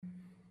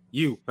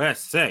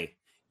USA,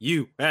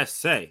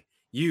 USA,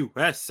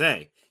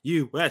 USA,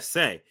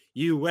 USA, USA,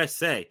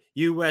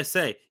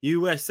 USA,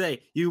 USA,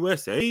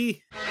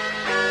 USA.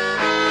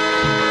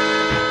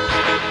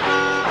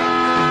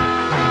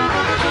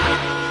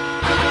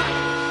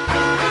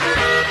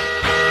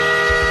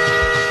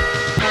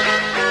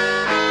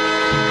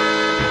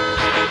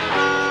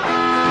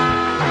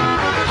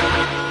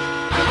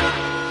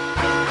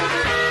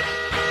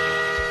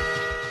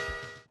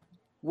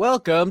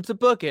 Welcome to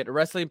Book It, a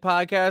wrestling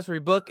podcast where we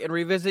book and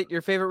revisit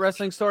your favorite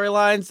wrestling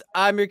storylines.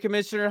 I'm your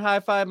commissioner, High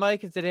Five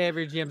Mike, and today I have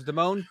your GMs,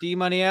 Damone,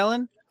 D-Money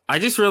Allen. I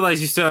just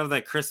realized you still have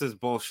that Christmas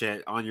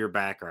bullshit on your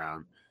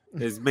background.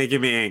 It's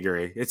making me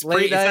angry. It's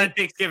not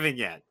Thanksgiving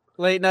yet.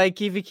 Late night,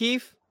 Keefy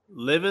Keef.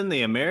 Living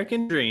the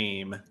American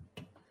dream.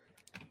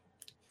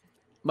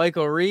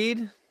 Michael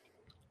Reed.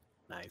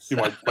 Nice.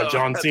 My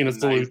John Cena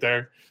salute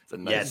there. It's a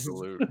nice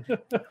salute.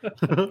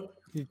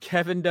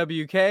 Kevin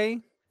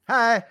WK.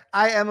 Hi,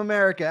 I am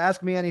America.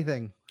 Ask me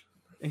anything.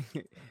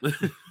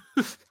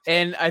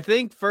 And I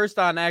think first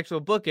on actual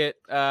Book It,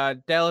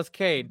 Dallas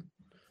Cade.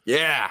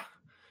 Yeah.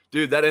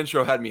 Dude, that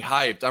intro had me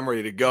hyped. I'm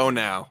ready to go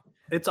now.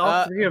 It's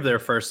all three of their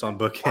first on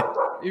Book It.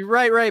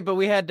 Right. But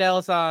we had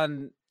Dallas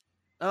on.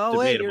 Oh,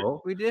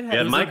 Debatable. wait. We did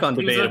have Mike on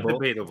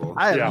Debatable.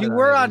 You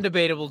were on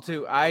Debatable,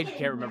 too. I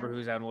can't remember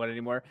who's on what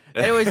anymore.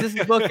 Anyways, this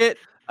is Book It.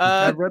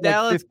 I've read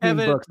Dallas, 15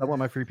 Kevin, books. I want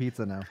my free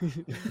pizza now.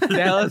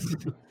 Dallas,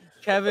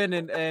 Kevin,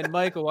 and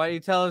Michael, why don't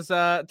you tell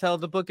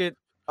the Book It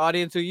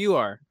audience who you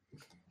are?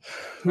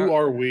 Who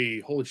are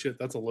we? Holy shit,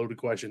 that's a loaded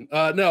question.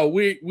 No,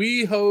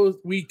 we host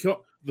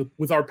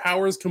with our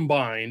powers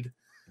combined,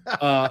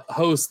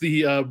 host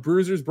the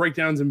Bruisers,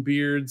 Breakdowns, and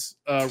Beards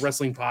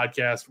wrestling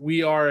podcast.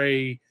 We are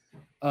a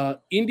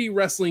indie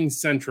wrestling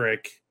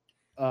centric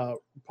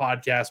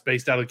podcast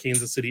based out of the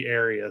Kansas City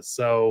area.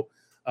 So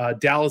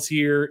Dallas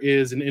here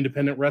is an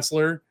independent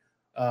wrestler.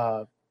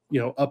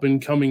 Up and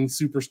coming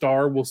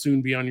superstar will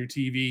soon be on your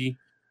TV,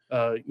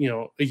 a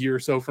year or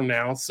so from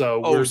now.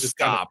 So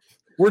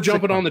we're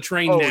jumping on the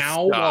train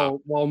now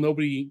while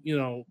nobody,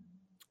 can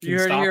you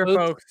heard stop it here, us.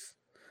 folks.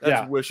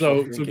 That's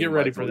so get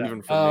ready for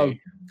that.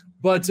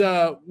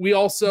 But we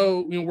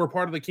also, we're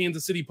part of the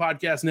Kansas City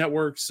Podcast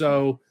Network.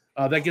 So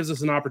that gives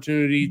us an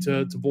opportunity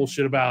to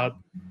bullshit about,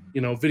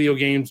 video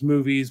games,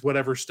 movies,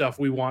 whatever stuff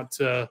we want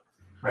to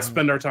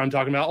spend our time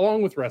talking about,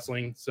 along with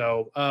wrestling.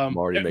 So I'm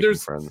already making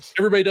friends.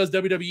 Everybody does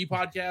WWE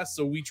podcasts,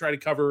 so we try to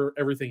cover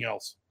everything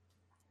else.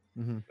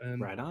 Mm-hmm.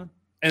 And, right on.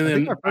 And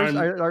then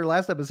our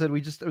last episode,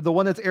 the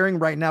one that's airing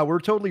right now,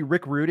 we're totally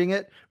Rick Rooting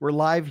it. We're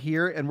live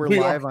here and we're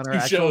live on our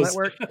actual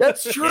network.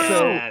 That's true.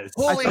 Yes.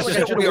 Holy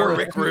shit, we are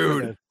Rick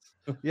Rude.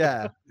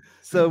 Yeah.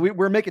 So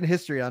we're making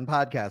history on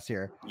podcasts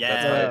here.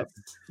 Yeah.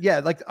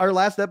 Like our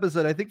last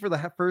episode, I think for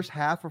the first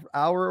half of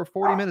hour or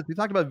 40 minutes, we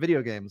talked about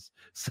video games.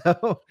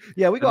 So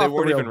yeah, we go off they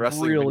weren't the even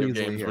wrestling real video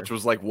easily games, here. which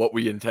was like what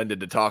we intended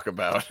to talk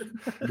about.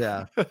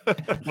 Yeah.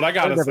 But I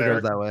got us there.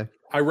 Goes that way.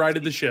 I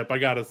righted the ship. I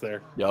got us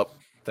there. Yep.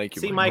 Thank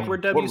you. See, Mike, we're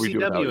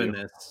WCW in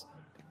this.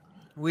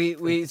 We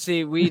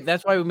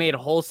that's why we made a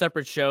whole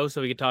separate show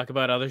so we could talk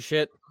about other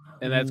shit,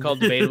 and that's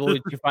called Debatable,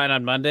 which you find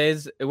on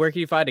Mondays. Where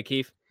can you find it,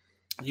 Keith?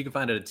 You can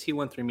find it at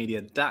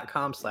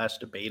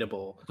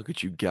t13media.com/debatable. Look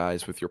at you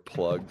guys with your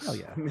plugs. Oh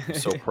yeah. I'm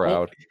so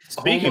proud.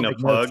 Speaking of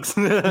plugs,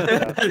 we'll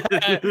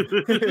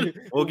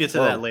get to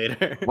that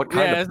later. What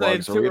kind of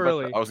plugs? It's too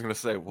early. I was going to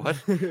say,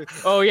 what?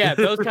 Oh yeah,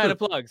 those kind of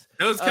plugs.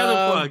 Those kind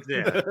of plugs,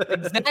 yeah.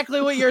 Exactly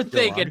what you're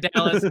thinking,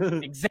 Dallas.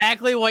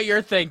 Exactly what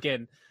you're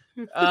thinking.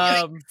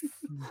 Getting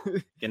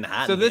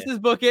hot so in this here. is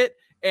Book It,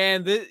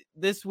 and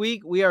this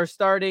week we are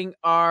starting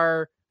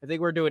I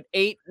think we're doing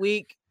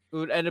 8-week. It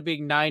would end up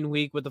being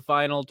 9-week with the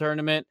final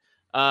tournament.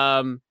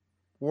 World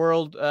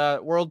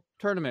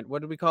tournament.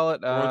 What did we call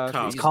it? World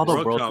Cup. It's called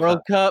a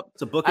World Cup.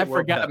 It's a Book I It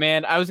World forgot, Cup.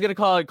 man. I was gonna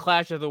call it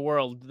Clash of the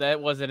World.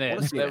 That wasn't it. I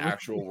want to see an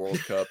actual World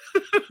Cup.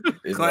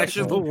 Clash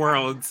of the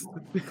Worlds.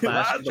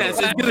 Clash of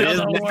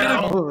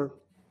the World.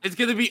 It's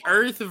gonna be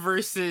Earth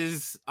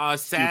versus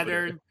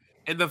Saturn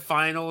in the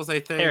finals. I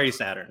think. Harry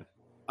Saturn.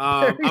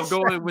 I'm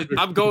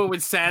going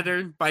with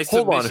Saturn by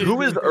Hold on. submission.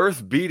 Who is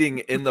Earth beating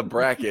in the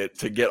bracket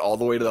to get all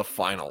the way to the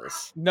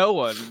finals? No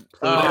one.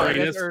 We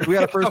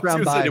got a first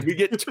round bye. Did we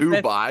get two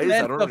buys?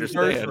 I don't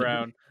understand. First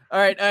round. All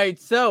right.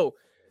 So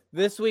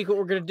this week, what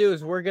we're gonna do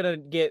is we're gonna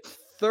get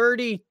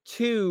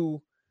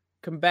 32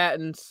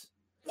 combatants.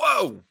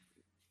 Whoa!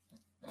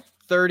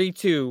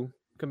 32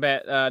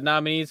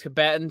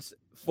 combatants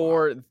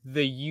for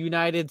the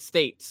United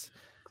States.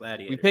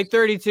 Gladiators. We picked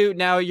 32.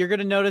 Now you're going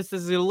to notice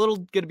this is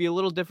going to be a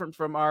little different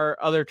from our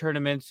other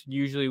tournaments.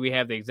 Usually we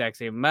have the exact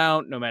same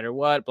amount, no matter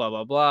what, blah,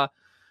 blah, blah.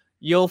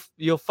 You'll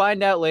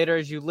find out later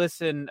as you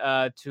listen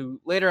to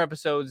later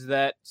episodes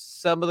that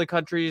some of the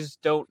countries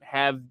don't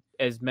have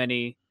as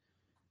many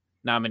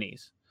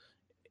nominees.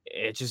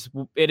 It is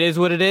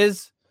what it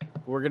is.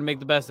 We're going to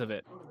make the best of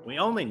it. We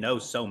only know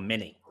so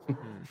many.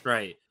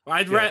 Right.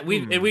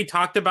 We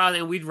talked about it,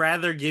 and we'd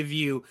rather give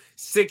you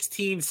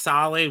 16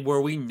 solid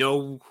where we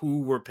know who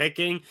we're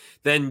picking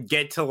than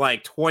get to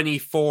like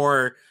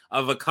 24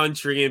 of a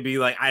country and be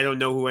like, I don't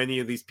know who any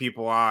of these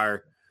people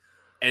are,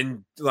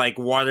 and like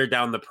water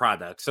down the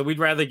product. So we'd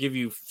rather give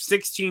you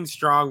 16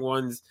 strong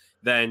ones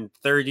than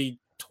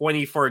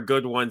 24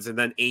 good ones and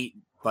then 8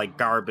 like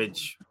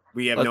garbage.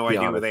 We have no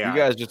idea who they are. You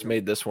guys just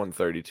made this one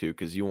 32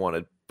 because you want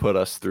to put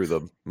us through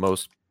the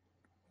most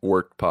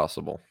work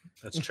possible.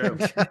 That's true.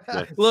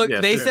 Look,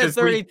 they said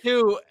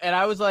 32, and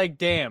I was like,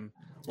 damn.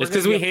 It's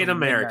because we hate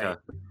America.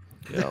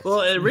 Yeah.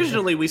 Well,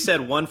 originally we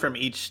said one from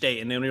each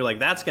state, and then we were like,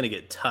 that's going to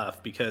get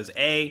tough because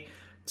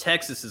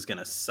Texas is going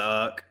to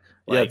suck.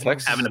 Like,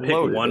 Texas having to is pick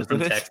loaded, one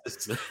from isn't it?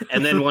 Texas.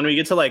 And then when we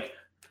get to like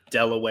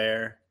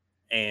Delaware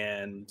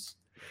and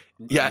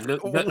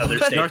other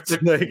states,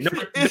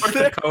 North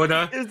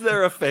Dakota. Is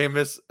there a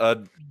famous a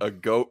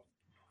goat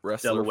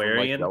wrestler Delawarean?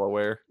 from like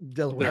Delaware?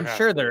 Delaware. I'm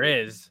sure there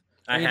is.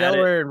 I mean, had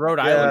Delaware and Rhode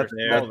Island are That's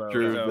small, though,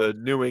 true. so- The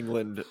New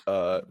England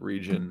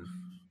region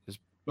is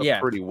a Yeah.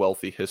 pretty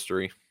wealthy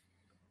history.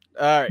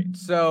 All right,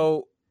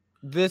 so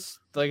this,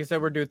 like I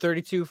said, we're doing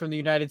 32 from the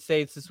United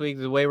States this week.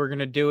 The way we're going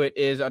to do it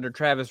is under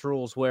Travis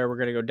rules, where we're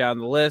going to go down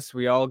the list.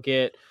 We all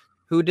get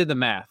who did the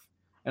math.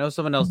 I know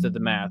someone else did the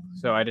math,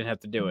 so I didn't have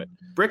to do it.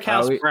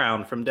 Brickhouse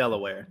Brown from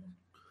Delaware.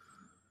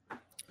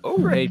 Oh,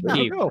 Hey, right.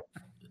 Keith.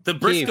 The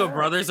Briscoe Keith.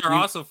 brothers are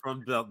also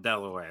from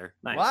Delaware.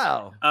 Nice.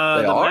 Wow. They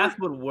The are? math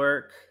would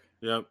work.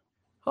 Yep.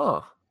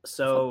 Huh.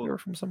 So You're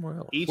from somewhere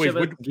else. each Wait, of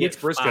us which gets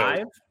Briscoe? 5.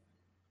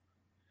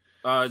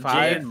 Jay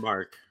Five? and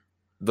Mark.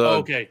 The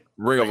Okay.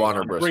 Ring of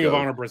Honor Briscoe. Ring of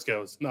Honor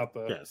Briscoes, not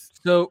the. Yes.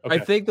 So I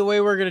Okay. think the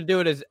way we're going to do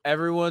it is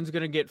everyone's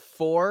going to get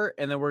 4,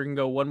 and then we're going to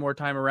go one more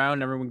time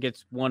around. Everyone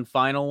gets one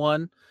final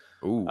one.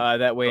 Ooh.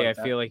 That way, Like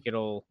I feel like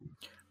it'll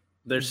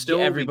There's still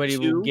everybody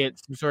will will get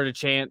some sort of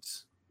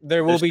chance.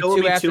 There will There be still will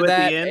 2 be after 2 at the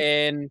that,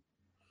 end.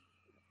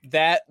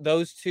 and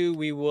those 2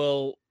 we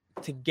will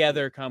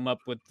together come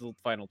up with the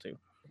final 2,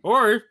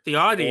 Or the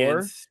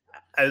audience.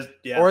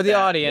 or the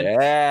audience.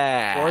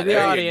 Yeah. Or the there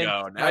you audience.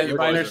 go. Now By you're the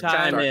boys are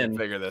time starting in. to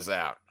figure this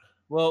out.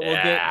 Well,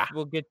 Yeah.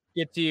 we'll get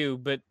to you,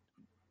 but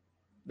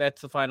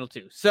that's the final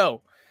 2.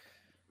 So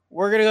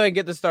we're gonna go ahead and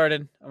get this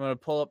started. I'm gonna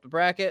pull up the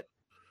bracket.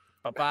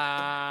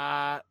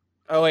 Ba-ba.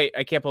 Oh wait,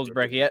 I can't pull the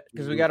bracket yet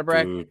because we got a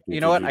bracket.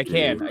 You know what? I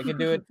can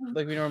do it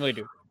like we normally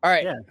do. All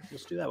right. Yeah,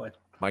 let's do that way.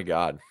 My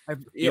God.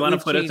 You want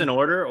to put us in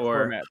order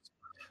or?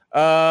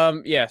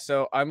 formats. Yeah.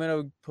 So I'm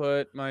gonna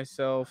put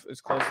myself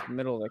as close to the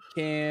middle as I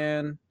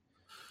can.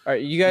 All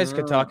right, you guys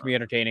can talk to me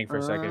entertaining for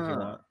a second if you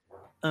want.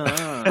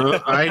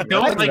 I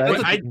don't like.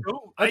 That's I a-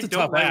 don't. that's I a don't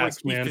tough like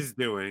ask, what man. Keith is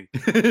doing.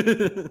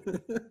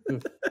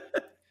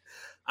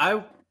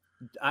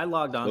 I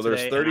logged on So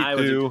there's today and I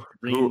was 32.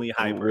 extremely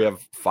hyper. We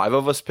have 5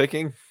 of us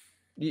picking.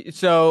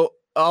 So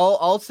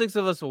all 6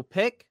 of us will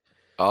pick.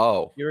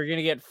 Oh. You're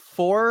gonna get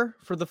 4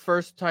 for the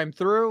first time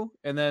through,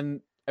 and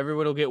then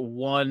everyone will get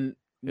 1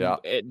 Yeah.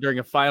 during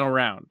a final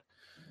round.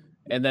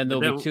 And then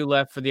there'll Then- be 2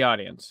 left for the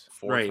audience.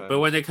 4 Right, times but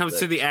when it comes to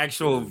 6, the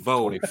actual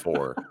vote,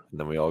 24. And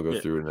then we all go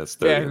Yeah. through and it's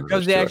 30. Yeah, and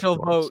because there's the 2 actual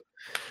extra ones. vote.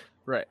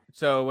 Right.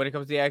 So when it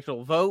comes to the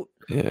actual vote,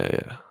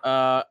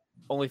 Yeah.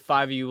 only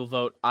 5 of you will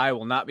vote. I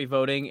will not be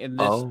voting in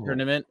this Oh.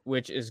 tournament,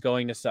 which is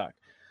going to suck.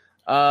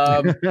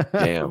 Damn.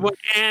 Damn. wah,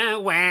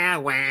 wah,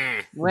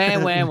 wah. wah,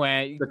 wah,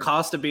 wah. The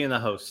cost of being the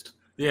host.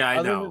 Yeah,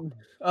 I know.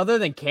 Other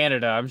than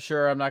Canada, I'm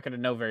sure I'm not going to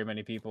know very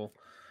many people.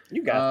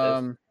 You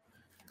got this.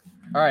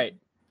 All right.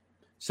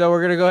 So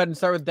we're going to go ahead and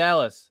start with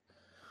Dallas.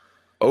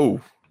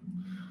 Oh.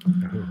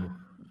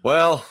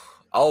 Well,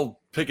 I'll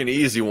pick an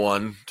easy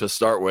one to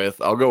start with.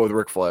 I'll go with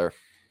Ric Flair.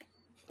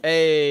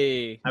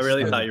 Hey. I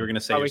really thought you were going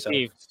to say Probably yourself.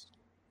 Keith.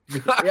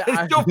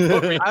 Yeah, Don't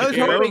put me I was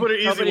here. hoping Put an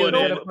easy somebody one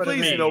was in. gonna put him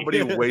Please, in.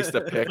 nobody waste a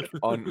pick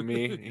on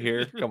me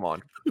here. Come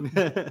on.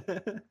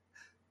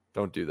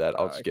 Don't do that.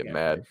 I'll Oh, just I get can't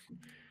mad.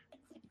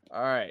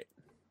 All right.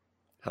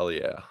 Hell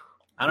yeah.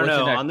 I don't What's your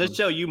know. next On this one?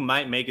 show, you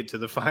might make it to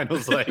the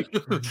finals. Like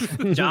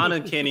John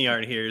and Kenny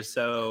aren't here,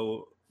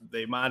 so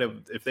they might have.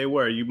 If they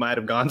were, you might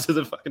have gone to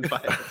the fucking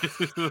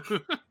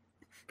finals.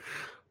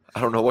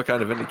 I don't know what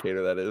kind of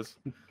indicator that is.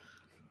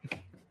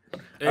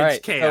 It's All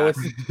right. chaos.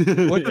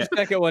 So what's your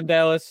second one,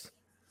 Dallas?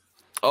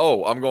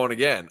 Oh, I'm going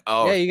again.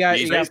 Oh, Yeah, you got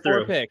he's 4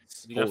 through.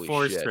 picks. You got Holy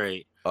 4 shit.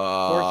 straight.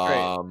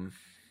 straight.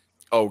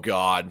 Oh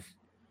God.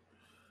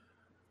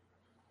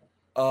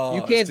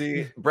 You can't-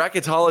 see.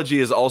 Bracketology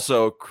is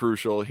also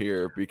crucial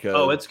here because.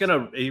 Oh, it's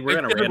gonna. We're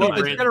gonna It's gonna be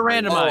randomize. It's gonna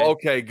randomize. Oh,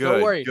 okay, good.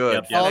 Don't worry. Good.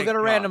 Yep. All Thank gonna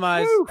God.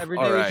 randomize. Woo. Every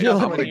All day right, we I'm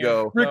shuffle gonna in here,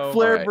 go. Ric so-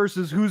 Flair Alright.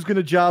 versus who's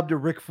gonna job to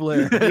Ric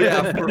Flair.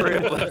 Yeah, for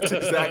real. That's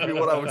exactly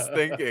what I was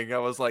thinking. I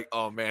was like,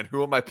 oh man,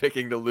 who am I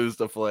picking to lose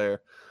to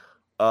Flair?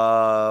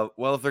 Well,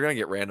 if they're gonna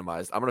get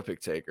randomized, I'm gonna pick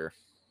Taker.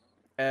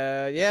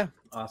 Yeah,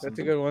 Awesome. that's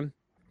a good one.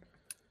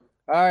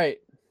 All right.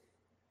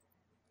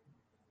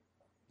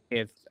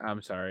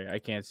 I'm sorry, I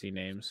can't see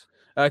names.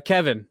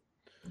 Kevin.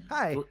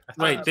 Hi.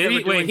 Wait, did he?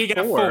 we were Wait, he got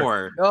doing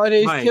 4. Oh, it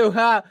is Mike. 2.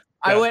 Huh?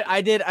 I Yeah. went.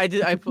 I did.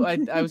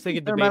 I was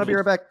thinking. Never mind, I'll be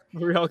right back.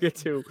 We all get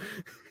 2.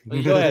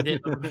 Go ahead.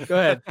 Go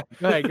ahead.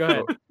 Go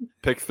ahead.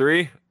 Pick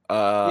 3.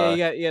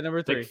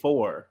 Number 3. Pick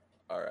 4.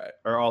 All right.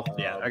 Or all.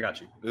 Yeah, I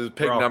got you. This is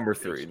pick We're all number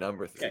confused. 3.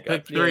 Number 3. Okay.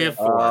 Pick Gotcha. 3 and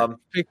 4.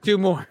 Pick 2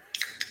 more.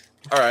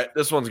 All right.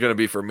 This one's gonna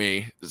be for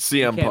me.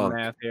 CM Can't Punk.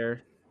 math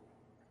here.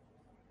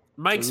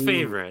 Mike's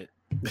favorite.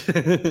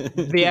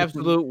 The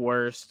absolute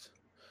worst.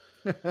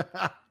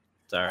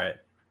 It's all right.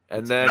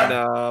 And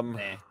then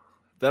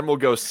then we'll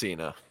go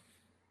Cena.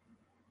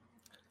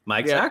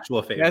 Mike's Yeah,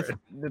 actual favorite.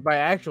 That's my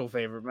actual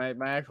favorite.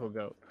 My actual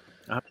goat.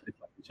 I'll have to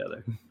talk to each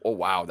other. Oh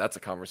wow, that's a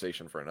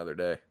conversation for another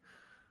day.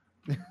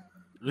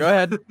 Go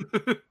ahead.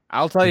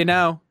 I'll tell you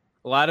now.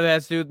 A lot of it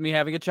has to do with me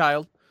having a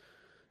child.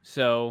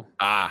 So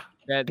that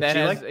She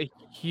has a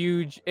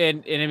huge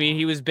and I mean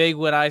he was big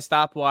when I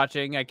stopped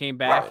watching. I came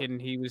back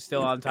and he was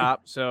still on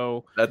top.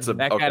 So That's that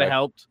kind okay. of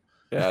helped.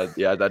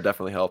 Yeah, that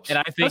definitely helps. And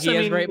I think Plus, he I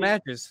has mean, great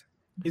matches.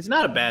 He's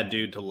not a bad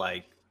dude to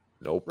like.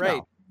 Nope. Right.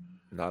 No,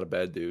 not a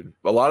bad dude.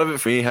 A lot of it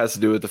for me has to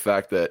do with the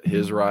fact that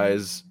his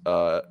rise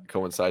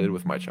coincided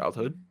with my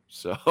childhood.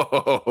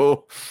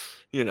 So,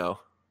 Yeah.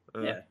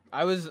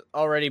 I was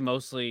already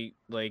mostly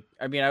like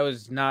I mean I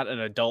was not an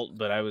adult,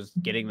 but I was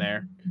getting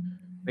there.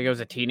 I think I was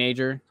a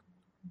teenager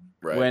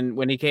right.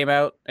 when he came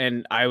out,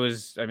 and I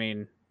was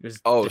it was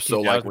Oh, the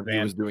so like 2000 when he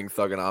band. was doing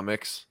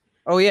Thugonomics.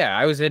 Oh yeah,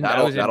 I was in.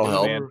 I was That'll in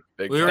help. band.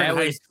 Big We were in time.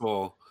 That high was-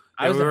 school.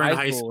 I was we in were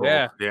high school,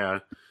 yeah. Yeah.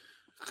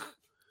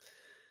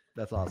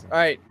 That's awesome. All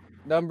right,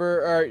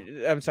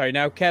 I'm sorry.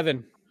 Now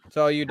Kevin, it's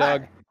all you,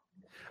 dog.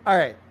 All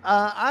right.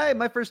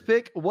 My first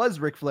pick was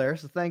Ric Flair.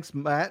 So thanks,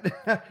 Matt.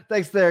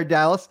 Thanks there,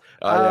 Dallas.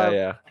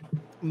 Yeah.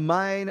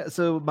 Mine.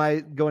 So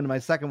going to my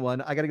second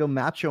one, I got to go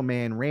Macho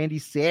Man, Randy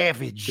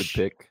Savage. Good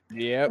pick.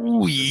 Yep.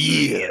 Oh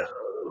yeah.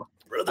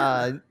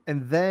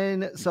 And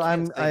then so I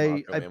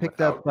Macho Man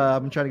picked up.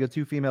 I'm trying to go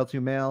 2 female,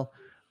 2 male.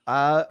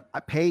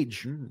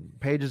 Paige.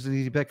 Paige is an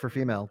easy pick for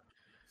female.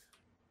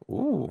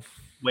 Ooh.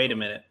 Wait a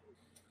minute.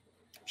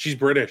 She's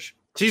British.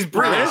 She's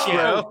British, Wow.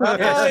 yo. Oh,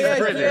 yeah, She's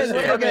British. she is.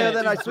 Yeah. Okay,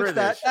 then I She's switched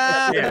British.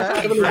 that.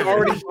 Yeah. Kevin has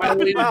already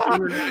violated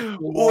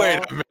international law.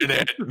 Wait a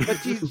minute. But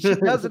she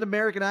does an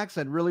American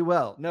accent really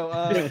well. No,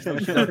 no,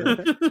 she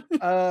doesn't.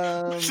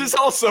 This is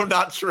also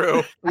not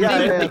true. Yeah,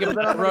 I yeah, think so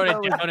then I I'm wrote gonna it go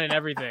with- down and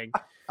everything.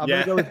 I'm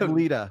Yeah. gonna go with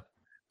Lita.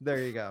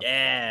 There you go.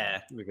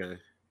 Yeah. Okay.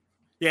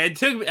 Yeah, it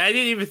took me. I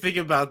didn't even think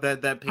about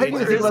that. That I didn't even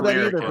page think about that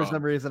America. either for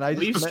some reason. I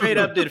We just straight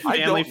up did I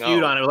Family don't Feud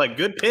know. on it. We're like,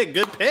 good pick.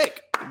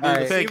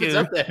 right. See what's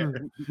up there.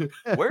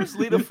 Where's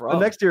Lita The from?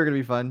 next year are gonna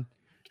be fun.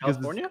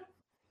 California?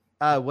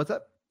 What's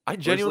up? I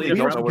genuinely Lita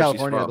don't She's know from where she's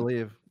California, I from.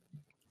 believe.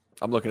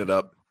 I'm looking it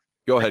up.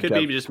 Go It ahead, could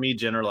Kev. be just me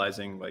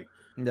generalizing. Like,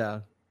 Yeah.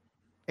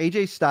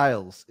 AJ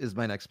Styles is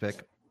my next pick.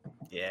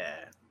 yeah.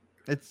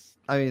 It's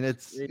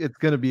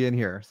gonna be in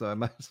here, so I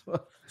might as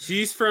well.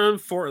 She's from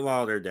Fort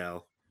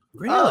Lauderdale.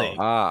 Really?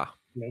 Ah.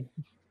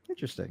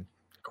 Interesting.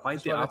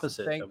 Quite the Well,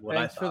 opposite of what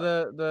thanks I for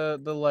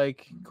thought. the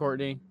like,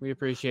 Courtney. We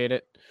appreciate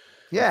it.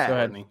 Yeah. Go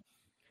ahead. Courtney.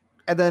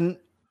 And then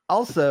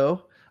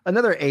also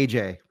another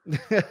AJ.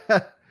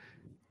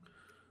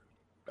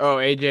 Oh,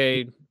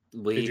 AJ.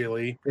 Lee. AJ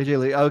Lee. AJ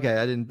Lee. Okay,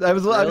 I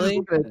was just Really?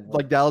 looking at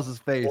like Dallas's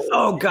face.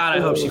 Oh God,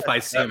 I hope she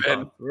fights CM Seven.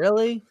 Punk.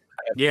 Really?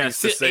 Yeah,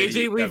 Things to say to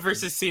AJ you, Lee Kevin.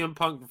 versus CM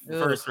Punk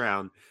first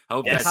round.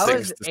 Hope Yes. that's How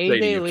things is to say to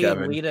AJ you, Lee and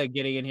Kevin. Lita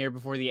getting in here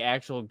before the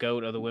actual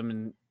GOAT of the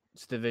women's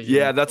division?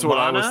 Yeah, that's what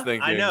I was Lana?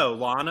 thinking. I know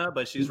Lana,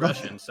 but she's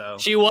Russian, so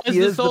She was He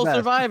the is the sole best.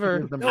 survivor.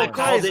 He is number No, one.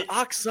 guys, it-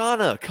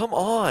 Oksana, come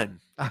on.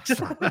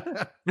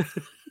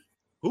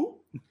 who?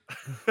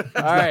 All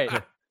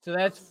right. So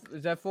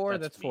is that 4?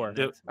 That's That's 4.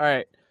 me. Yep. All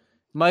right.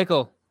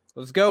 Michael,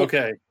 let's go.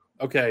 Okay.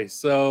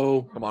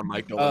 So Come on,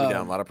 Mike. Don't let me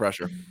down. A lot of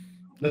pressure.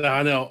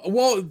 I know.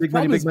 Well, the Big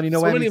money, problem big is money, no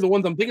so many whammies. of the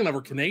ones I'm thinking of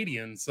are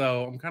Canadian,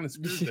 so I'm kind of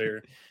screwed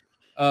there.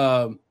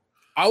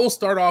 I will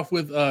start off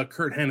with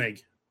Kurt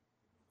Hennig.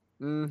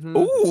 Mm-hmm.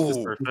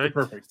 Ooh. perfect.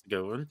 Perfect.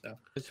 Good one.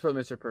 Let's put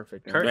Mr.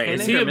 Perfect. in. Kurt Wait,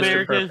 is Hennig he or Mr.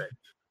 American? Perfect?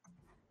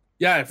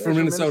 Yeah, He's from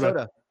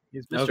Minnesota.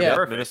 He's Mr. Okay.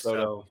 Perfect.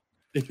 Minnesota.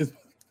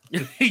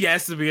 He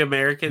has to be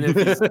American if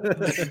he's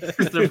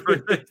Mr.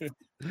 Perfect.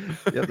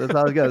 Yep, that's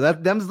how it goes.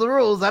 Them's the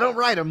rules. I don't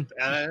write them.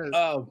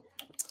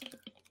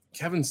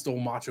 Kevin stole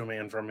Macho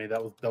Man from me.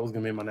 That was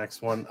gonna be my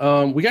next one.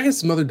 We got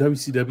some other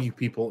WCW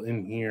people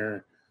in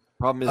here.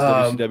 Problem is,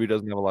 Um, WCW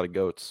doesn't have a lot of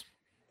goats.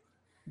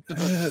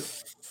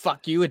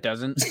 Fuck you, it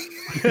doesn't.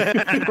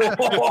 At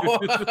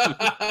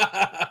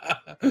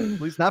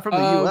least not from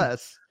the Um,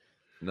 U.S.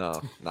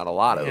 No, not a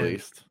lot at Yeah.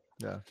 least.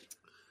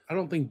 I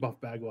don't think Buff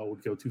Bagwell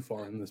would go too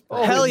far in this.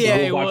 Oh, hell yeah,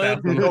 he Walk would.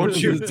 out from Don't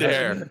you this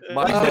dare.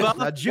 discussion.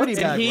 Now, Judy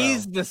And Bagwell.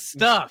 he's the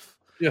stuff.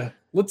 Yeah,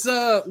 let's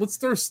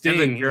throw Sting.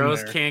 And the in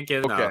girls there. can't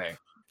get enough. Okay.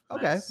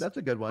 Okay, that's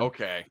a good one.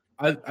 Okay.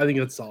 I think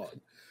that's solid.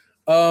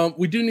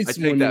 We do need I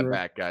some take that women-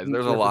 back, guys.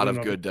 There's a lot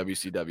of good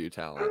WCW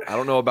talent. I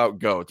don't know about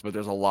goats, but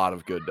there's a lot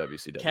of good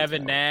WCW.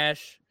 Kevin talent.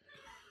 Nash.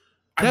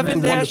 I Kevin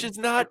really Nash wanted- is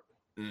not.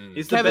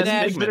 He's the Kevin best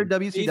Nash big Considered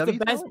man. He's the WCW.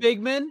 best talent?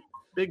 big man.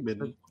 Big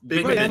man.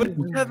 Big Right, man.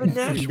 but Kevin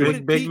Nash Big-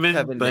 wouldn't big be man,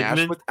 Kevin big Nash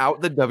man.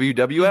 without the He's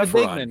the WWF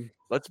big run. man.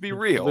 Let's be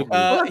real.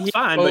 That's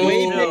fine, but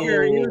way you know-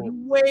 bigger. He was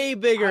way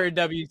bigger in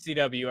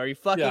WCW. Are you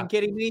fucking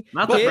kidding me?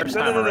 Not the Kid, first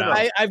time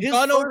around. I've His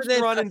gone over first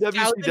this run in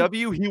 1,000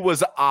 WCW, he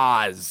was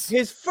Oz.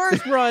 His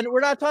first run, we're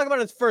not talking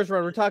about his first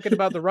run. We're talking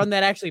about the run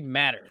that actually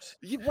matters.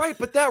 Right,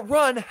 but that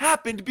run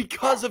happened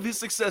because of his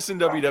success in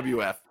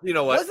WWF. You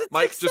know what, Was it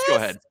Mike? Just go success?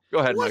 ahead. Go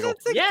ahead, Was Michael.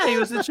 it Yeah, he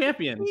was the success?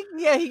 champion.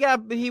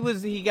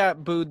 He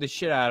got booed the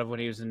shit out of when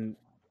he was in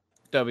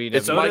WWE.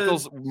 It's So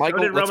Michael's. did Michael.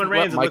 Roman Let's let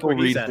Reigns, and look Michael where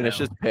he's Reed at finish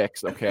now. his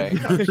picks. Okay.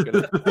 I'm just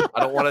gonna, I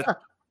don't want to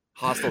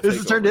hostile. This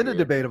has turned takeover into here.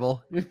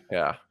 debatable.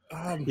 Yeah.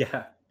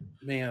 Yeah.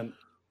 Man,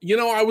 you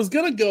know, I was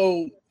gonna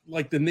go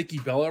like the Nikki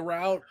Bella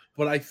route,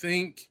 but I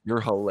think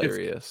You're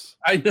hilarious.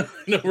 I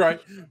know, right?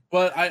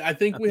 But I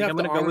think we think have I'm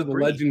to gonna go honor with the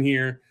Brie. legend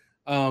here.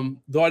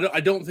 Though I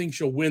don't think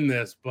she'll win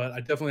this, but I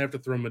definitely have to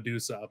throw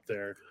Medusa up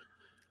there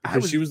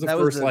because she was the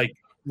first like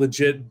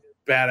legit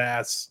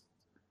badass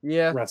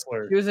Yeah,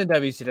 wrestler. he was in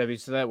WCW,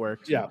 so that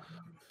worked. Yeah.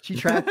 She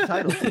tracked the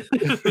title.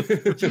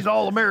 She's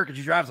all American.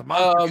 She drives a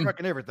monster truck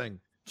and everything.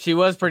 She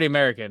was pretty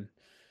American.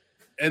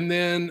 And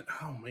then,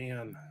 oh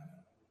man,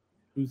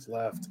 who's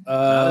left?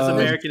 Not as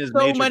American as So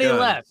Major many Guns.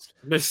 left.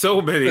 There's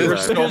so many.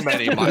 There's left. so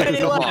many. Mike. many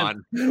Come left.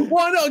 on.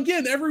 Well, no,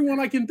 again, everyone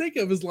I can think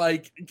of is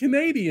like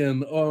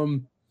Canadian.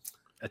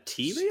 A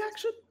T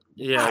reaction?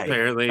 Yeah,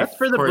 apparently. That's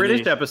for the Courtney-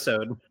 British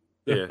episode.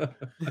 Yeah.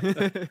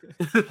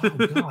 Oh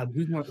God,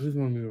 who's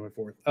gonna be my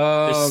fourth?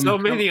 There's so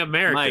many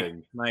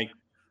American.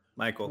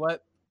 Michael.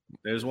 What?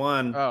 There's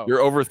one. Oh, You're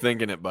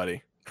overthinking it,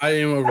 buddy. I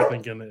am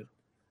overthinking it.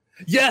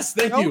 Yes,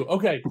 thank you.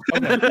 Okay.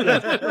 You have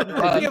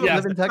a Yeah,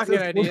 live in Texas? fucking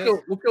idea.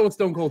 Let's go with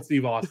Stone Cold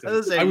Steve Austin. I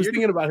was saying, I was you're-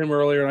 thinking about him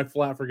earlier and I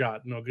flat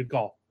forgot. No, good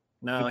call.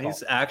 No, Good he's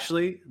call.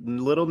 actually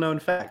little known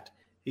fact.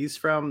 He's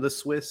from the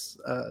Swiss.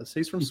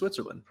 He's from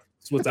Switzerland.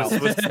 Swiss out.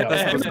 Swiss-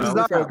 Yeah. Him and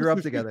Cesaro grew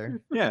up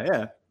together.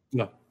 Yeah,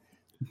 No.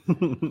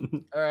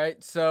 all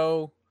right.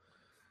 So,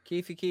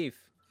 Keith.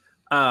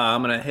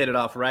 I'm gonna hit it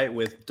off right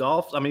with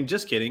Dolph. I mean,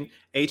 just kidding.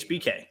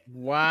 HBK.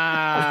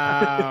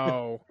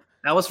 Wow.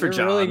 That was for you're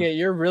John.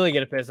 you're really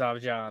gonna piss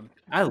off John.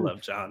 I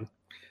love John.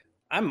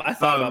 I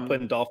thought about Um,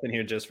 putting Dolph in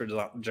here just for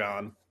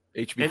John.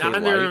 HBK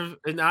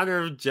In honor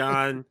of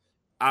John,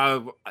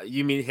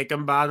 you mean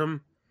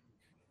Hickenbottom?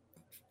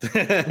 The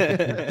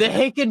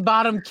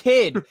Hickenbottom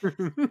kid,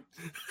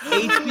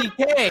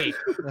 HBK.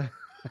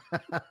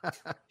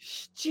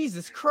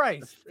 Jesus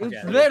Christ, it was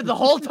Yeah. there the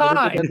whole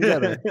time.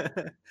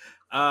 Together.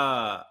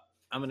 I'm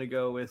gonna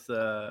go with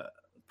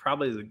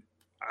probably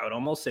I would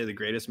almost say the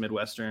greatest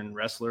Midwestern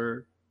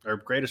wrestler or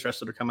greatest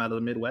wrestler to come out of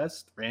the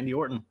Midwest, Randy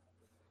Orton.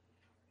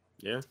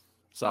 Yeah.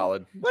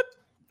 Solid.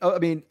 Oh, I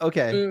mean,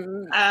 okay.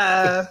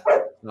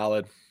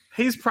 Solid.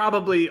 He's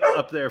probably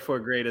up there for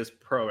greatest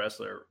pro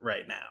wrestler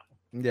right now.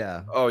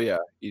 Yeah. Oh yeah,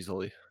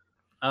 easily.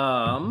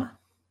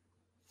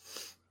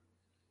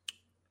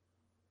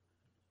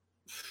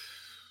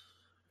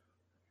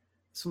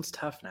 This one's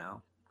tough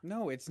now.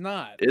 No, it's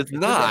not. It's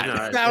not.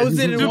 not.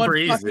 1,001 Super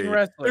easy. fucking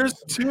wrestlers. There's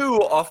two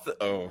off the.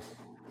 Oh.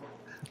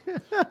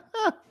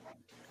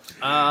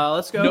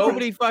 Let's go.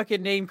 Nobody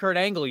fucking named Kurt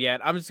Angle yet.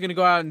 I'm just gonna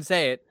go out and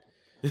say it.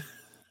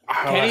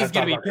 Kenny's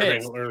gonna be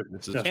pissed.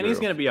 This is Kenny's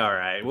true. gonna be all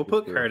right. We'll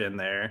put True. Kurt in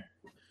there.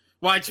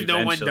 Watch, no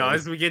one Eventually.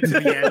 does. We get to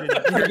the end. And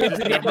Get to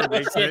just the never end,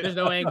 makes shit, it. there's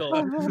no angle.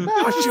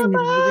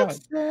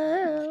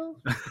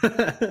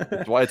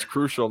 That's why it's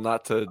crucial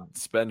not to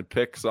spend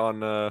picks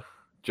on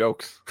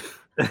jokes.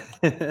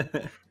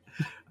 Let's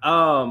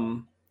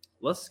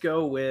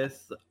go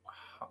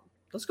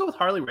with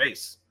Harley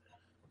Race.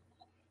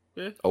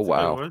 Yeah, Oh, that's a good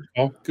wow. one.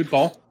 Oh, good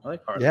call. I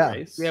like Harley Yeah.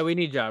 Race. Yeah, we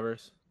need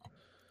jobbers.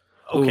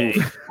 Okay.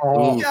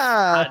 Oh,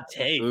 Yeah. Hot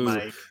take, Ooh.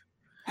 Mike.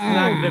 He's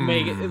not gonna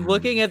make it.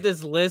 Looking at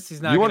this list,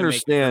 he's not. You gonna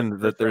understand make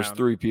it that there's round.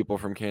 3 people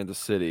from Kansas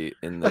City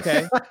in this,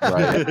 Okay,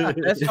 right?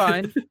 that's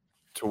fine.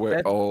 To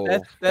where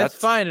That's, that's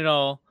fine and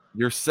all.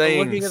 You're But saying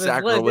looking at this list,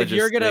 sacrilegious if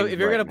you're gonna things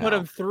put right him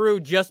now. through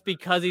just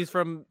because he's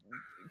from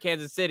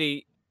Kansas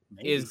City,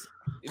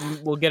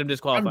 we'll get him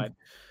disqualified.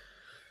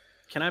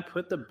 Can I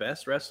put the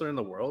best wrestler in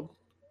the world?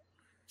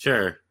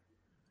 Sure.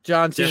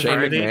 John Jeff Cena. Shane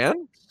Hardy?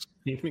 McMahon?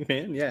 Steve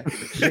McMahon, yeah.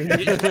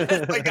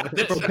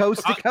 From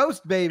coast to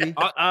coast, baby.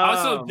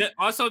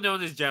 Also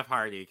known as Jeff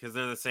Hardy because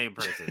they're the same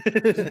person.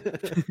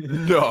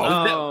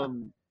 No.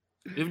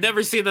 You've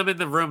never seen them in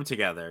the room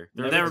together.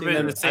 They've never seen been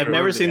in them- the same I've room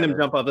never seen them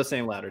together. jump off the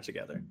same ladder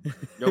together.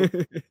 Nope.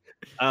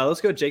 Let's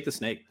go Jake the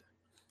Snake.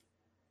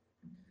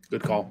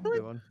 good call.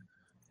 Good one.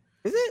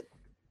 Is it?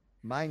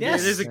 Mine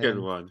Yes. It is a good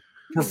one.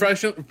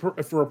 Professional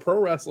for a pro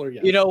wrestler.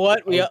 Yeah. You know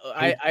what? Oh,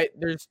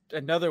 There's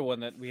another one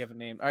that we haven't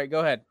named. All right,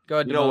 go ahead. Go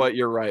ahead. You know Damone. what?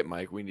 You're right,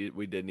 Mike. We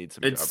did need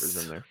some It's-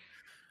 jobbers in there.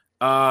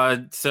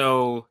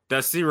 So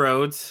Dusty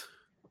Rhodes,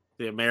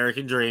 the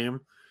American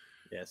Dream,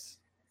 Yes.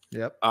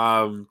 Yep.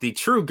 the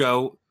True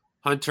Goat,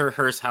 Hunter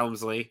Hearst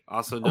Helmsley,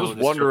 also I known was as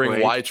wondering Triple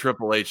H. why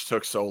Triple H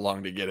took so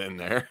long to get in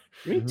there.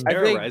 Mhm. I think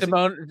Terrorizing.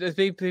 Damone, I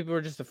think people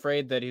were just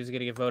afraid that he was going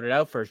to get voted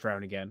out first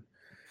round again.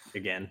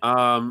 again.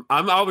 I'm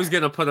always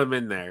gonna put him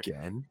in there.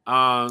 Again.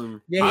 Yeah,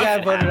 he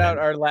got voted out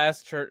our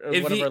last one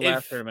of our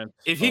last tournaments.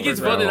 If he gets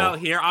voted out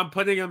here, I'm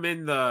putting him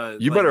in the.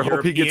 You better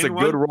hope he gets a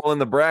good roll in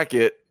the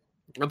bracket.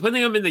 I'm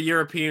putting him in the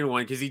European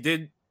one because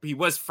he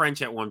was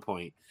French at one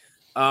point.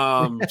 He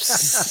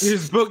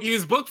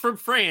was booked from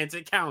France.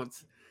 It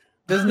counts.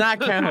 Does not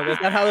count.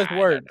 That's not how this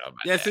works.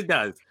 Yes, it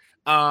does.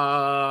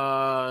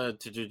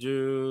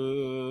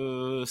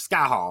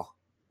 Scott Hall.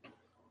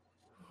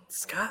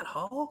 Scott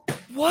Hall?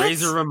 What?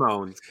 Razor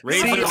Ramon. See,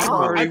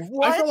 I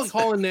feel like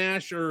Hall and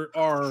Nash are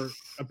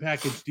a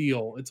package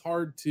deal. It's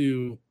hard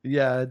to.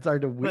 Yeah, it's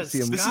hard to see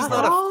him. This is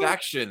not a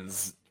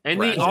factions. And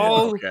bracket.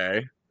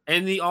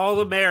 the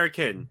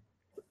All-American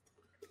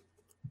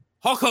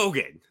Hulk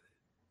Hogan.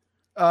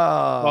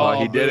 Oh,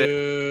 he did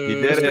it. He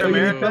did it.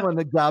 You're killing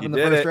the job in the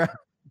first round.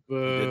 He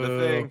did the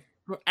thing.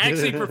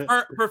 Actually,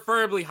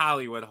 preferably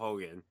Hollywood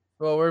Hogan.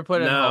 Well, we're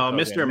putting Hulk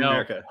Mr. Hogan.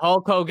 America. No,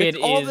 Hulk Hogan It's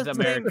all is the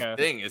America. same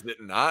thing, is it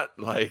not?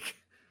 Like,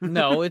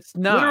 no, it's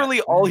not. literally,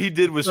 all he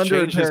did was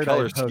Under change his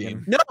color Paradise Hogan.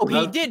 scheme. No,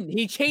 he didn't.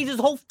 He changed his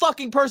whole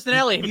fucking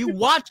personality. Have you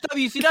watched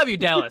WCW,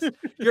 Dallas?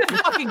 You're a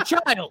fucking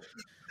child.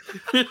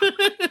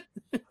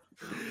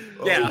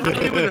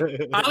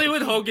 Yeah,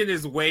 Hollywood Hogan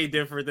is way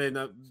different than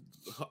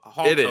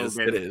Hulk It is.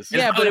 Hogan. It is.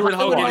 Yeah, but Hollywood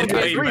Hogan is Hogan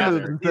way three better.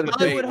 moves instead of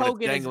Hollywood two.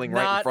 Hogan is dangling right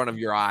in not- front of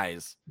your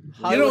eyes.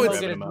 Hollywood it's-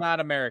 Hogan is not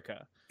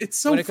America. It's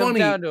so when it funny. comes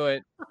down to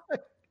it,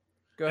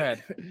 go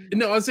ahead.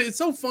 No, I'd say it's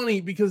so funny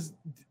because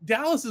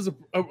Dallas is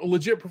a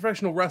legit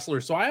professional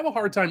wrestler, so I have a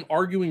hard time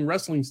arguing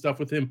wrestling stuff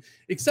with him,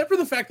 except for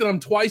the fact that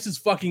I'm twice his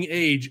fucking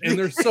age, and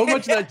there's so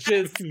much of that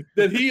shit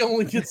that he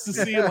only gets to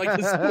see in like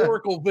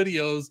historical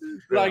videos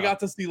that I got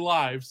to see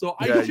live. So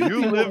I should be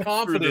more lived through the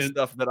confident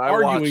stuff that I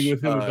arguing watched,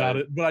 with him about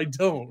it, but I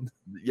don't.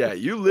 Yeah,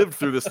 you lived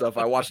through the stuff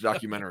I watched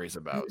documentaries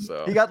about.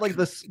 So He got like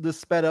the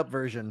sped up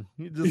version,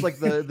 just like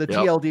the Yep.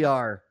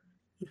 TLDR.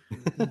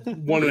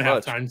 1.5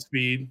 much. times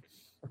speed.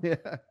 Yeah.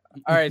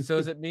 All right, so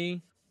is it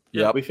me?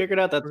 Yeah, we figured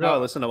out that's We're how I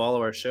going- listen to all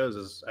of our shows.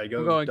 Is I go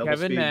We're going double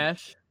Kevin speed.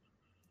 Nash.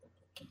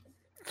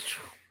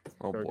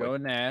 oh We're boy.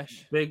 going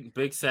Nash.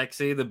 Big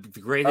sexy, the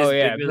greatest Oh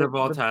yeah, big man of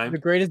all time. The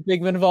greatest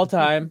big man of all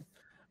time.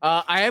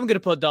 I am gonna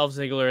put Dolph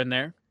Ziggler in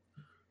there.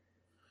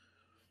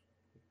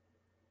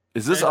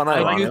 Is this I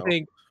unironic? do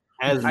think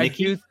As I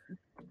Nikki.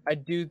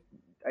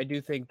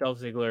 do think Dolph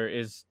Ziggler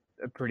is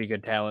a pretty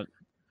good talent,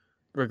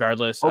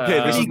 regardless.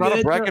 Okay, this is not a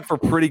good. bracket for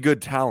pretty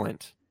good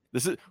talent.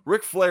 This is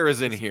Ric Flair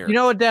is in here. You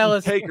know what,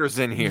 Dallas? Taker's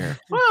in here.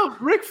 Well,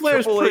 Ric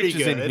Flair's Triple pretty H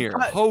is good. in here.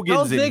 Dolph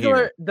Hogan's in Ziggler.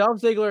 here. Dolph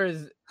Ziggler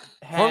is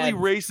Harley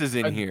Race is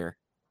in a- here.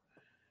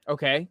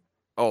 okay.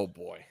 Oh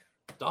boy.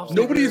 Dolph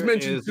Nobody's Ziggler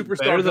mentioned is Superstar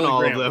better than Billy all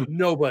Graham. of them.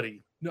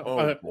 Nobody. No.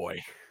 Oh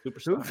boy.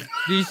 Superstar.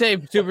 Did you say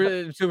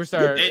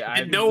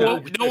superstar? No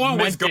one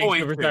was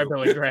going superstar to.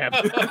 Billy Graham.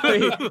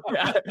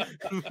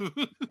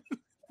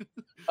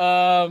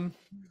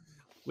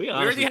 We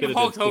already have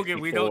Hulk Hogan.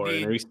 We don't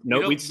need-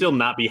 We'd still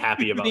not be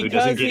happy about who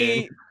doesn't get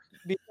in.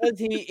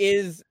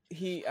 because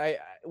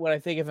when I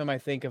think of him, I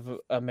think of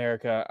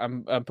America.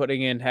 I'm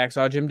putting in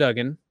Hacksaw Jim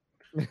Duggan.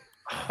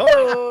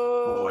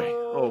 Oh boy.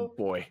 Oh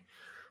boy.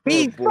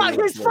 He Oh,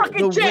 boy, his oh, boy.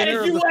 fucking The chin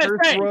winner is of the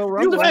first USA. Royal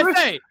Rumble.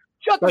 USA.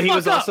 Shut the But he fuck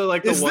was up. also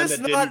like the Is one this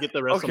that not- didn't get the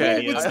okay,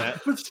 WrestleMania. But,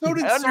 set. but so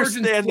did I Sergeant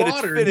understand that it's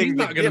Slaughter. fitting He's the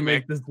not going to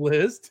make gimmick. this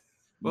list.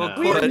 Well,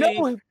 No. We Courtney-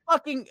 know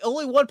fucking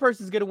only one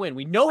person's gonna win.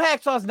 We know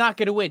Hacksaw's not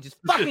gonna win. Just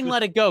fucking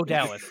let it go,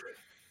 Dallas.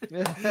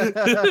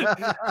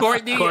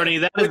 Courtney, Courtney,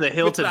 that is a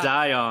hill with to the-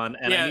 die on,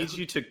 and Yeah. I need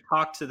you to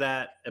talk to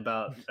that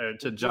about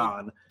to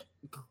John.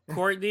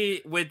 Courtney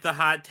with the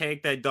hot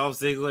take that Dolph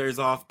Ziggler is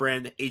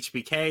off-brand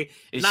HBK,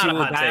 and Not she a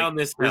will hot die take. on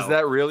this Is hill.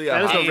 that really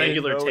That is a hot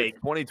regular though? take.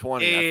 It's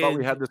 2020. I thought we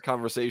And- had this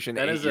conversation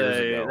That 8 is years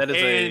a ago. that is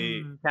a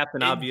And-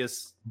 Captain and-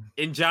 Obvious.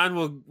 And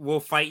John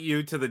will fight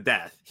you to the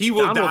death. He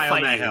will John will die on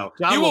fight that you. hill.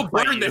 John He will will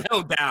fight burn you. the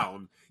hill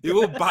down. He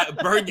will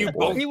burn you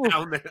both He will-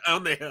 down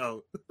on the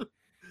hill.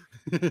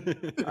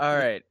 All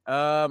right.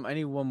 I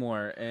need one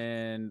more,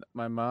 and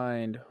my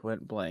mind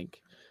went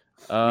blank.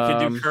 You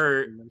can do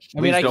Kurt.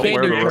 I mean, I Please don't can't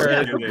wear do those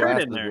Kurt. stupid Yeah, Kurt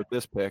glasses in there. with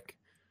this pick.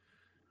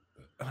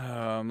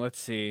 Let's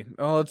see.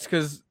 Oh, it's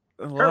because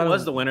Kurt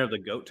was the winner of the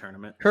GOAT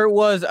tournament. Kurt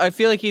was. I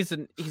feel like he's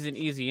an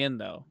easy in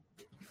though.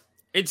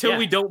 Until Yeah.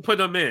 we don't put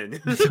him in.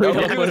 We I don't was put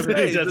gonna him in.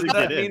 say, He does doesn't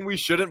that get in. mean we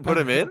shouldn't put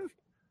him in?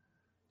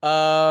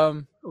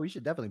 We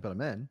should definitely put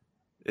him in.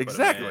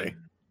 Exactly.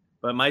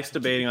 But Mike's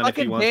debating on if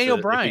he Fucking wants Daniel to.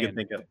 If he Bryan. can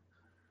think of.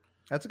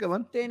 That's a good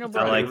one. Daniel I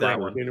Bryan. like that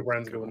one. Daniel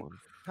Bryan's a good one.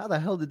 How the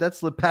hell did that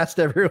slip past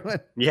everyone?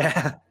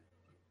 Yeah,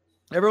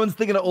 Everyone's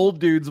thinking of old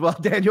dudes while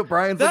Daniel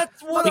Bryan's like,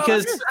 That's what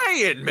Because- I'm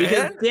saying, because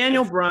man.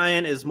 Daniel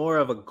Bryan is more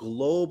of a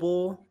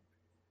global.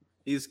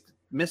 He's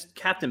Missed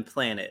Captain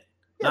Planet,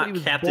 Yeah, not he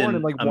was Captain born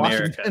in, like,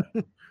 America.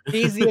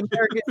 He's the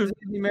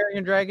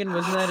American Dragon.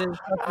 Wasn't that his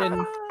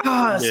fucking?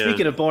 Ah, Yeah.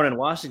 Speaking of born in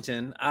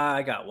Washington,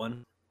 I got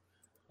one.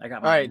 I got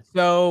All mine. right,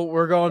 so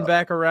we're going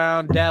back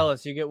around.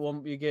 Dallas, you get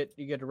one. You get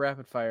a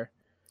rapid fire.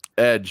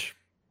 Edge.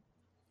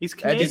 He's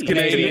Edge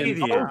Canadian. is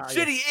Canadian. Oh,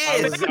 shit, he I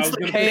is. was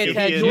gonna Hey, say it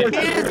had Canadian. George-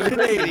 He is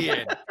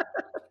Canadian.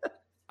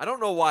 I don't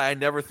know why I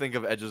never think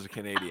of Edge as a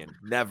Canadian.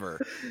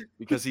 Never.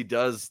 Because he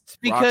does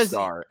because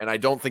Rockstar. And I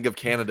don't think of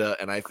Canada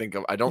and I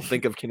don't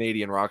think of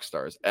Canadian rock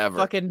stars ever.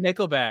 fucking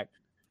Nickelback.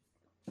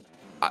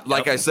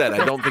 Like I said,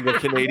 I don't think of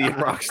Canadian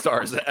rock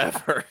stars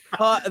ever.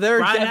 They're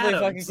Bryan definitely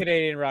Adams. fucking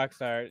Canadian rock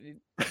stars.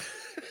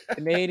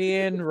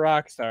 Canadian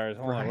rock stars.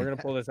 Hold on, we're gonna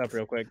pull this up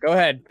real quick. Go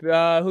ahead.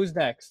 Who's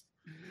next?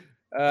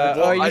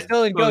 Well, you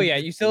still in go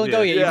yet? You still in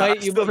go yet? Yeah,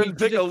 You still might didn't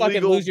you pick a just fucking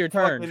legal lose your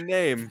turn. fucking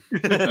name.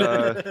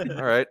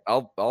 All right,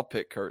 I'll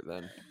pick Kurt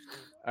then.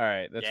 All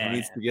right, that's He fine.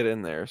 needs to get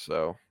in there,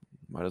 so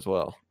might as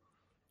well.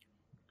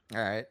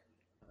 All right.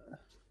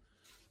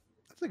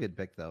 That's a good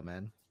pick, though,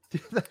 man.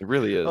 It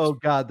really is. Oh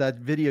God, that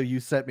video you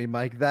sent me,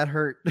 Mike, that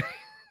hurt.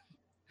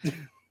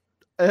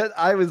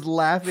 I was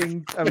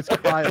laughing. I was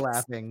cry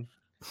laughing.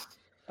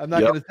 I'm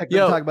not Yep. going to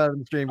Yo. talk about it on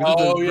the stream. This is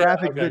Oh, a yeah,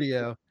 graphic okay.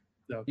 video.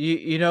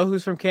 You know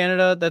who's from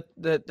Canada?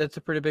 That's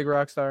a pretty big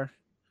rock star.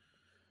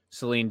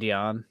 Celine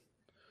Dion.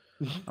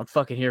 I'm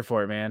fucking here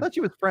for it, I man. thought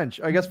she was French.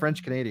 I guess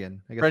French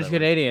Canadian. I guess French that works.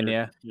 Canadian,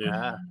 yeah.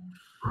 Yeah.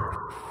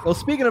 Well,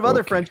 speaking of other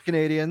Okay. French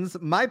Canadians,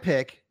 my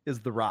pick is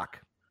The Rock.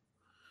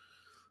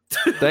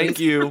 Thank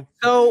you.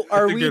 So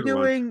are That's a we good one.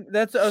 doing?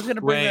 That's I was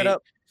gonna bring that Wait,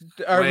 up.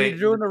 Are wait. we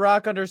doing the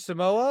Rock under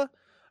Samoa,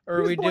 or He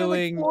are was we born in, like,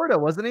 doing Florida,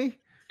 wasn't he?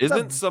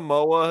 Isn't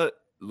Samoa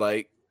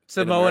like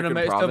Samoan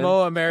American province?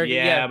 Samoa American?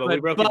 Yeah, but we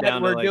broke it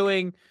down to, we're like-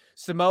 doing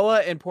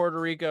Samoa and Puerto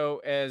Rico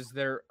as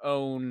their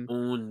own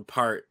Own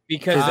part.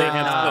 because they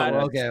have Ah, their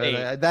own okay. state.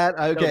 Well, that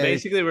So okay.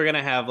 basically, we're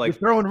gonna have You're like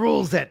throwing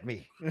rules at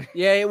me.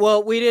 Yeah,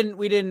 well, we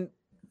didn't.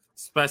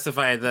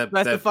 Specify the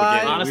Specify-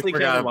 beginning. We honestly,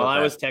 forgot Kevin, while about I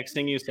that. was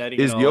texting you,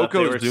 setting Is it all up, they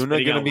were Yoko Zuna spitting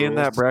going to out be in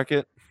that rules.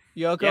 bracket?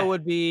 Yoko Yeah.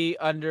 would be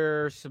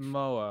under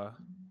Samoa.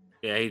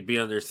 Yeah, he'd be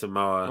under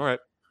Samoa. All right.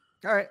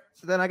 All right.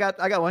 So then I got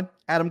one.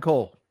 Adam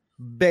Cole.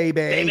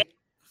 Baby.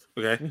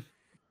 Okay.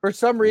 For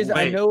some reason,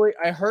 I Wait, know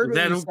I heard what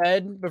that you who-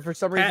 said, but for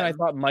some reason, Pat- I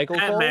thought Michael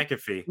Pat Cole.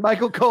 McAfee.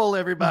 Michael Cole,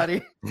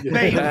 everybody. Baby.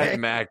 Pat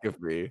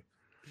McAfee.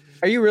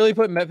 Are you really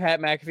putting Pat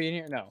McAfee in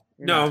here? No.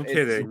 you're No, not. I'm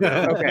It's- kidding.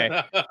 No.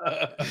 Okay.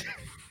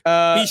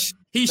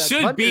 He that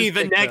should be Hunter's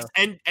the pick, next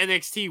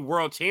NXT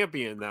World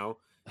Champion, though.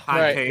 Hot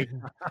Right.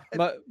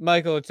 take.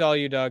 Michael, it's all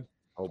you, Doug.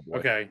 Oh boy.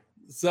 Okay.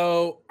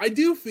 So I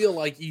do feel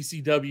like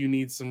ECW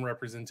needs some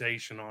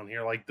representation on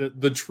here, like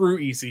the true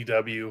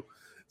ECW.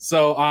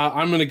 So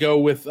I'm going to go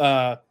with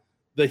the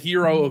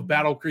hero of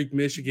Battle Creek,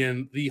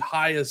 Michigan, the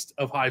highest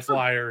of high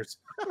flyers,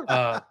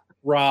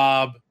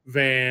 Rob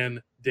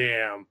Van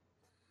Dam.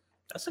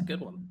 That's a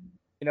good one.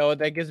 You know what?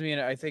 That gives me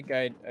I think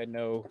I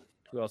know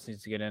who else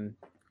needs to get in.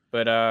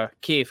 But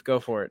Keith,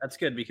 go for it. That's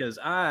good because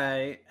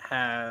I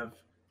have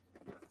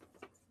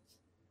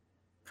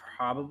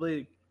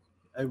probably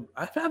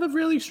I have a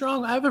really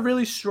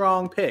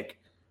strong pick.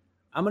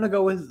 I'm gonna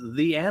go with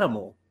the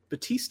Animal,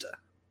 Batista,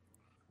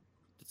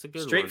 It's a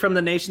good straight one. from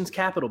the nation's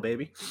capital,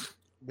 baby.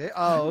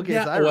 Oh, okay.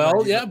 Yeah, so I well,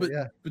 remind you yeah, of- but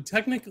yeah. but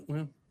technically,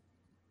 well,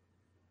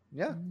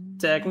 Yeah.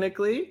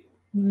 Technically,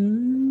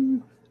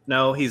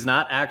 no, he's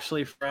not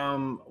actually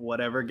from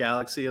whatever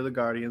galaxy of the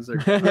Guardians they're.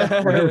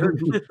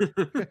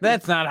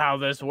 That's not how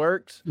this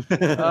works.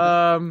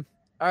 All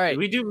right. Did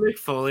we do Mick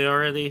Foley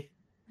already?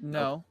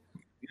 No.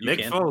 You Mick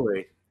can.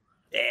 Foley.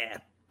 Yeah.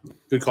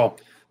 good call.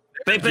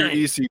 Bang, Your bang.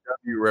 ECW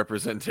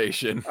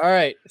representation. All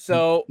right.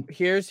 So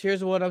here's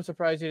one I'm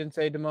surprised you didn't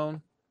say, Damone,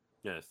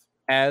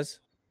 Yes.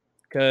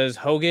 because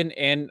Hogan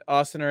and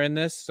Austin are in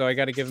this, so I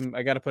got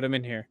to put him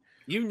in here.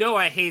 You know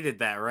I hated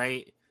that,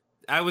 right?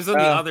 I was on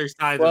the Uh, other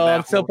side Well, of that.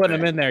 I'm still whole putting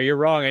him thing. in there. You're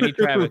wrong. I need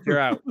Travis. You're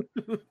out.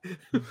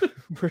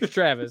 Where's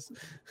Travis?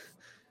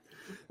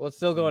 Well, it's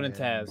still going in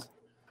Man. Taz.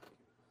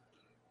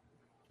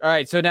 All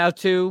right. So now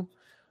two.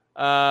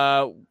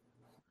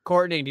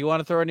 Courtney, do you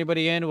want to throw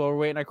anybody in while we're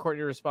waiting on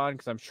Courtney to respond?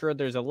 Because I'm sure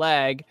there's a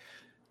lag.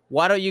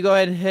 Why don't you go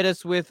ahead and hit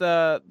us with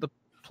the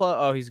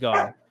Oh, he's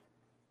gone.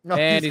 No,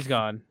 And he's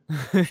gone.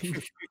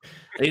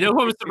 You know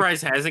who I'm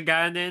surprised hasn't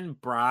gotten in?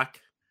 Brock.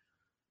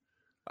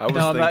 I was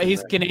No, thinking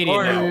he's that. Canadian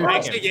Or, now.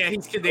 actually, yeah,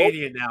 he's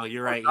Canadian now.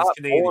 You're right. He's Not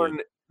Canadian. born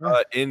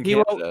in He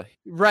won't- Canada.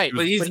 Right, But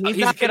but he's- he's he's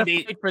not going to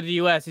Cana- fight for the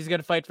U.S. He's going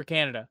to fight for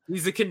Canada.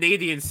 He's a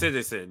Canadian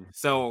citizen,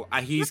 so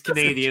he's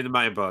Canadian in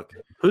my book.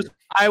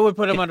 I would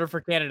put him under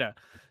for Canada.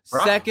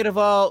 Right. Second of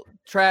all,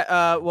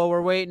 well,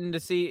 we're waiting to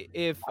see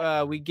if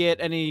we get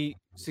any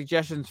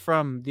suggestions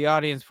from the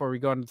audience before we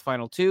go into the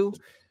final two.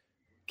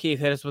 Keith,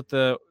 hit us with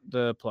the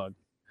plug.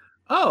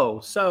 Oh,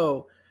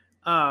 so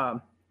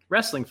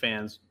wrestling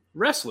fans,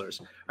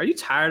 wrestlers, are you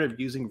tired of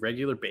using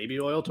regular baby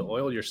oil to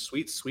oil your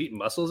sweet, sweet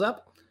muscles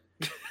up?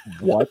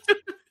 What?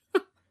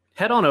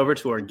 Head on over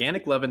to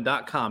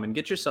organiclovin.com and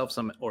get yourself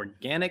some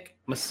organic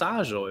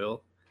massage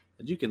oil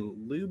that you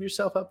can lube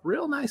yourself up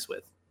real nice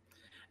with.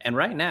 And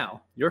right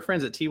now, your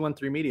friends at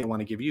T13 Media want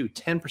to give you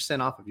 10%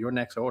 off of your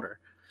next order.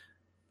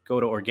 Go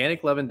to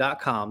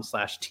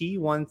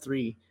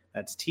organiclovin.com/T13.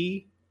 That's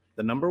T,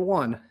 the number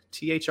 1,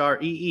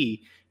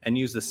 THREE, and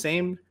use the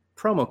same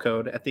promo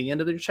code at the end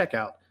of your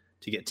checkout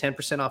to get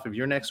 10% off of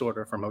your next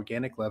order from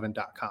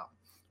organiclovin.com.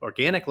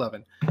 Organic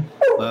Lovin'.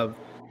 Love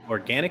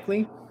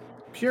organically,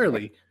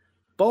 purely,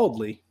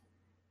 boldly,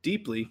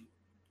 deeply,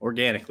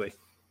 organically.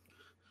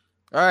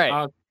 All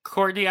right.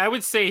 Courtney, I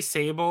would say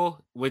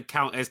Sable would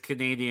count as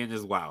Canadian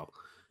as well.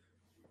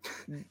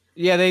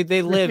 Yeah,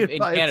 they live in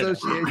By Canada.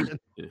 association.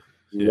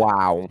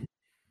 Wow.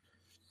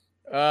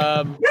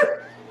 Um,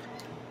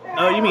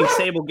 Oh, you mean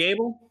Sable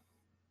Gable?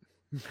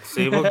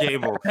 Sable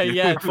Gable.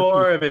 yeah.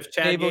 Or if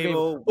Chad Sable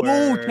Gable.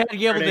 Ooh, were Chad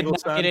Gable Kurt did not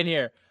Angle's son. get in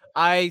here.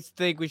 I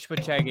think we should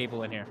put Chad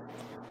Gable in here.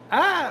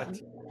 Ah.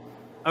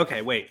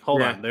 Okay, wait,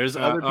 hold on. There's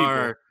other people.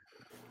 I I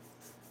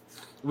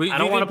don't don't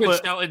want wanna to put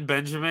put- Shelton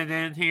Benjamin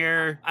in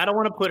here. I don't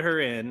want to put her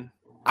in.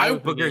 I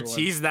would put Booker the other one.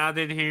 T's not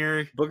in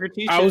here. Booker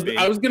T. I should be.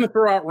 was gonna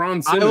throw out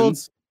Ron I will-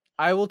 Simmons.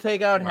 I will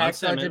take out Ron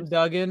Hacksaw Jim Simmons.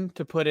 Duggan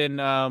to put in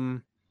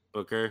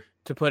Booker.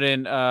 who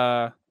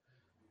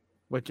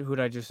did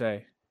I just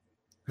say?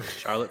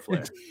 Charlotte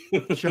Flair.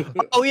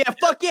 Oh yeah,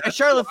 fuck yeah,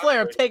 Charlotte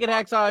Flair. I'm taking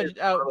Hacksaw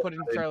out and putting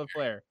Charlotte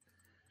Flair.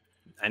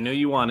 I knew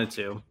you wanted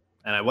to,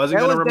 and I wasn't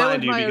That going to was- that remind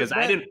was you my- because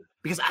I that- didn't.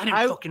 Because I didn't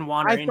I- fucking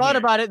want her I in thought here.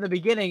 about it in the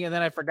beginning and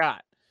then I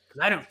forgot. 'Cause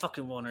I don't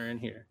fucking want her in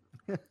here.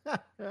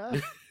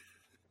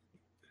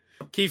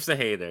 Keeps a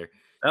hater.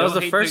 That was Don't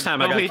the hate first the-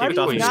 time I don't got hate How kicked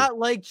do off. you queen. not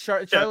like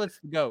Charlotte's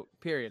the goat?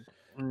 Period.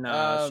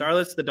 No,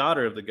 Charlotte's the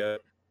daughter of the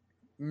goat.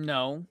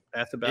 No.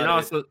 That's about And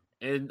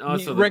it.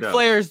 also Ric the goat.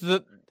 Flair's He's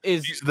the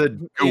is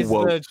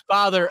goat. the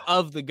father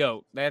of the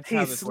goat. That's how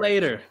Heath this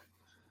Slater.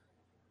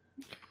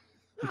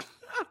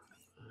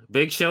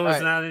 Big Show is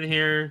Alright. not in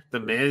here. The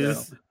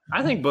Miz.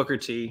 I think Booker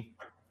T.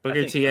 Booker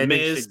think T. I think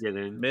Miz- should get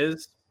in.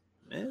 Miz.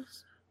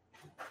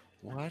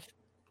 What?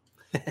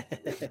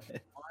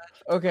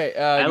 Okay.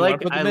 I you wanna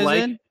like put the I Miz like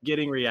in?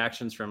 getting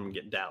reactions from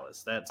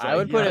Dallas. That's I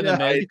would like- put it in the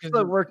Yeah, Miz it because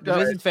still worked the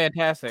Miz out. is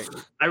fantastic.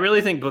 I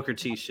really think Booker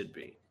T should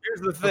be.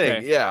 Here's the thing.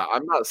 Okay. Yeah,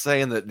 I'm not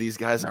saying that these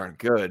guys aren't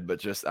good, but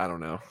just I don't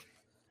know.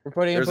 We're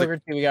putting in There's a- Booker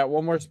T. We got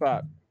one more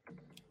spot.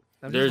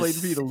 I'm There's- just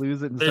waiting for you to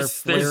lose it and start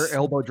there's- Flair there's-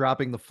 elbow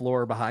dropping the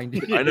floor behind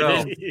you. I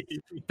know.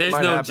 There's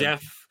Might no happen.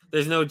 Jeff.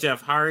 There's no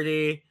Jeff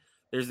Hardy.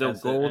 There's no That's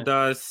it. Gold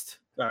Dust.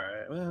 All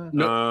right. Well,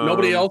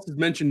 Nobody Um, else has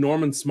mentioned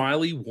Norman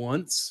Smiley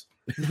once.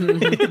 Oh man,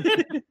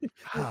 The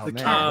what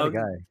a king.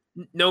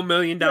 guy. No $1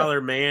 Million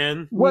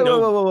Man. Whoa, no,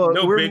 whoa, whoa, whoa,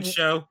 no we're- Big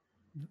Show.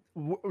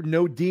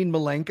 No Dean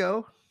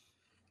Malenko.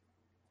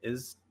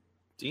 is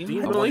Dean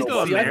Dean Malenko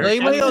Malenko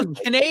American? Malenko's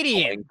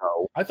Canadian.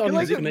 I thought he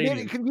was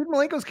Canadian. Dean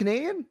Malenko's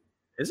Canadian?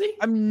 Is he?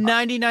 I'm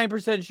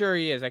 99% sure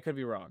he is. I could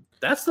be wrong.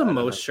 That's the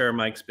most sure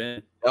Mike's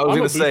been. I was I'm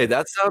gonna a say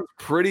that sounds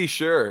pretty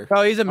sure.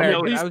 Oh, he's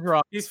American. he's- I was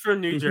wrong. He's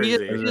from New He Jersey.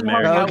 just, he He's just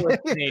American. hung out with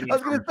Okay. Canadians. I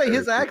was gonna say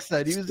his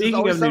accent. He was Speaking just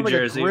always of sound New like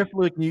Jersey- a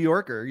Griffith, New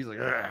Yorker. He's like,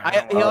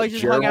 He always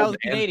just hung out Gerald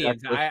with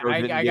Canadians. and Texas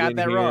didn't I get got in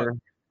that here.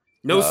 wrong.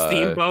 No Uh,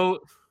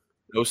 Steamboat.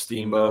 No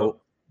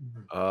Steamboat.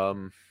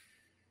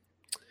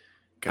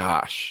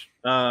 Gosh.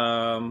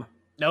 Um,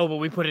 No, but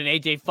we put in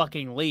AJ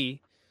fucking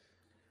Lee.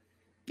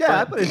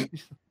 yeah,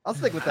 I'll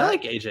stick with I that.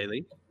 like AJ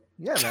Lee.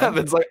 Yeah, man.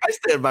 Kevin's like, I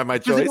stand by my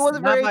Because if choice. it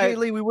wasn't Not for by- AJ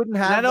Lee, we wouldn't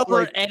have not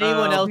over like,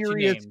 anyone else you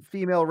serious named.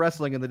 female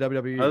wrestling in the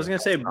WWE. I was gonna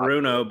say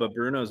Bruno, but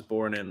Bruno's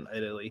born in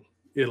Italy.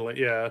 Italy,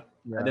 yeah.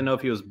 Yeah. I didn't know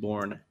if he was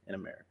born in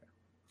America.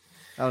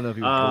 I don't know if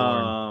he was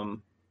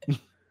born.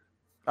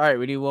 All right,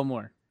 we need one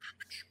more.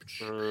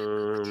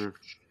 Um,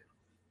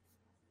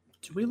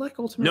 Do we like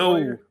Ultimate no.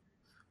 Warrior?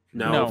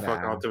 No, No.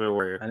 fuck Nah. Ultimate I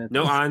Warrior. didn't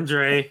No think so.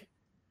 Andre.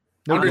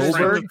 No Andre's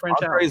Goldberg. French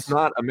Andre's Alps.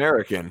 not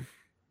American.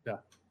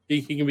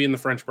 He can be in the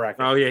French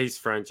bracket. Oh yeah, he's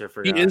French. I He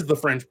forgot. is the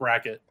French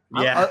bracket.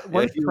 Yeah.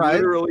 One he surprise.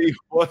 literally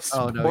was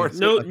Oh, no, born. he's-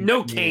 No, Like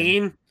no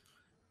Canadian. Kane.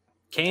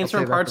 Kane's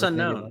I'll from say that Parts for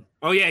Unknown. Canadian.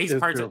 Oh yeah, he's It's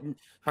parts true.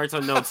 parts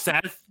unknown.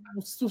 Seth.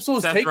 So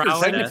is Seth Taker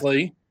Rollins.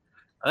 technically.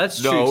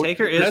 That's No, true.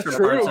 Taker is That's from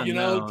true. Parts You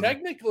know, Unknown.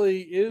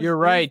 technically is. You're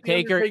right. is the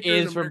Taker Undertaker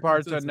is an from American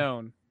Parts citizen.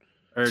 Unknown.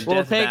 or Well,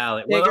 Death take-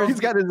 Valley. Taker- Well, He's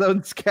got his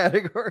own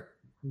category.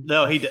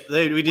 no, we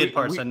did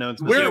Parts Unknown.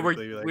 Yeah,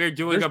 specifically, like- we're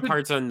doing a There's been-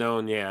 parts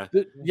unknown. Yeah.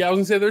 Yeah, I was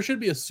gonna say there should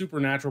be a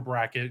supernatural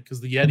bracket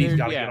because the Yeti's There-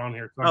 got to yeah. get on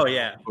here. Oh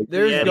yeah,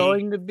 There's Yeti,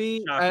 going to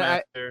be.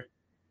 Shockmaster.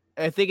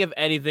 I think if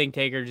anything,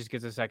 Taker just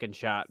gets a second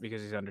shot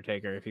because he's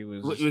Undertaker. If he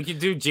loses, We could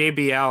do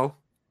JBL.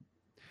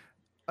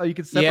 Oh, you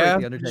could separate Yeah.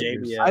 the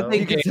Undertakers. JBL. I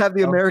think You could have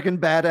the American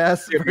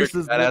badass The American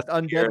versus badass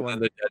the here undead and one. then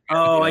the dead Oh,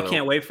 man I together.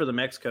 can't wait for the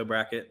Mexico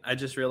bracket. I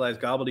just realized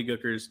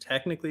Gobbledygooker's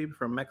technically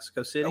from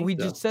Mexico City. Oh, we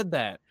so- just said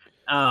that.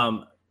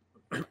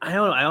 I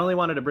only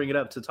wanted to bring it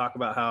up to talk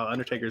about how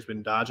Undertaker's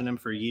been dodging him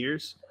for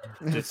years.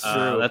 It's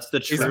true. That's the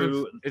He's-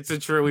 true. It's a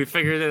true. We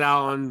figured it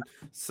out on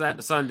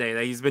Sunday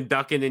that he's been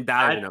ducking and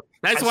diving him.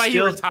 That's I why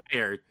still- he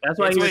retired. That's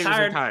why he was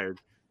retired.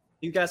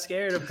 He got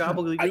scared of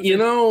Gobbledygooker. You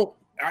know,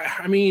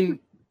 I mean,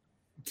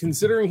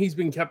 considering he's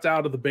been kept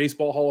out of the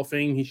Baseball Hall of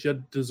Fame, he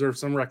should deserve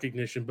some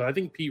recognition. But I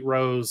think Pete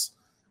Rose,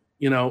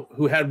 you know,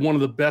 who had one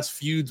of the best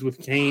feuds with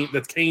Kane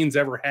that Kane's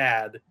ever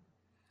had,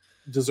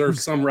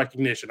 deserves some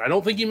recognition. I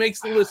don't think he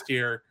makes the list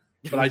here,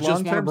 but I just want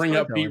to Long-term bring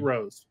up storytelling. Pete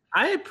Rose.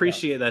 I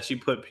appreciate that you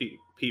put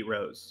Pete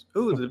Rose.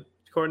 Ooh,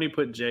 Courtney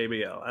put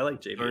JBL. I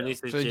like JBL. Courtney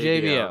said So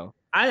JBL.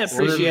 I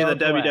appreciate that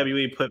Well,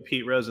 WWE put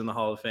Pete Rose in the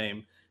Hall of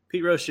Fame.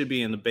 Pete Rose should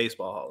be in the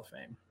Baseball Hall of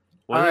Fame.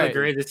 One of Alright. the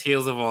greatest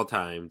heels of all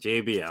time.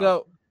 JBL.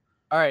 So,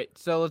 all right.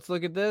 So let's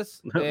look at this.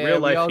 Real Are we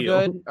life all heel.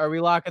 good? Are we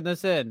locking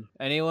this in?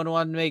 Anyone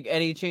want to make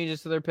any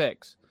changes to their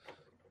picks?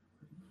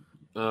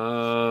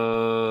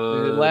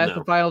 Last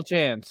and final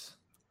chance.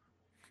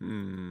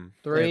 3,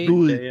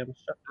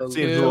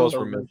 Seeing who else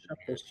we're missing.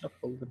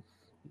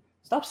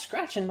 Stop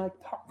scratching my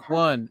popcorn.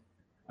 1.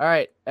 All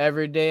right.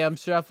 Every day I'm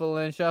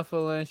shuffling.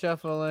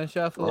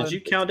 Did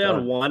you count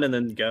down 1 and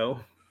then go?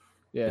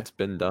 Yeah, It's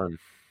been done.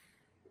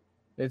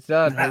 it's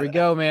done. Here we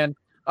go, man.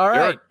 All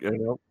right.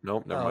 Nope,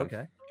 never Oh, mind.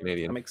 okay.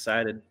 Canadian. I'm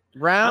excited.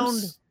 Round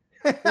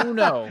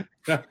uno.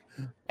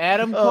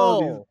 Adam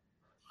Cole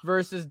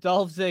versus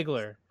Dolph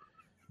Ziggler.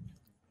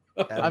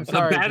 I'm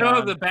sorry.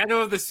 John. The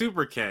battle of the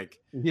super kick.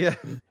 Yeah.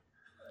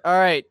 All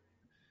right.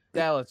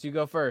 Dallas, you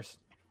go first.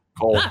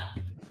 Cole.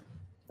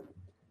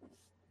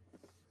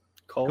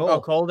 Cole.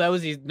 Oh, Cole, that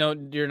was easy. No,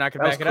 you're not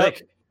going to back it up.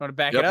 Want to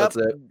back Yep, it up?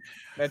 that's it.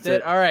 That's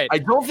it. All right. I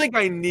don't think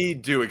I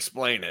need to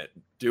explain it.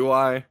 Do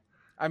I?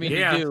 I mean,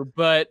 Yeah. you do,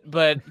 but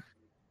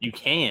You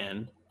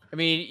can. I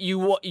mean,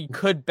 you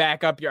could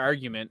back up your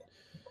argument.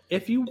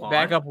 If you want.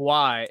 Back up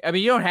why? I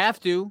mean, you don't have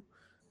to,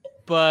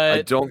 but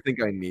I don't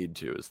think I need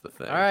to is the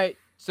thing. all right.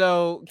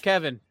 So,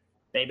 Kevin,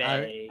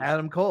 Baby.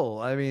 Adam Cole.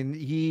 I mean,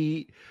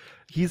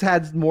 he's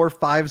had more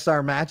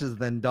 5-star matches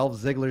than Dolph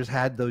Ziggler's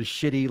had those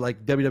shitty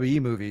like WWE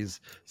movies.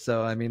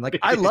 So I mean, like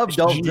I love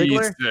Dolph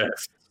Ziggler,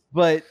 Jesus.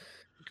 but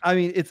I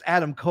mean it's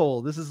Adam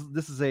Cole. This is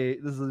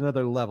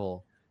another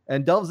level.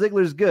 And Dolph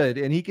Ziggler's good,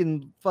 and he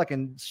can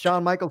fucking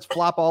Shawn Michaels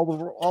flop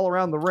all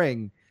around the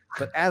ring.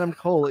 But Adam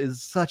Cole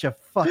is such a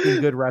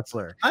fucking good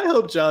wrestler. I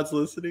hope John's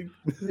listening.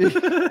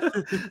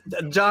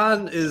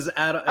 John is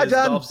John.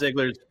 Dolph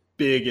Ziggler's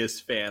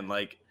biggest fan.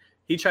 Like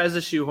he tries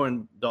to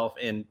shoehorn Dolph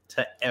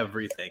into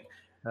everything.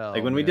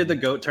 Like when we did the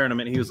GOAT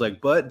tournament, he was like,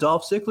 but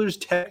Dolph Ziggler's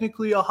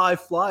technically a high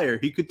flyer.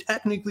 He could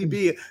technically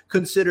be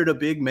considered a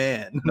big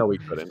man. No, we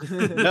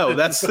couldn't. No,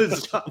 that's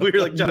we were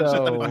like, John,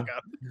 shut the No. fuck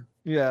up.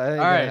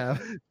 Yeah.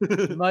 All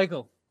right.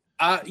 Michael.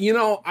 I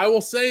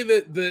will say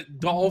that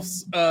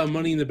Dolph's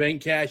Money in the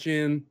Bank cash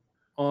in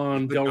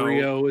on Del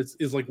Rio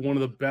is like one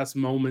of the best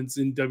moments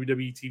in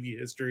WWE TV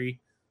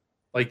history.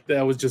 Like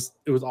that was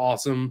it was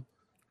awesome.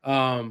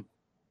 I'm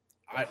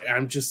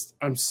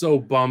so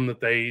bummed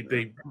that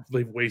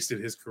they've wasted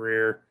his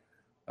career.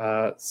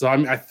 So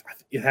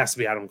it has to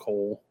be Adam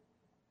Cole.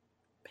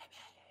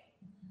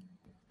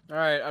 All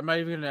right. I'm not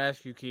even going to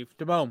ask you, Keith.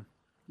 Damone.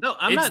 No,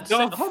 I'm It's not.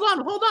 Saying, Dolph.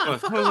 hold on.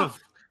 Fuck off.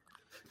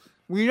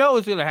 We know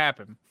what's going to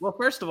happen. Well,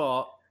 first of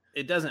all,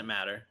 it doesn't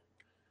matter.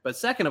 But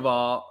second of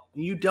all,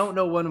 you don't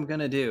know what I'm going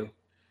to do.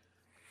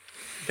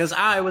 Because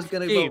I was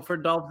going to Steve. vote for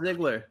Dolph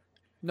Ziggler.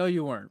 No,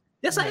 you weren't.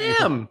 Yes, I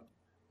am.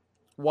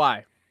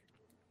 Why?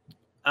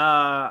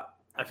 I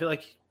feel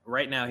like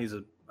right now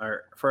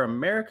for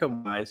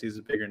America-wise, he's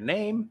a bigger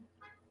name.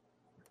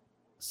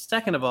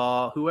 Second of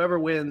all, whoever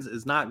wins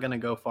is not going to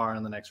go far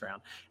in the next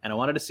round. And I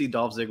wanted to see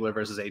Dolph Ziggler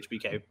versus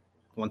HBK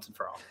once and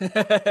for all.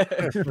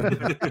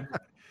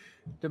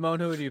 Damone,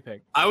 who would you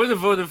pick? I would have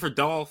voted for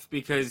Dolph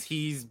because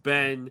he's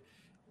been.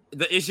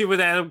 The issue with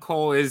Adam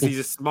Cole is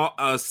he's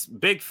a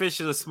big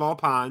fish in a small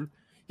pond.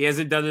 He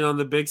hasn't done it on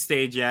the big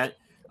stage yet.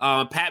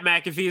 Pat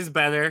McAfee is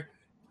better,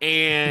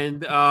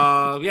 and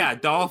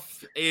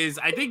Dolph is.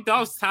 I think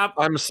Dolph's top.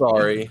 I'm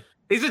sorry.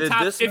 He's a Did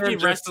top this 50 man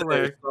just say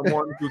wrestler.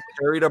 Someone who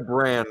carried a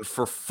brand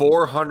for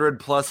 400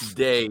 plus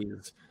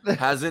days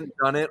hasn't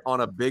done it on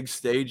a big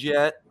stage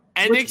yet.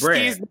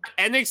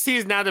 NXT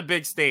is not a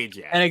big stage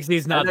yet. NXT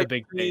is not the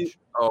big stage.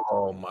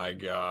 Oh my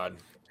god.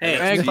 Hey,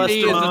 NXT plus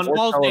is a Damone,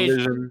 small stage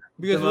television.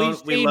 because Damone,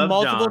 we've we seen love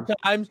multiple John.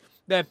 times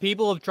that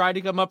people have tried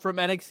to come up from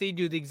NXT,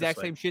 do the exact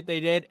This way. same shit they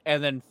did,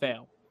 and then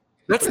fail.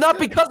 That's not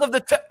because of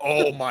the.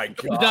 Oh my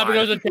god. It's not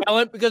because of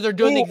talent, because they're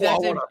doing the exact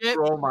I same wanna shit.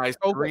 throw my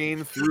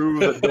screen through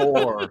the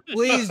door.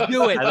 Please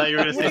do it. I thought you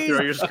were going to say Please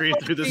throw your screen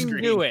through the fucking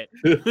screen. Do it.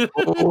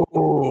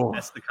 Oh.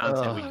 That's the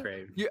content we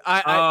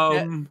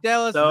crave.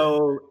 Dallas.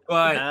 So,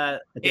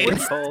 but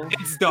it's Cole.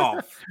 It's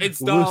Dolph. It's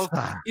Dolph.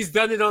 Woosah. He's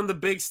done it on the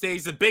big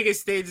stage, the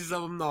biggest stages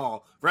of them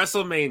all,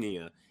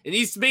 WrestleMania. And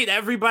he's made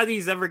everybody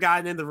he's ever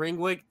gotten in the ring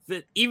with,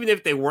 that even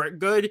if they weren't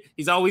good,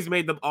 he's always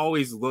made them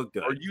always look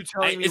good. Are you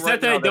telling me It's right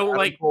not that now I don't Adam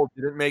like- Cole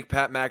didn't make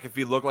Pat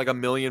McAfee look like $1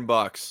 million?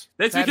 That's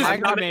Pat because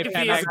McAfee Pat made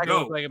Pat McAfee is a McAfee goat.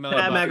 look like $1 million.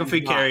 Pat bucks.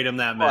 McAfee carried him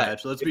that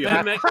match. Let's be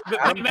Pat honest.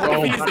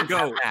 McAfee is a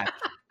goat. Pat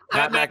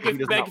Pat McAfee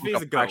does not McAfee's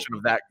look a a goat. fraction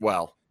of that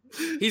well.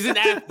 He's an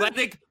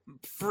athletic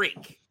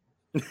freak.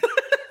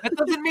 That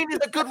doesn't mean he's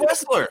a good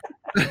wrestler.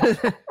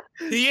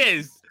 He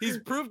is. He's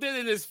proved it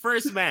in his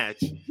first match.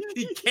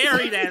 He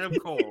carried Adam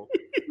Cole.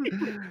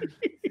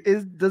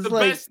 Does The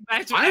like best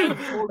match of Adam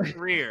Cole's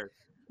career.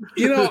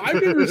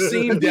 I've never seen does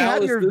he have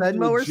Dallas your this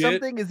Venmo or legit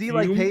something? Is he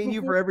like fume paying you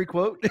for before? every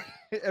quote?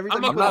 Every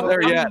I'm time I'm you not go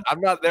there on? yet. I'm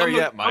not there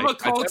yet, Mike. I'm a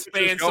Colts My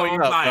temperature's fan, so going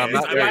I'm up, but I'm biased.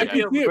 not I there might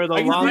yet. be a- For the I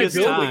can see it longest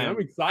building. time. I'm I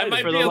excited.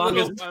 might For be the a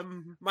longest- little,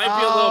 might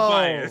be a little Oh.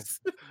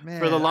 biased. Man,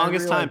 For the I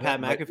longest time, realize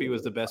Pat that. McAfee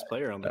was the best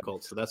player on the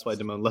Colts, so that's why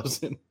Damone loves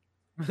him.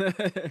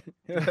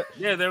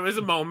 Yeah, there was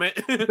a moment.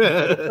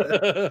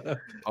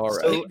 All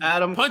right. So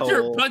Adam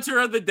Cole. punter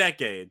of the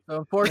decade. So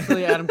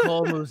unfortunately, Adam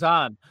Cole moves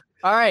on.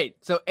 All right,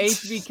 so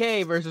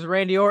HBK versus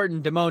Randy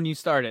Orton. Damone, you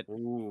started.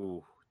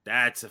 Ooh,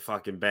 that's a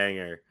fucking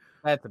banger.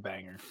 That's a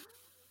banger.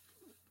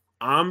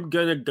 I'm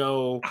gonna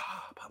go.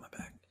 Pat my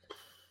back.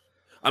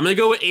 I'm gonna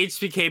go with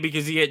HBK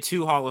because he had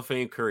 2 Hall of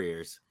Fame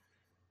careers.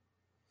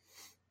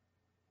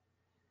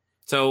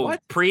 So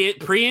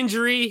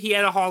pre-injury, he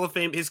had a Hall of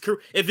Fame. His career,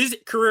 if his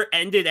career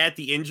ended at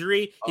the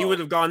injury, he would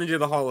have gone into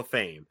the Hall of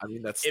Fame. I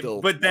mean, that's still.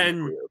 But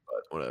then, career,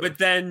 but whatever. but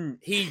then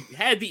he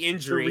had the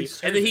injury,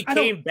 and then he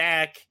came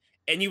back,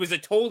 and he was a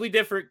totally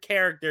different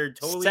character,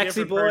 totally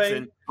Sexy different boy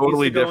person.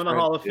 Totally Totally go in the different,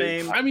 Hall of dude.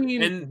 Fame. I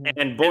mean,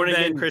 And born and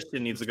again then-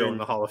 Christian needs to go in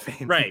the Hall of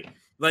Fame. Right.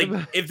 Like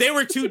if they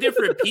were 2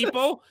 different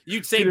people,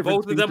 you'd say different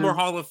both of them were speeches.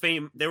 Hall of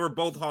Fame. They were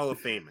both Hall of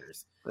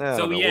Famers. Yeah, I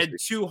So don't he know, had we'll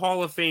 2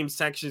 Hall of Fame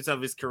sections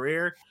of his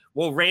career.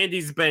 Well,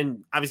 Randy's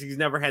been obviously he's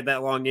never had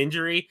that long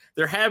injury.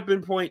 There have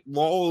been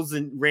lulls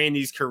in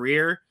Randy's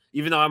career,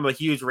 even though I'm a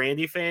huge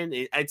Randy fan.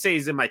 I'd say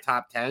he's in my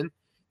top 10.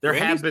 There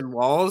have been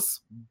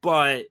lulls,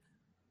 but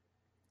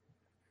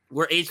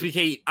where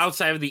HBK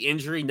outside of the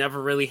injury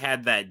never really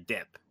had that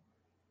dip.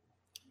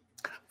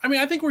 I mean,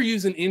 I think we're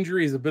using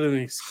injury as a bit of an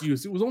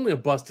excuse. It was only a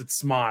busted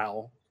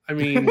smile. I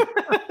mean,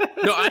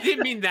 No, I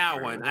didn't mean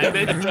that one. I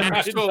meant the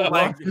actual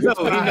like. No,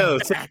 he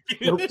knows.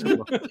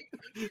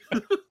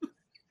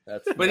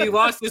 That's But he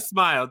lost his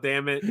smile.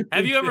 Damn it!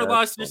 Have you ever That's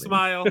lost your funny.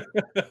 smile?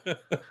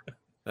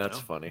 That's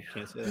No. funny.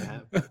 Can't say that I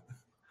have.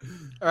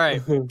 All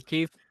right,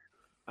 Keith.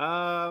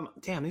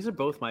 Damn, these are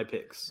both my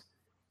picks.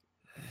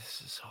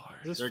 This is hard.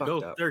 This is They're,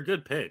 fucked up. they're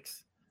good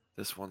picks.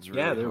 This one's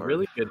really Yeah, they're hard.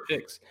 really good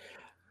picks.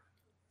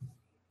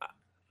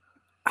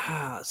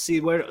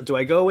 See, where do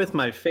I go with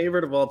my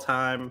favorite of all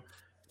time,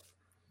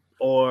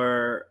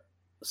 or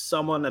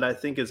someone that I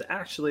think is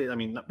actually, I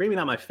mean, maybe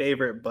not my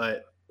favorite,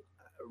 but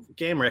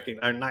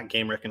not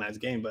game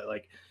recognized game, but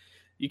like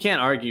you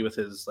can't argue with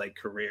his like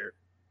career.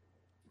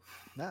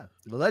 Nah,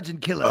 the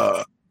legend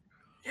killer.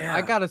 Yeah,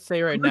 I gotta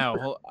say right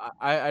now,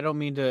 I don't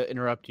mean to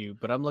interrupt you,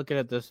 but I'm looking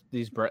at this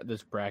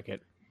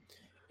bracket,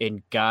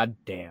 and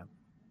goddamn,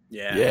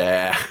 yeah.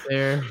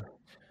 Yeah.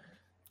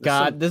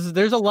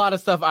 there's a lot of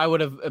stuff I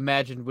would have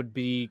imagined would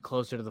be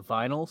closer to the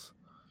finals.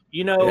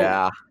 You know,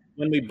 Yeah.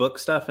 when we book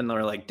stuff and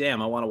they're like,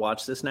 "Damn, I want to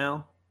watch this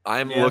now."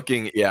 I'm Yeah.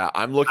 looking at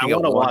I one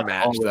wanna watch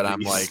match all of that I'm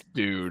these. like,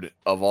 dude,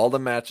 of all the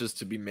matches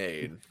to be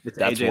made, It's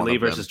that's AJ one Lee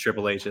of them. versus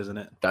Triple H, isn't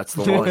it? That's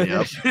the one.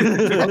 Yep.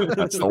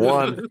 That's the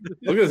one.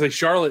 look at say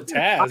Charlotte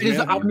Taz. I'm just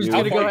man.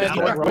 gonna go ahead and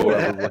How far roll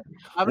down?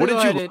 I'm Wouldn't gonna you go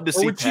love ahead to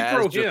see would you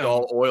throw Taz just him?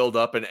 all oiled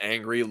up and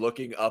angry,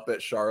 looking up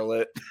at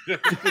Charlotte?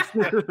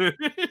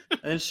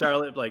 And then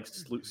Charlotte like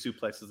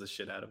suplexes the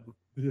shit out of him.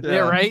 yeah,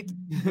 right.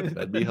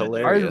 That'd be Are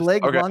hilarious. his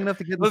legs Okay, long enough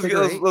to get in the let's, figure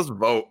let's, eight? let's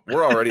vote.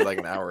 We're already like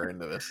an hour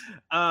into this.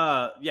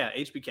 Yeah,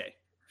 HBK.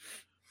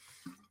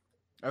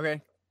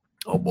 Okay,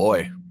 Oh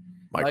boy,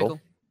 Michael.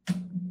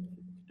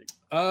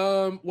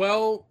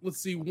 Well, let's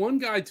see. One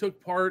guy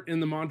took part in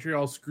the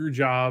Montreal screw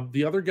job.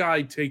 The other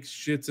guy takes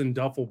shits in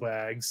duffel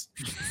bags.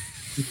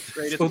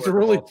 Greatest So it's work of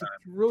really, all time.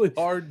 really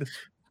hard.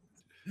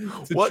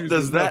 to What choose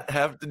does one. that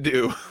have to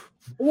do?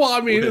 Well, I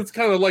mean, with- it's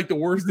kind of like the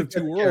worst of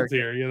 2 worlds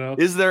here, you know.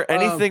 Is there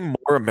anything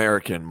more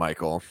American,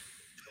 Michael?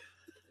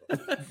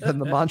 Than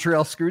the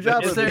Montreal screw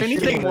job. Is or there the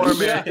anything shitty more one?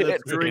 American than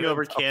It's screwing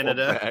over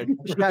Canada?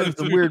 Which has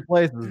some weird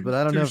places, but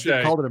I don't know if they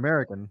Touche. called it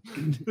American.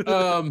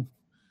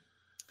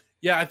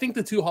 Yeah, I think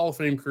the 2 Hall of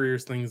Fame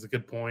careers thing is a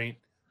good point.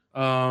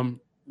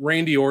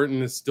 Randy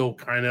Orton is still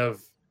kind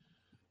of,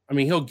 I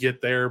mean, he'll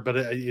get there, but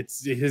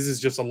his is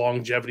just a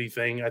longevity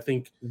thing. I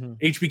think Mhm.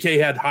 HBK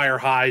had higher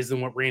highs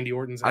than what Randy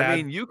Orton's had. I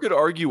mean, you could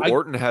argue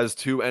Orton has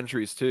 2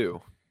 entries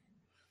too.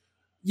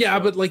 yeah,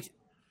 but like,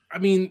 I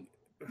mean,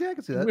 Yeah, I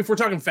can see that. if we're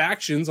talking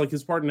factions, like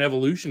his part in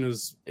Evolution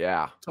is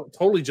Yeah.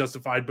 totally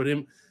justified. But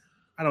him,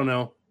 I don't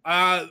know.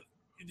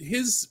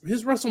 His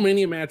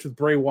WrestleMania match with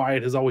Bray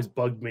Wyatt has always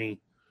bugged me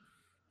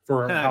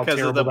for how 'Cause of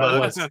terrible the that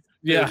bugs. was.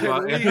 Yeah. I see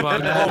what you did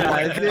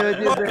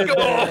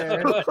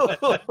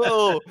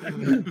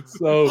there.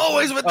 So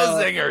Always with the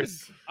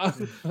zingers.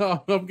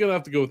 I'm gonna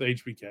have to go with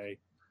HBK.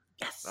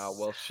 Oh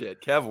well,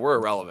 shit, Kev, we're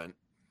irrelevant.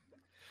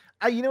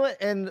 You know what?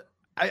 And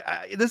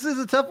I this is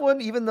a tough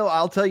one, even though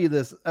I'll tell you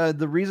this.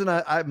 The reason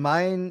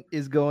mine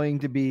is going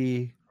to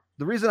be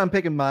the reason I'm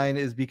picking mine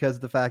is because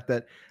of the fact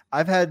that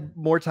I've had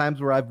more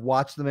times where I've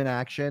watched them in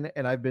action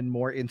and I've been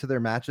more into their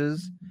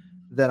matches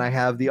than I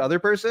have the other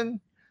person.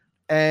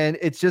 And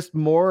it's just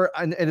more,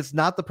 and it's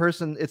not the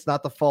person, it's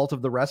not the fault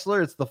of the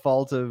wrestler, it's the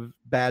fault of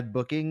bad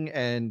booking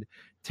and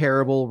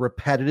terrible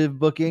repetitive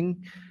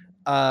booking.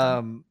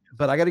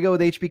 But I got to go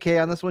with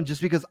HBK on this one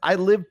just because I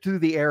lived through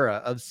the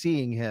era of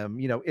seeing him,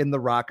 you know, in the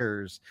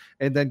Rockers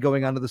and then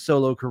going on to the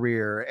solo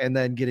career and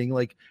then getting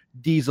like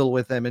Diesel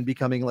with him and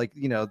becoming like,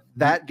 you know,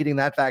 that getting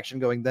that faction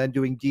going, then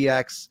doing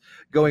DX,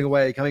 going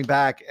away, coming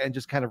back and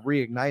just kind of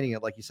reigniting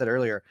it, like you said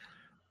earlier.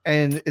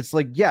 And it's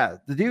like, yeah,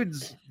 the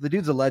dude's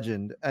a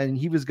legend and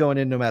he was going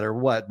in no matter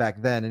what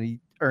back then and he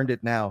earned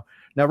it now.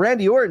 Now,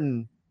 Randy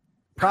Orton,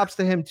 props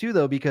to him too,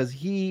 though, because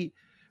he,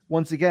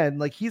 once again,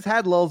 like he's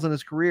had lulls in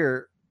his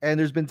career. And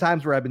there's been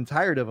times where I've been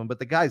tired of him, but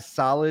the guy's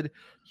solid.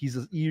 He's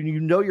you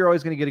know you're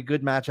always going to get a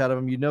good match out of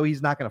him. You know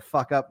he's not going to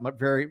fuck up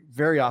very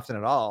very often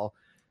at all.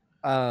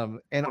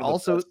 And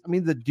also, I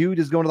mean, the dude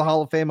is going to the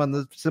Hall of Fame on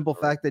the simple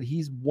fact that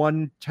he's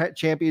one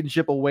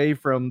championship away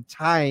from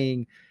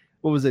tying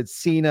what was it,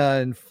 Cena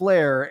and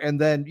Flair, and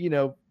then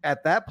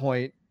at that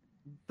point,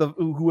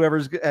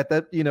 whoever's at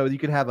that, you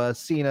could have a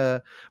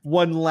Cena,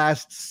 one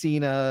last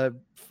Cena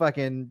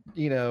fucking,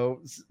 No,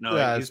 he's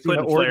Cena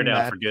putting Flair Orton down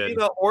match. for good.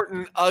 Cena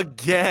Orton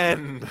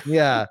again.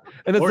 Yeah,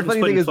 and that's Orton's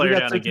the funny thing putting is we Flair got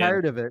down so again.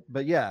 tired of it,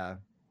 but yeah,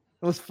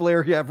 unless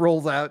Flair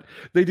rolls out,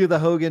 they do the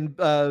Hogan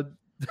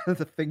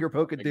the finger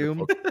poke of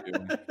doom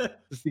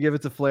just to give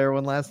it to Flair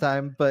one last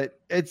time.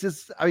 But it's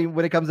just, I mean,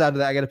 when it comes down to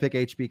that, I got to pick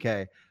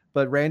HBK.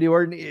 But Randy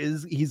Orton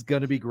he's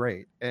gonna be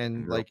great,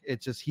 and like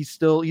it's just he's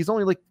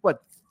only like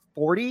what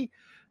 40.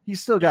 He's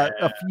still got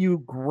a few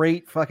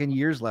great fucking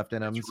years left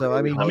in him. So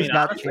I mean, he's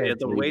got honestly, at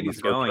the way he's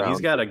going,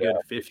 he's got a good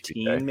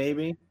 15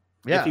 maybe.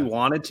 Yeah, if he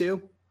wanted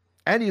to.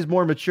 And he's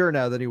more mature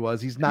now than he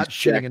was. He's not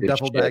shitting in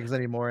duffel bags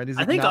anymore. And he's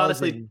I think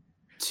honestly,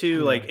 too,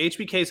 Yeah. like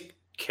HBK's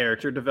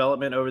character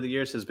development over the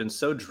years has been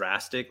so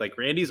drastic. Like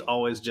Randy's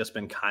always just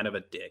been kind of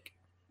a dick.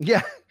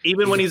 Yeah.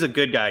 Even when he's a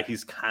good guy,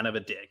 he's kind of a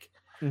dick.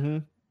 Mm-hmm.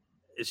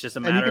 It's just a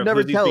And you matter can of never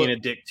who's he's tell being it. a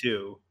dick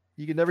to.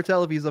 You can never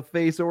tell if he's a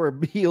face or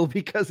a heel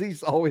because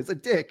he's always a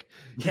dick.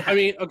 Yeah. I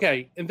mean,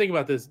 okay, and think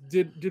about this.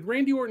 Did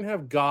Randy Orton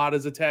have God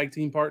as a tag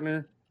team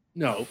partner?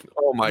 No.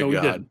 Oh my No, he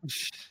god.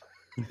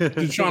 didn't.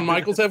 Did Shawn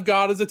Michaels have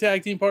God as a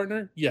tag team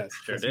partner? Yes.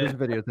 Sure There's a did.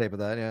 videotape of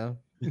that, yeah.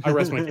 I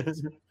rest my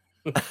case.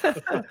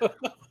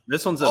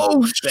 This one's a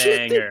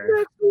Shit, the banger.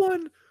 next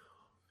one.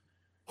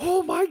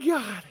 Oh my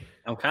god.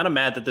 I'm kind of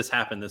mad that this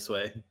happened this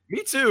way,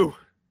 Me too.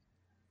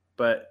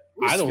 but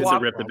I don't get to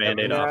swap rip the out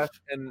band-aid off.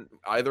 And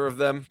either of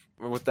them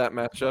with that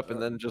matchup,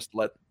 and then just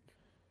let.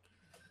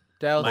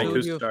 Dallas, Mike, who would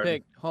who's you have starting?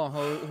 picked? Hold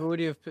on, who would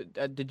you have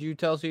picked? Did you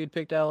tell us who you'd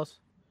pick, Dallas?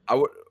 I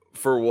would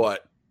for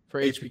what?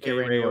 For HBK HBK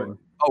Randy Orton.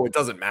 Oh, it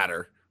doesn't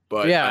matter.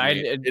 But Yeah, I,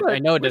 I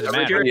mean, know it doesn't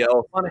matter.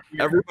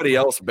 Everybody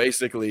else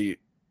basically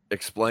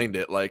explained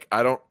it. Like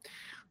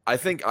I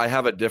think I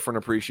have a different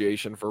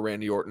appreciation for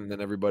Randy Orton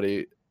than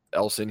everybody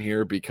else in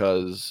here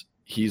because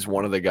he's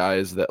one of the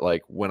guys that,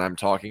 like, when I'm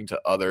talking to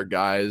other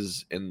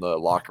guys in the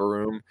locker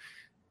room,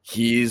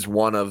 he's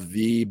one of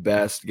the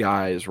best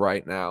guys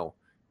right now,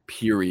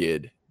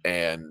 period.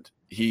 And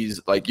he's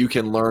like, you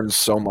can learn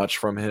so much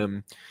from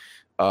him.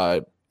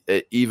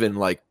 Even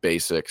like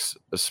basics,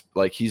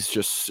 like he's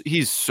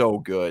so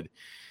good.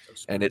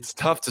 And it's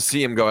tough to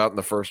see him go out in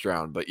the first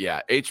round. But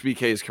yeah,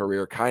 HBK's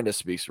career kind of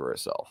speaks for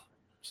itself.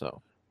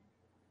 So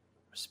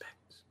Respect.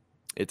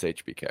 it's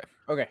HBK.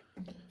 Okay.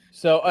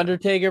 So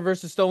Undertaker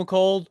versus Stone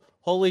Cold.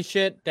 Holy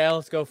shit,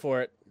 Dallas, go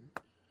for it.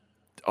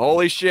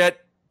 Holy shit.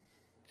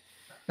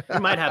 We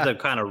might have to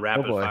kind of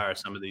rapid boy. fire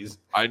some of these.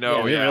 I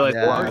know. Yeah, Yeah. realize-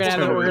 Yeah. We're gonna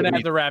have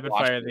Really to rapid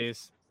watch fire it.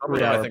 these.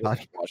 Somebody Yeah, I think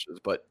podcast. watches,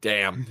 but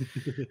damn.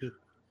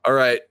 All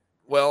right.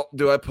 Well,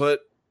 do I put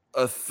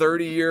a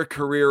 30-year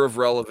career of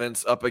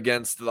relevance up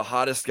against the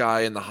hottest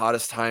guy in the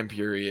hottest time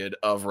period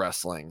of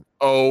wrestling?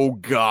 Oh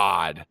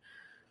God.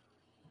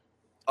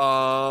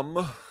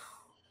 Well,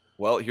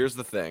 here's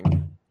the thing.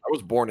 I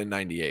was born in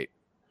 98.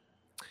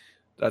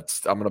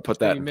 I'm gonna put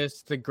that. You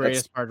missed the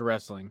greatest part of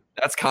wrestling.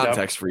 That's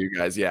context for you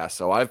guys. Yeah.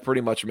 So I've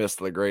pretty much missed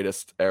the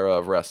greatest era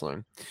of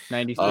wrestling.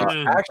 96.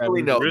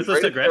 Actually, no. The Ruthless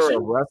greatest era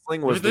Aggression? of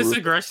wrestling was Ruthless the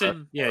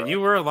aggression. Yeah, you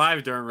were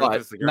alive during But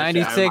Ruthless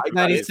aggression. 96,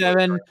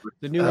 97,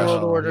 the New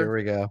World Oh, Order. Here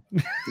we go.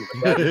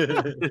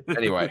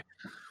 Anyway.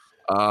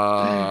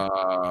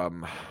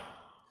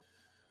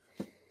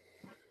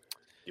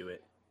 Do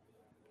it.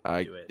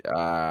 I Do it.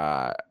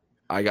 I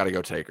gotta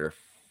go Taker.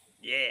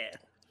 Yeah.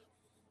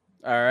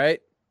 All right.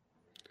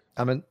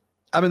 I'm in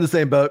the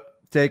same boat.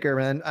 Taker,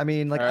 man. I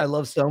mean, like, All right. I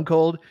love Stone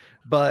Cold,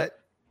 but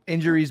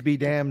injuries be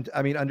damned.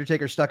 I mean,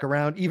 Undertaker stuck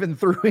around even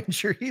through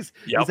injuries.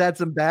 Yep. He's had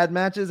some bad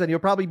matches, and he'll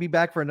probably be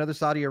back for another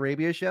Saudi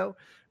Arabia show.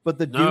 But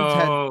the dude's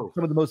had No.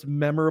 some of the most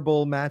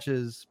memorable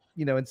matches,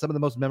 and some of the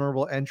most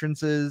memorable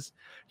entrances.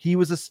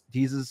 He's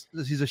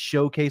a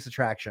showcase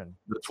attraction.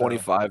 The So,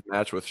 25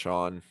 match with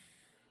Sean,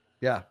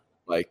 yeah.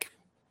 like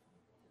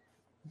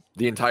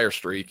the entire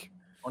streak.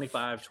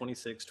 25,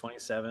 26,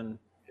 27.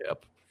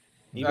 Yep.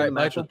 Even All right, the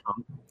match Michael. with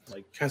Punk.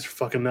 Like, You guys are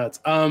fucking nuts.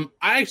 I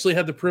actually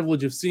had the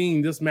privilege of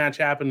seeing this match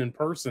happen in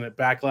person at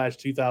Backlash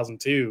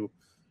 2002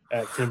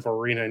 at Kemp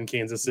Arena in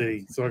Kansas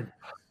City. So I'm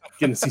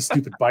getting to see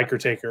stupid Biker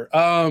Taker.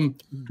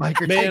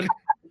 Biker Man, Taker.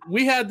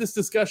 we had this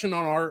discussion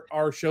on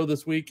our show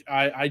this week.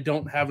 I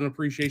don't have an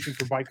appreciation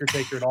for Biker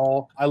Taker at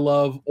all. I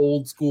love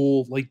old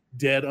school, like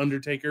dead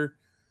Undertaker.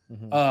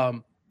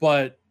 Mhm.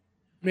 But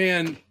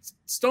man,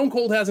 Stone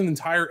Cold has an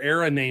entire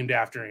era named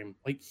after him.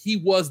 Like, he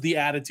was the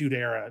Attitude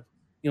Era.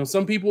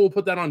 Some people will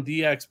put that on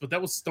DX, but that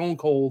was Stone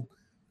Cold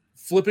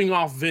flipping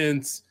off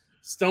Vince,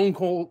 Stone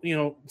Cold,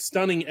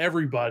 stunning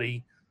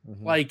everybody.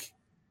 Mhm. Like,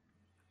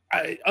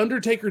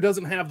 Undertaker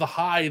doesn't have the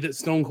high that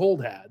Stone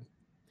Cold had.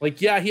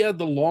 Like, yeah, he had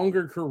the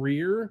longer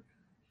career,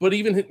 but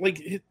even like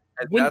And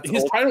when that's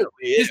his title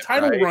ultimately it,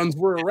 right? runs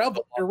were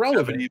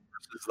irrelevant. 70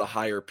 versus the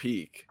higher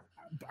peak.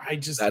 I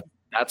just,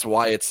 That's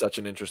why it's such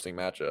an interesting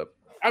matchup.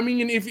 I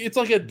mean, if it's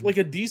like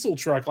a diesel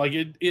truck, like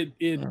it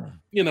it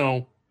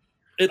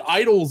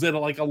idles at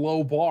like a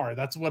low bar.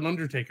 That's what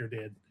Undertaker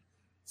did.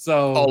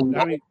 So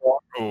I mean,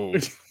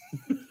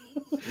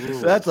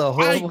 That's a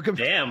horrible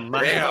Damn,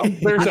 Damn.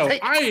 There's no,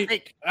 Take-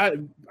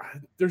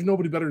 there's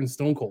nobody better than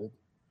Stone Cold.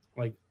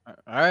 Like All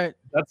right.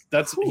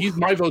 that's he's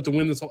my vote to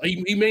win this whole.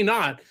 He may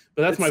not,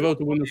 but that's my vote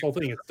to win this whole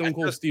thing. It's Stone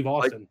Cold just, Steve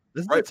Austin.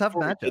 This is Right a tough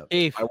before we matchup.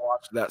 Keith. I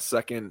watched that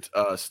second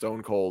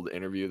Stone Cold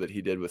interview that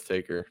he did with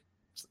Taker,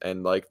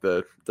 and like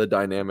the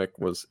dynamic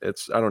was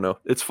I don't know.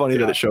 It's funny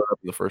that Yeah. it showed up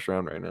in the first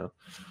round right now.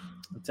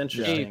 It's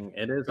interesting.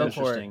 It is Go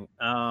for it.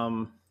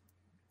 interesting.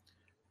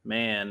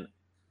 Man,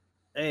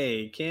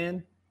 hey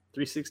Ken,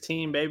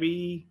 316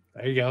 baby.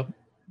 There you go.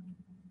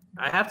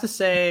 I have to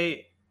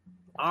say,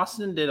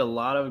 Austin did a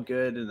lot of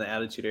good in the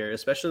Attitude Era,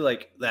 especially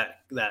like that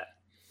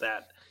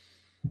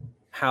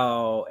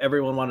how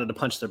everyone wanted to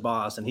punch their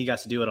boss, and he got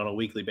to do it on a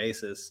weekly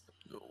basis.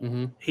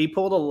 Mm-hmm. He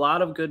pulled a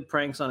lot of good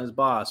pranks on his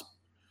boss,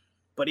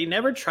 but he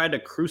never tried to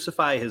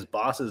crucify his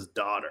boss's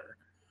daughter.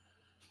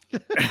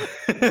 Can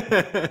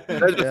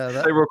I just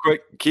Yeah, say real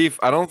quick, Keith,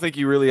 I don't think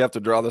you really have to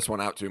draw this one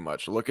out too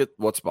much. Look at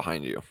what's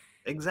behind you.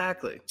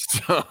 Exactly.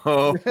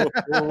 So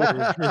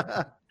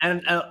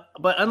And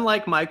but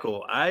unlike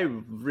Michael, I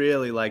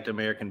really liked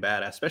American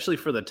Badass, especially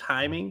for the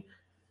timing.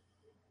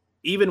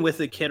 Even with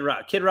the Kid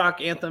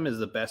Rock anthem is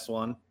the best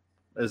one,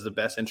 is the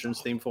best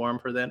entrance theme for him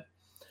for them.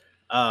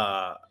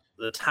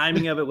 The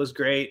timing of it was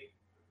great.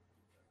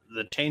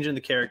 The change in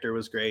the character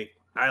was great.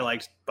 I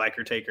liked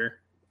Biker Taker.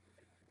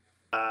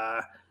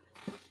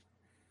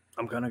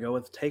 I'm gonna go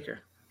with Taker.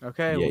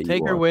 Okay. Yeah, Well, you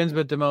Taker are. wins,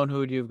 but Damone, who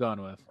would you have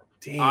gone with?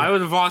 Damn. I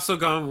would have also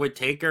gone with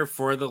Taker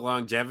for the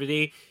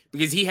longevity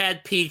because he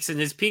had peaks, and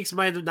his peaks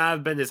might have not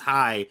have been as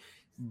high,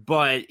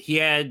 but he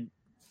had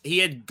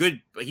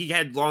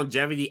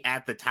longevity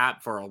at the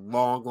top for a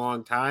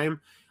long time.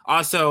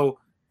 Also,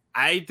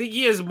 I think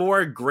he has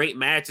more great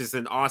matches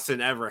than Austin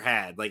ever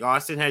had. Like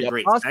Austin had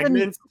great Austin-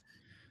 segments,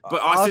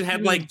 but Austin had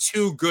Austin- like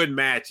 2 good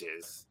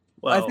matches.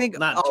 Well, I think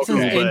not Austin's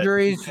two, but-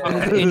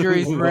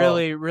 injuries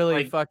really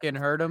Like- fucking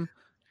hurt him.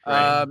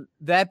 Right.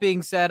 That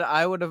being said,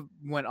 I would have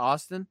went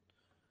Austin.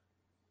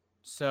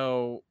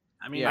 So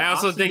I mean, I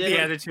also Austin think did the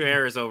it Attitude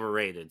Era is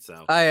overrated.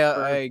 So I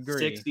for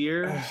agree. 6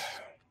 years.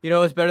 You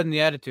know, it's better than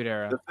the Attitude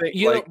Era. the thing,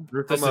 You know, like,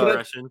 ruthless from a-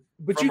 aggression.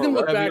 But from you a can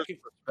look back. revenue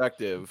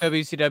perspective,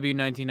 WCW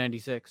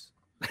 1996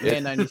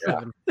 and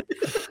 97.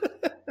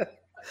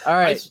 All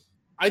right.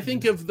 I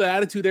think of the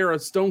Attitude Era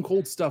Stone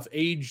Cold stuff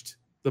aged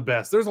the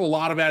best. There's a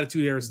lot of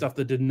Attitude Era stuff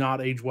that did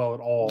not age well at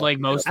all. Like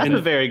most That's of a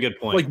it. very good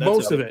point. like That's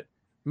most a- of it.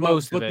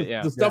 Most But of it, the,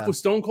 yeah. the stuff Yeah. with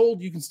Stone Cold,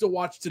 you can still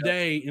watch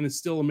today, and it's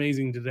still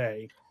amazing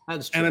today.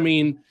 That's true. And I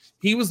mean,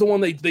 he was the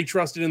one they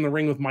trusted in the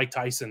ring with Mike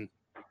Tyson.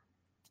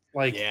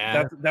 Like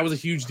Yeah. that was a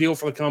huge deal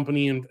for the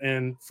company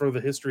and for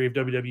the history of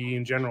WWE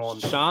in general. And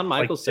Shawn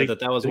Michaels like, said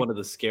they- that was they- one of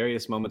the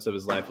scariest moments of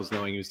his life was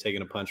knowing he was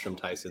taking a punch from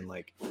Tyson.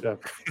 Like, All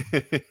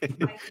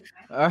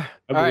I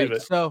right. believe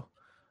it. So,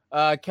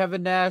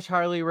 Kevin Nash,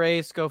 Harley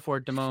Race, go for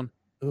it, Damone.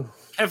 Ugh.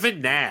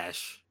 Kevin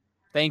Nash,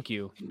 Thank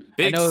you.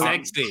 big know-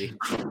 sexy.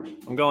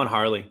 I'm going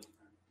Harley.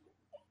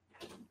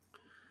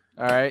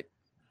 All right.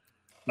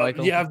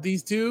 Michael. You have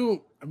these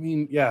two. I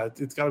mean, yeah,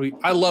 it's got to be.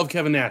 I love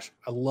Kevin Nash.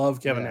 I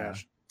love Kevin Yeah.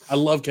 Nash. I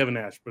love Kevin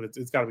Nash, but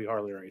it's got to be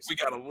Harley Race. We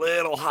got a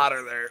little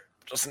hotter there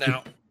just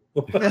now.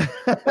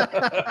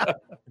 All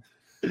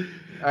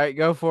right,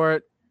 go for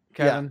it,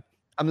 Kevin.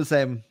 I'm the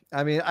same.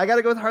 I mean, I got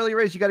to go with Harley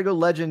Race. You got to go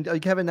legend.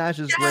 Kevin Nash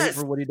is great Yes!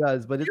 for what he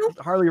does, but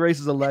Harley Race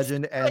is a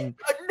legend, and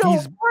No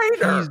he's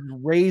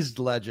raised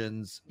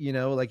legends. You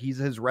know, like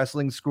his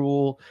wrestling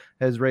school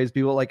has raised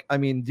people. Like, I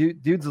mean,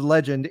 dude's a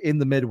legend in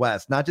the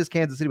Midwest, not just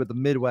Kansas City, but the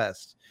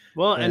Midwest.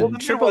 Well, and Well,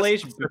 Triple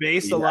H Midwest-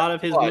 based a lot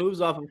of his But- moves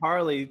off of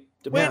Harley.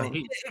 When-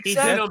 He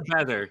Exactly. did him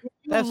better.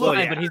 That's Well,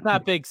 fine, yeah. but he's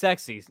not big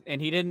sexy,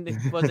 and he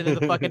wasn't in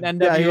the fucking Yeah,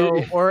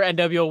 NWO or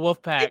NWO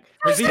Wolfpack.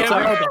 Was he That's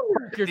ever- all the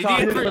fuck you're did he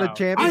talking ever- For the about.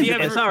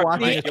 championship, It's all right,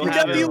 squashing Mike, the you'll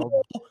have it.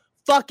 world.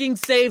 Fucking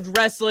saved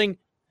wrestling.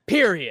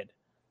 Period.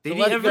 Did So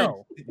he let's ever?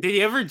 go. Did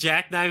he ever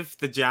jackknife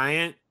the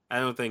Giant? I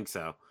don't think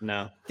so.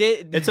 No,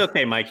 Did, it's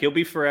okay, Mike. He'll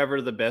be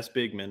forever the best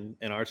big man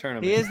in our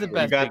tournament. He is the You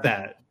best got big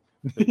man.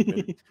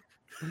 that.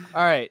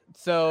 All right, I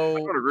so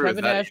would agree with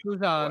Kevin that Nash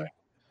moves on.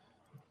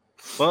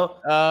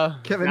 Well,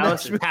 Kevin now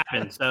Nash. it's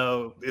happened,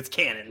 so it's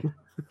canon.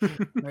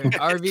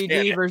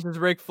 RVD versus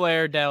Ric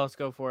Flair. Dallas,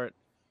 go for it.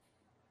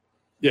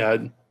 Yeah,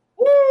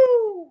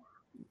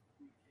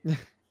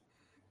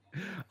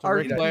 So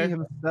Ric RVD Flair.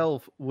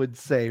 himself would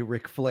say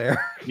Ric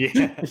Flair.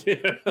 Yeah,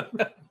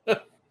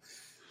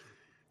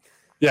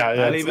 yeah,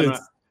 Not it's, even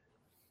it's,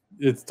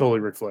 it's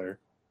totally Ric Flair.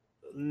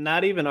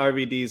 not even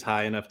RVD's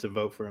high enough to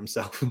vote for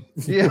himself.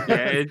 Yeah.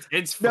 Yeah,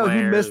 it's No, he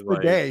Flair, missed the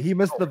like- day. He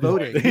missed the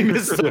voting. he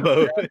missed the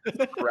vote.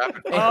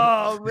 rapid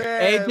Oh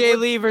man. AJ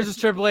Lee versus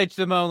Triple H.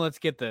 Simone. Let's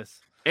get this.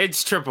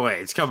 It's Triple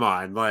H. Come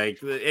on, like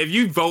if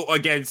you vote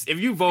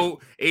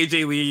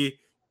AJ Lee,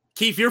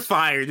 Keith, you're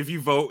fired. If you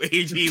vote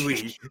AJ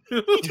Lee,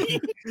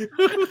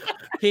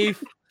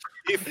 Keith.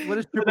 What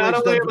is Triple Not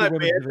H only done am for I the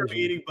women's banned from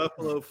division? eating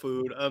buffalo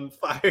food, I'm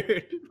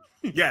fired.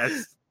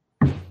 yes,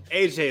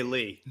 AJ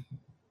Lee.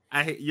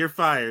 you're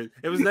fired.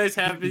 It was nice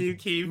having you,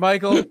 Keith.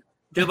 Michael.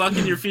 Good luck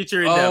in your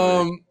future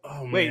endeavors.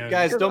 Oh, Wait, man.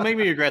 guys, don't make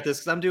me regret this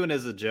because I'm doing it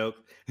as a joke.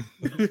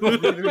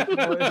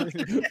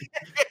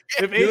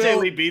 If AJ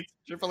Lee beats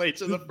Triple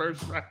H in the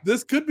first round,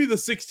 This could be the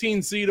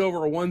 16 seed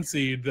over a 1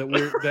 seed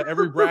that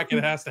every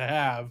bracket has to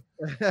have.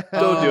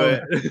 don't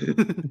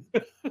do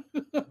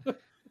it.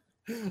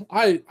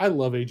 I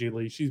love AJ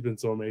Lee. She's been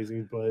so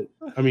amazing, but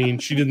I mean,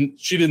 she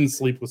didn't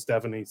sleep with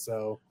Stephanie,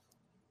 so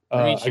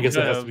I guess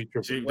it has to be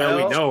Triple H. That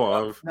we know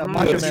of. No,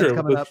 Macho That's Man's true.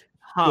 coming up.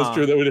 That's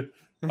true. That would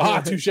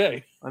touche.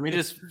 Let me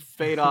just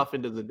fade off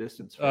into the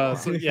distance.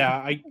 So yeah,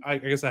 I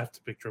guess I have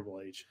to pick Triple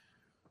H.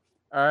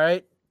 All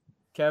right,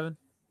 Kevin.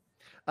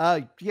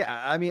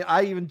 Yeah, I mean,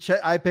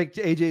 I picked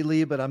AJ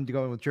Lee, but I'm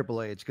going with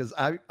Triple H because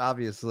I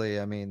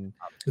mean,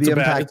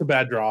 It's a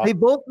bad draw. They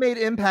both made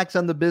impacts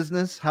on the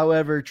business.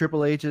 However,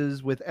 Triple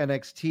H's with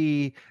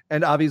NXT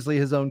and obviously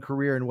his own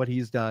career and what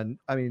he's done,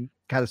 I mean,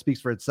 kind of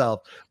speaks for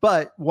itself.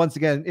 But once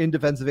again, in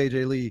defense of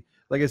AJ Lee,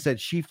 like I said,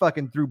 she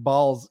fucking threw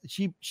balls.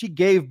 She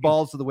gave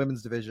balls to the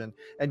women's division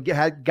and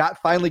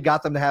finally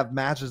got them to have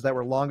matches that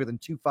were longer than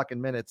 2 fucking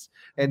minutes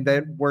and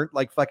that weren't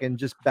like fucking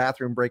just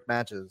bathroom break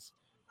matches.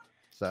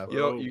 So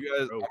You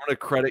guys, I'm gonna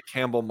credit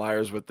Campbell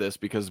Myers with this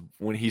because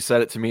when he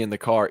said it to me in the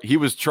car, he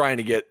was trying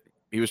to get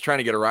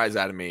a rise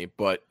out of me,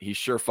 but he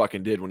sure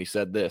fucking did when he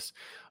said this.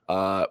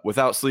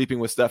 Without sleeping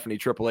with Stephanie,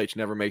 Triple H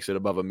never makes it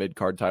above a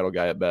mid-card title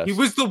guy at best. He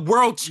was the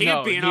world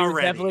champion he was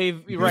already.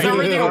 Definitely He right. was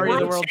already He the was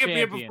already world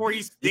champion before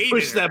he stayed.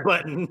 Push there. that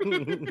button.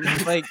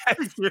 Like,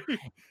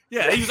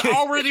 Yeah, he's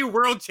already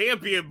world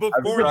champion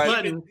before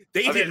button.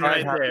 they did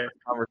right there.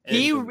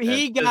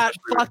 he got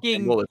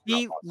fucking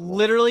he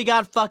literally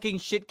got fucking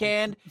shit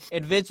canned,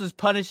 and Vince was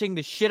punishing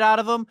the shit out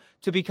of him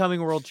to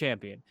becoming world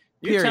champion.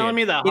 You're Period. telling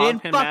me that He hog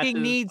didn't pin fucking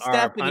matches need are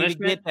Stephanie to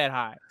punishment? get that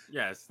high.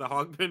 Yes, the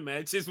Hogpin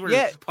matches were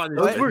Yeah,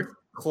 Those were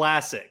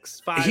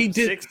classics. 5, He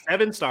did- 6,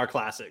 7-star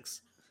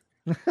classics.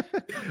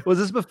 was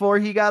this before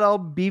he got all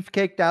beef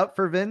caked out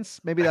for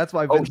Vince? Maybe that's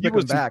why Oh, Vince he took him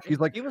was- back. He's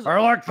like, he was- I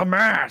like the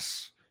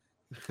mass.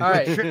 All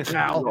right, He's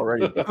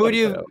already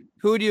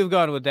who do you have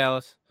gone with,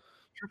 Dallas?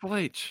 Triple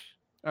H.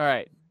 All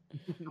right,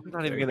 I'm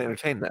not even gonna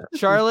entertain that.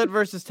 Charlotte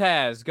versus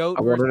Taz. Goat.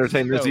 I won't versus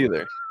entertain this Goat.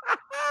 either.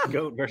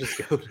 Goat versus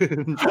goat.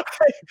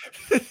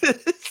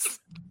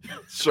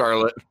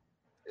 Charlotte.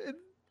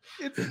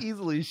 It's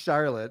easily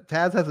Charlotte.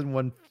 Taz hasn't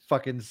won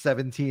fucking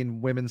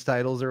 17 women's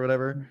titles or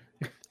whatever.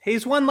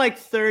 He's won like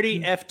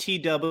 30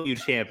 FTW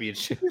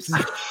championships.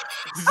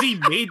 he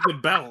made the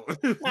belt.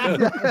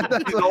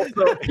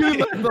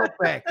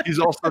 He's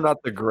also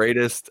not the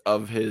greatest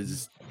of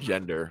his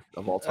gender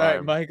of all All right,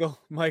 time.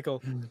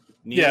 Michael.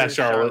 Yeah,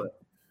 Charlotte.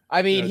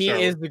 I mean, Yeah, he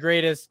Charlotte. is the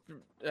greatest.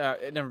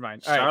 Never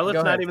mind. All right, Charlotte's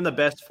go not ahead. even the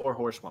best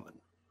 4-horsewoman.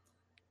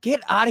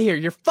 Get out of here.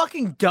 You're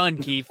fucking done,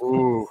 Keith.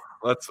 Ooh,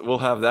 we'll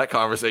have that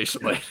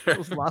conversation later.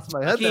 Almost lost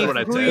my head Keith, there. what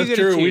I who said. are you That's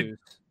gonna true. choose?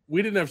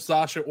 We didn't have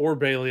Sasha or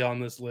Bailey on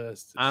this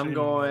list. I'm Shame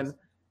going on us.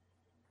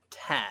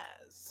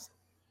 Taz.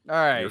 All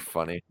right, You're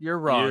funny. you're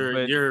wrong. You're,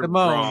 but you're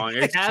Simone, wrong.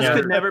 It's Taz just-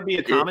 could never be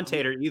a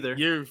commentator either.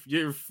 you're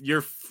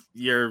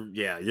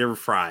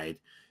fried.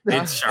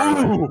 It's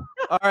Charlotte.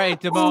 All right,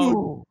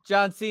 Damone,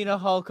 John Cena,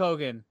 Hulk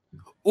Hogan.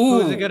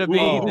 Who's it gonna be?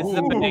 This is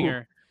a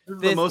banger. This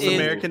is This the most is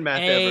American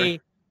match a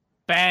ever.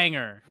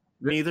 banger.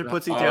 Neither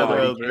puts each Oh, other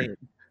you over. can't.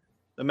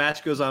 The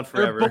match goes on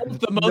They're forever. both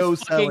the most No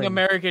fucking selling.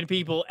 American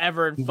people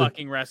ever in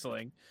fucking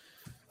wrestling.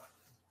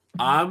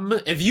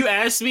 If you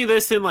asked me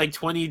this in like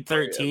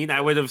 2013,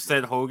 I would have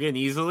said Hogan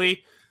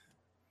easily.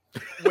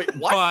 Wait,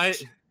 But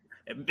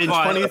In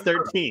But-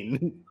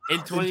 2013.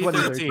 in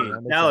 2013,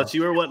 that makes Alex, sense.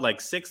 you were what,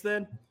 like 6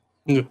 then?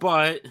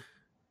 but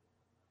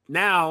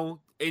now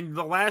in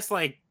the last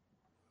like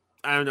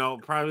I don't know,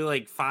 probably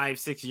like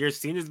 5-6 years,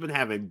 Cena's been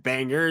having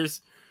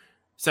bangers.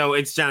 So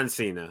it's John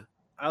Cena.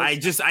 I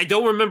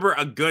don't remember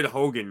a good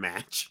Hogan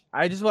match.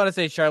 I just want to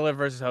say Charlotte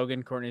versus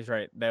Hogan. Courtney's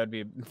right. That would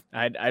be.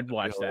 I'd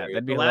watch that.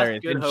 That'd be The last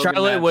hilarious. good And Hogan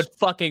Charlotte match- would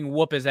fucking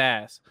whoop his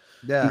ass.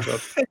 Yeah.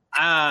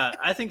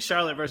 I think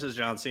Charlotte versus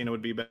John Cena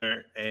would be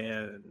better.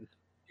 And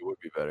It would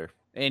be better.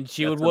 And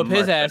she That's would a whoop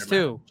his much ass better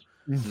too.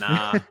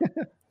 nah.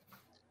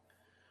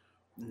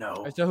 No.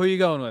 All right, so who you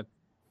going with?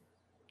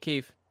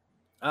 Keith.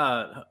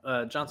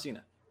 John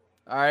Cena.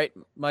 All right,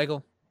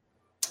 Michael.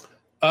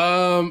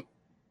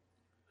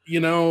 You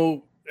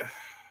know,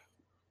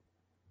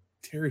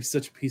 Terry's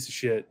such a piece of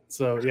shit.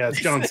 So yeah, it's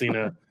John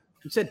Cena.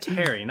 You said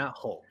Terry, not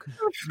Hulk.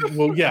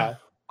 Well, yeah.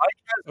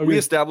 We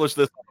established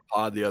this on the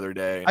pod the other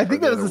day. I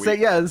think or that was the same. week.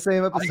 Yeah, the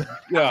same episode.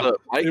 Yeah.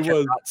 Look, Mike it cannot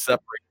was.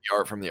 separate the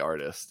art from the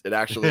artist. It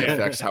actually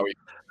affects how he.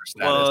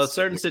 Well,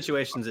 certain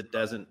situations it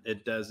doesn't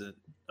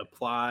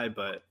apply,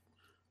 but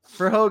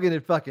For Hogan,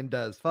 it fucking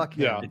does. Fuck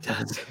him. Yeah. it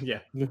does. Yeah.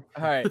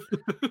 All right,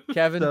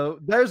 Kevin. So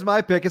there's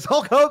my pick. It's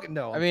Hulk Hogan.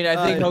 No, I mean,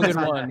 I think Hogan it's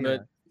not won, Cena.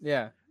 but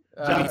yeah.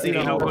 John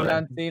Cena won.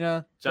 John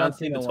Cena. John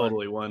Cena won.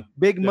 totally won.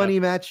 Big Yeah. money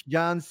match.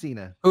 John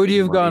Cena. Who do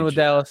you have Money gone with,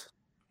 shot. Dallas?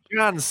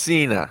 John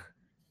Cena.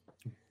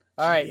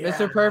 All right,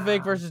 Mr.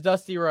 Perfect versus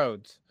Dusty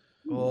Rhodes.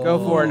 Go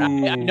for it.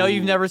 I know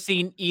you've never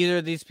seen either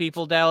of these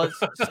people, Dallas.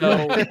 So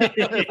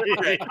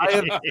I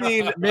have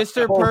seen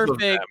Mr. both of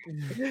Perfect,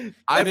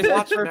 I've Mr.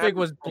 watched Perfect matches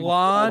was when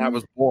blonde. I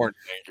was born.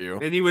 Thank you.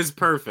 And he was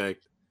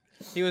perfect.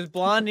 He was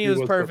blonde. He He was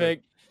was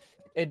perfect.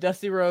 And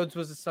Dusty Rhodes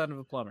was the son of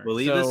a plumber.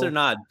 Believe this So- or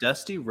not,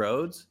 Dusty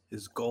Rhodes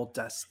is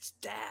Goldust's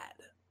dad.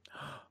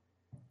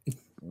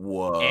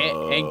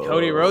 Whoa. and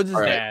Cody Rhodes'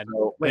 All right, dad.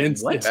 so And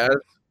what? as-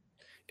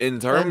 in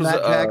And terms Matt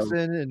of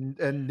Jackson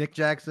and Nick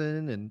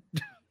Jackson and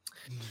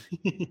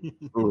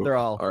Ooh, they're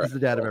all. all right. He's the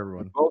dad of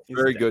everyone. both He's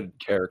very dead. good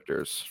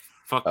characters.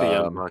 Fuck the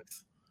Young Um,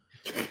 Bucks.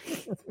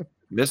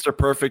 Mr.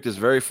 Perfect is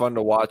very fun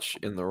to watch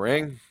in the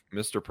ring.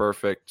 Mr.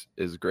 Perfect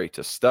is great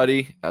to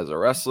study as a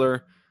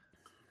wrestler.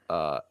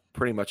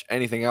 Pretty much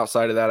anything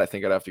outside of that, I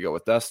think I'd have to go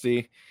with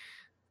Dusty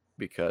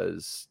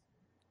because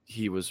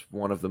he was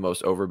one of the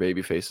most over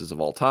baby faces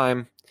of all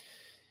time.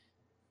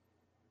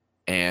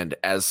 And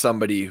as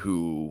somebody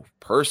who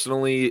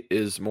personally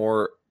is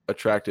more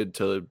attracted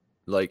to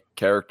like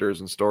characters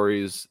and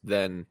stories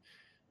than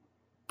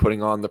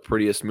putting on the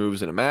prettiest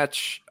moves in a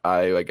match,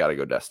 I got to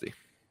go Dusty.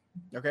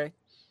 Okay.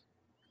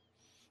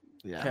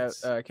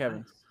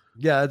 Kevin.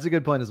 Yeah, that's a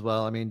good point as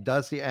well. I mean,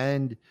 Dusty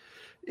and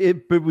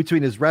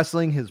between his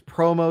wrestling, his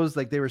promos,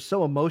 like they were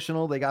so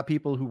emotional. They got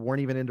people who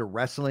weren't even into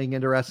wrestling.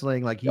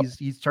 Like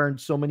he's turned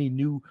so many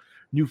new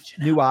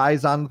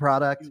eyes on the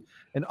product.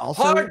 And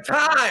also Hard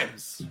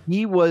times.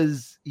 he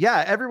was,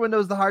 everyone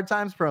knows the Hard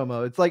Times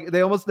promo. It's like they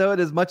almost know it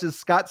as much as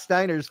Scott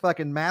Steiner's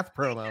fucking math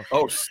promo.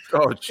 Oh,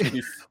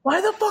 jeez. Why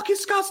the fuck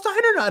is Scott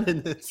Steiner not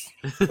in this?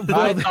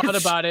 I thought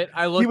about it.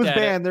 I looked He was at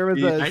banned. There was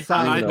He- a I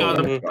sign. thought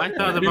know.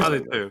 about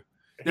it too.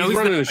 No, He's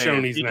running not the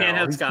banned. Shoney's You now. can't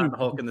have He's Scott too- and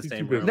Hulk in the he's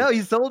same too room. busy. No,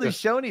 he sold his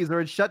Shoney's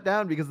or it shut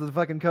down because of the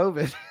fucking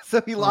COVID.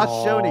 So he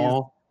lost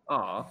Shoney's. Aw.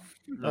 Aw.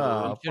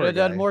 Oh, Should poor have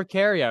done guy. more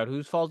carry out.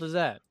 Whose fault is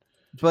that?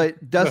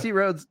 But Dusty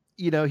Rhodes,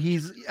 he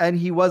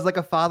was like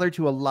a father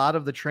to a lot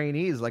of the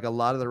trainees, like a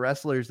lot of the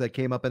wrestlers that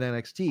came up in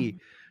NXT,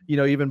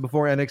 even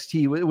before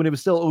NXT, when it was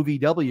still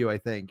OVW, I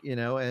think,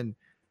 and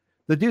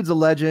the dude's a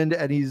legend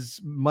and he's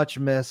much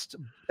missed.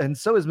 And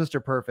so is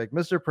Mr. Perfect.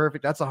 Mr.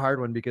 Perfect, that's a hard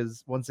one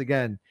because once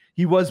again,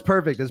 he was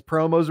perfect. His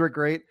promos were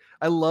great.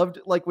 I loved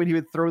like when he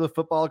would throw the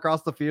football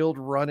across the field,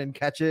 run and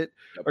catch it,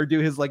 or do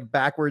his like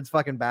backwards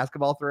fucking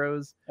basketball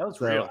throws. That was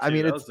So, real. I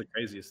mean, that it's- was the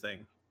craziest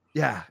thing.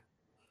 Yeah.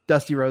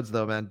 Dusty Rhodes,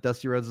 though, man.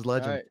 Dusty Rhodes is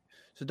legend. All right.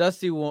 So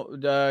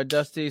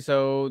Dusty.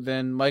 So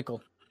then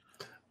Michael.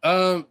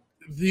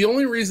 The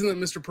only reason that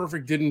Mr.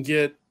 Perfect didn't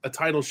get a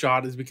title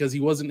shot is because he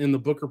wasn't in the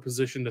booker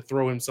position to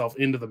throw himself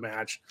into the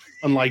match,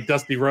 unlike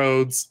Dusty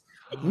Rhodes.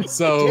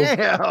 So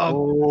Damn.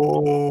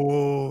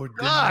 Oh,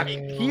 Fuck.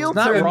 Heel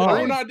Not turn.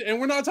 wrong.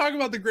 we're not talking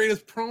about the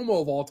greatest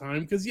promo of all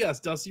time, because yes,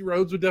 Dusty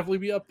Rhodes would definitely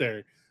be up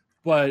there.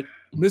 But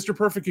Mr.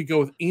 Perfect could go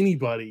with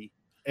anybody.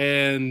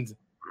 And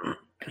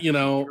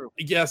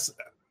yes,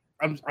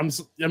 I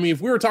mean,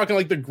 if we were talking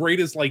like the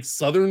greatest like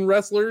Southern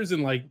wrestlers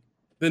and like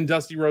then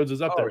Dusty Rhodes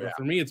is up there. yeah. But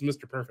for me, it's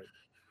Mr. Perfect.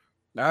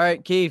 All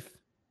right, Keith.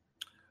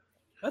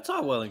 That's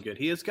all well and good.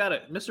 He has got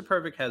it. Mr.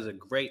 Perfect has a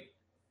great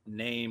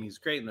name. He's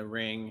great in the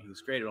ring.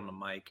 He's great on the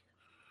mic.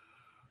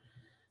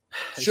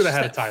 It's Should have just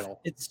had a that-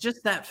 title. It's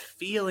just that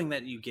feeling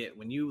that you get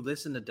when you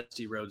listen to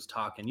Dusty Rhodes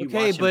talk and you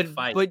Okay, watch him but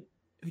fight.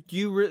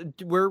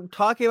 we're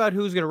talking about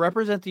who's going to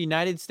represent the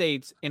United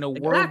States in a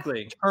Exactly.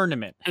 world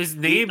tournament. His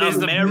name is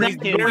the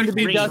American American Going to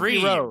be Dream.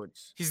 Dusty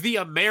Rhodes. He's the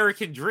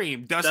American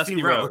Dream, Dusty,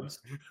 Dusty Rhodes.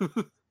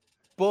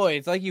 Boy,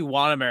 it's like you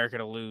want America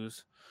to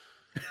lose.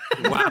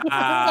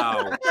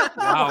 Wow.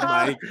 Wow,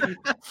 Mike.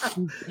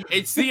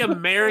 It's the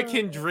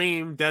American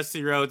Dream,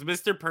 Dusty Rhodes.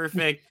 Mr.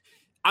 Perfect.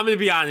 I'm gonna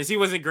be honest, he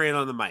wasn't great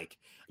on the mic.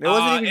 It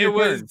wasn't even it your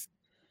was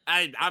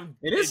turn. I'm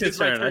It is his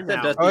my turn. I said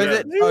now. Dusty Oh, is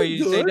it? Rhodes. Oh,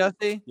 you say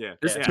Dusty? Yeah.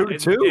 It's yeah,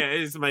 2-2? Yeah,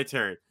 it is my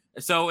turn.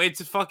 So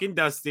it's fucking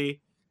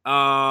Dusty.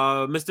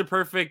 Mr.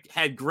 Perfect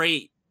had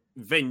great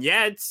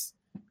vignettes,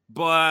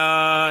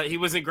 but he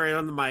wasn't great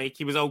on the mic.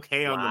 He was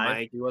okay on the Live,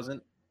 mic. He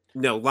wasn't.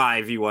 No,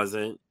 live he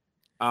wasn't.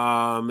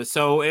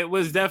 So it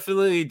was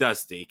definitely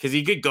Dusty because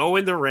he could go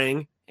in the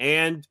ring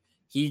and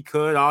he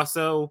could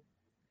also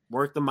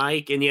work the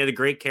mic, and he had a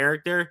great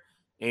character.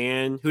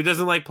 And who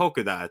doesn't like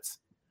polka dots?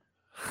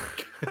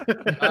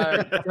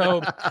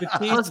 So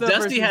Plus, Batista Dusty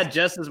versus, had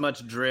just as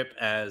much drip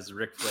as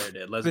Ric Flair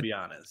did. Let's be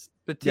honest.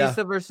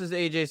 Batista versus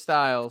AJ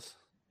Styles.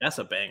 That's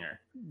a banger.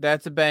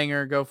 That's a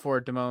banger. Go for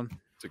it, Damone.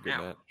 It's a good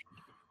match.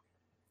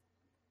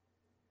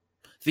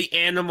 The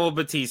Animal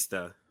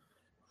Batista.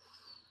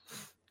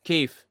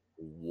 Keith.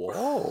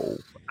 Whoa.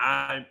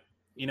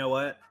 You know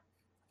what?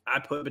 I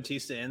put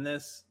Batista in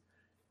this.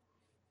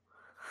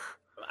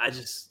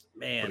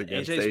 Man, Put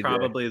against AJ's AJ.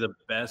 probably the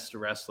best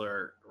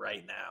wrestler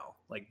right now.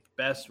 Like,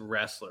 best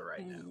wrestler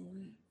right now.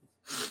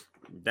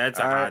 That's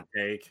a All right. hot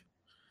take.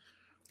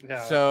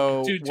 Yeah.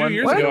 So two one-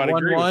 years ago, I'd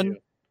one- agree one. with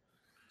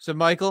So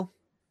Michael.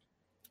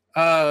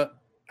 you.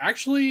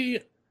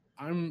 Actually,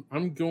 I'm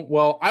going.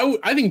 Well,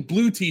 I think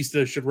Blue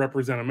Tista should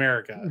represent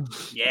America.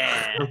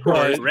 Yeah.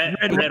 Right. Red,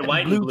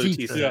 white, and blue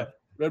Tista. Yeah,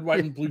 red,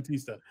 white, and blue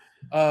Tista.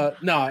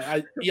 No,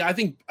 I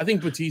think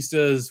Batista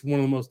is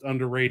one of the most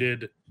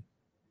underrated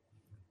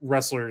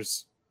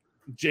wrestlers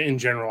in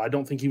general. I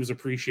don't think he was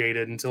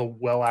appreciated until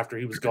well after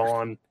he was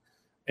gone,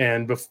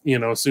 and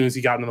as soon as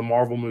he got into the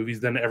Marvel movies,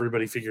 then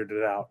everybody figured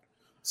it out.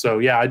 So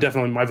yeah,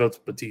 my vote's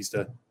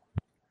Batista.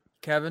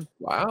 Kevin.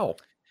 Wow.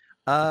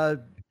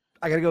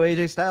 I gotta go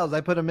AJ Styles.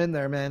 I put him in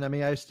there, man. I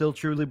mean, I still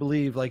truly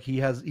believe like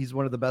he's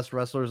one of the best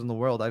wrestlers in the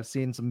world. I've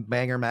seen some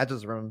banger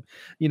matches from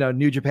him,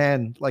 New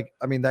Japan. Like,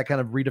 I mean, that kind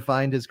of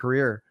redefined his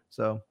career.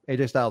 So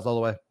AJ Styles all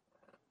the way.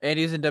 And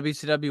he's in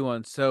WCW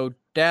once. So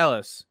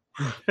Dallas.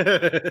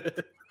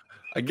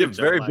 I give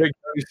very big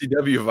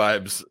WCW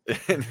vibes.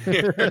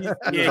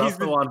 He's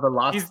the one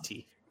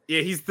velocity.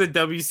 He's the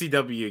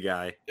WCW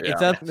guy. Yeah.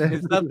 It's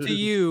up to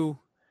you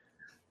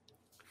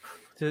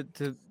to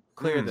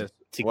clear this.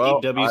 To keep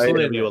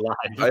WCW alive.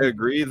 I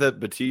agree that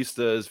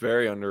Batista is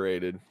very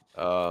underrated.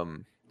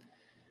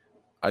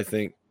 I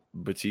think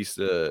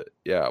Batista,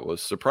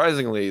 was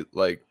surprisingly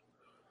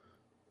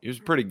he was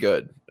pretty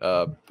good,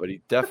 but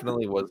he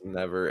definitely was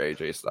never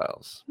AJ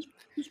Styles.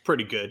 He's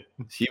pretty good.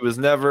 He was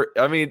never.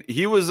 I mean,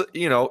 he was.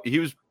 He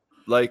was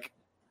like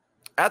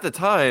at the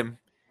time,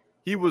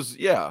 he was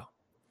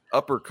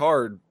upper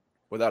card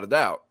without a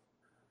doubt.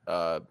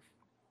 But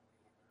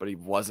he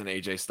wasn't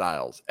AJ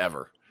Styles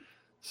ever.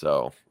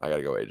 So I got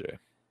to go AJ.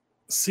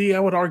 See, I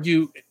would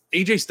argue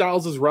AJ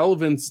Styles'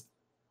 relevance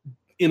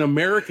in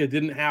America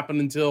didn't happen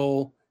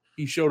until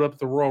he showed up at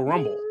the Royal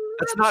Rumble.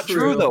 That's not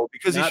true though,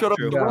 because he showed up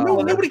at the Royal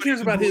Rumble. Nobody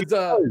cares about his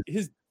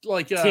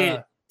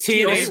TNA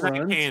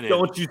canon.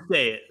 Don't you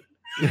say it.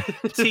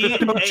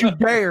 Don't you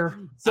dare.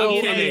 So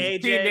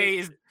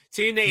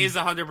TNA is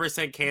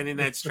 100% canon.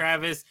 That's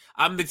Travis.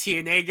 I'm the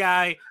TNA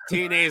guy.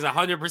 TNA is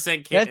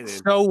 100% canon.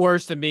 That's so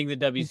worse than being the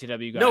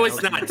WCW guy. No,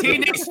 it's not.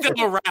 TNA's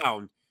still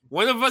around.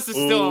 One of us is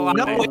still alive.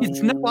 No,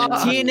 it's not.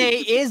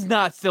 TNA is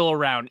not still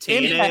around.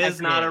 TNA is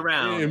not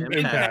around.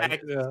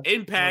 Impact.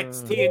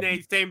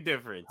 TNA, same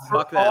difference.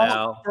 Fuck that,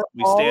 Al.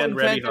 We stand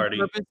Reby Hardy.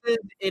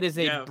 It is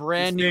a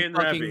brand new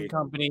fucking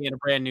company and a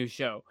brand new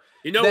show.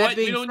 You know what?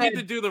 We don't need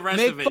to do the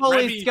rest of it.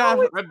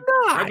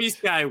 Reby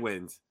Sky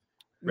wins.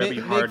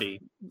 Reby Hardy.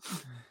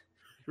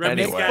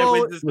 Reby Sky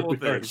wins this whole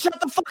thing. Shut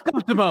the fuck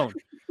up, Simone.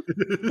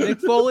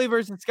 Mick Foley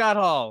versus Scott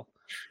Hall.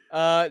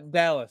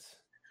 Dallas.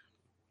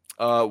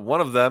 One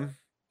of them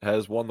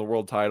has won the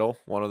world title.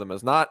 One of them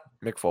has not.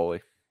 Mick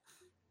Foley.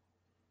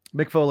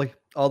 Mick Foley,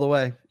 all the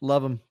way.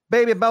 Love him.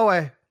 Baby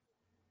boy.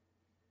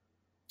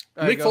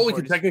 Mick Foley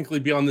could technically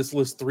be on this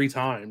list 3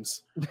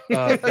 times.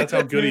 That's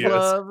how good he is.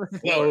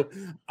 So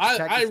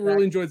I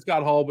really enjoyed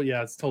Scott Hall, but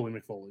it's totally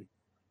Mick Foley.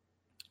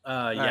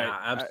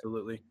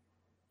 Absolutely.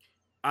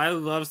 I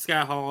love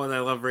Scott Hall and I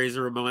love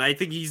Razor Ramon. I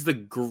think he's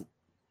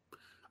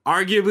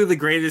arguably the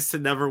greatest to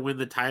never win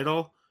the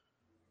title.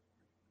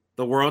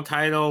 The world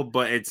title,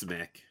 but it's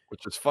Mick.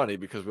 Which is funny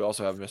because we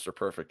also have Mr.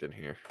 Perfect in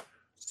here.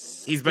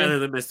 He's better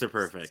than Mr.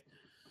 Perfect.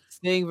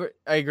 Sting,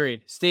 I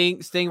agreed. Sting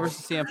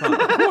versus CM Punk.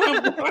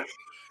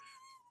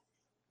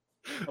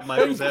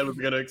 Michael's head was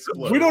going to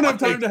explode. We don't have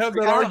time to have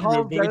that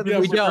argument.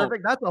 We don't.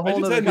 That's a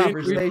whole other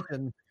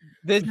conversation.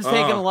 This is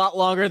taking a lot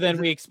longer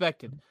than we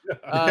expected. Sting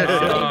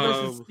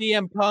versus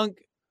CM Punk,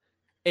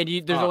 and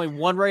there's only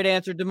one right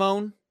answer,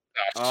 Damone.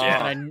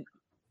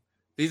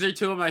 These are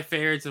 2 of my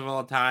favorites of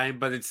all time,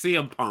 but it's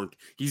CM Punk.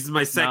 He's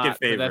my second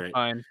favorite. That's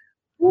fine.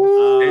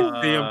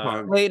 It's CM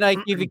Punk. Late night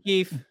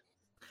Keith.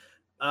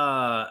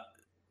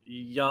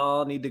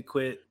 Y'all need to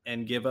quit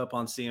and give up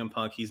on CM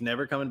Punk. He's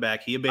never coming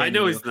back. He abandoned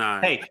you. He's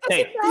not. Hey,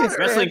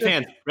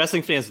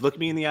 wrestling fans, look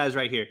me in the eyes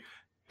right here.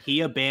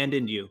 He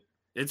abandoned you.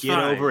 It's Get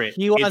fine. over it.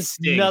 He wants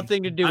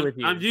nothing to do with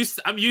you. I'm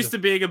used to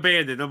being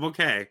abandoned. I'm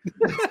okay.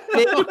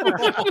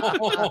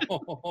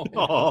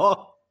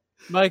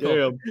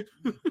 Michael.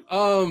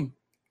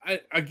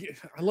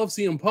 I love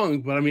CM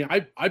Punk, but I mean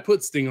I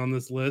put Sting on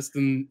this list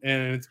and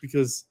it's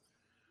because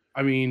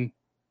I mean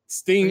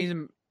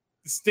Sting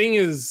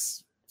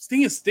is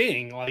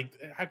Sting. Like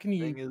how can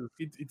you?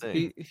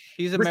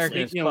 He's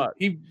American as fuck.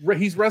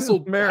 He's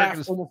wrestled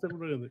almost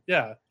everybody.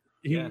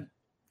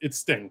 It's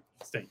Sting.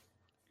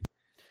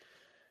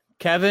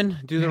 Kevin,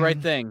 do the right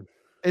thing.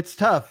 It's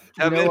tough.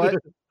 Kevin, you know what?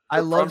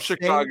 I love from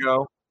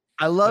Chicago.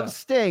 I love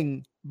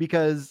Sting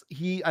because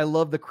I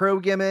love the crow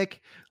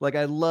gimmick. Like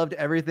I loved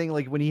everything.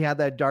 Like when he had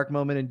that dark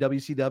moment in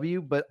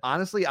WCW. But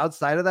honestly,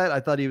 outside of that,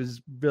 I thought he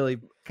was really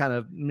kind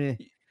of meh.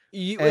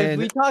 If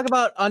we talk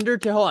about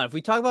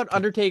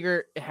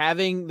Undertaker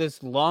having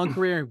this long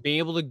career and being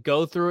able to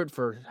go through it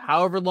for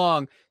however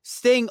long,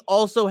 Sting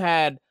also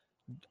had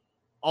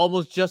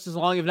almost just as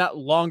long, if not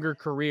longer,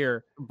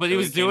 career. But he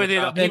was doing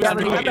it. If you talk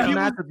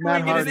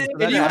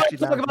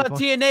about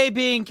TNA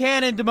being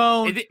canon,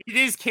 Damone. It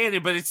is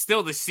canon, but it's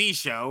still the C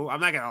show.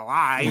 I'm not gonna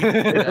lie.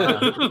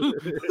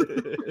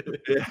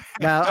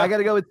 Now I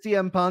gotta go with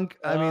CM Punk.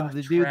 I mean,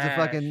 the dude's a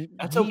fucking.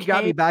 He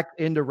got me back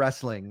into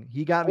wrestling.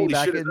 He got me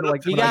back into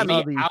like. He got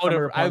me out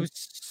of. I was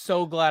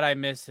so glad I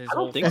missed his. I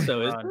don't think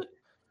so. Is it?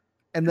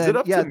 And then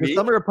the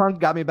Summer of Punk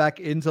got me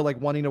back into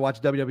like wanting to watch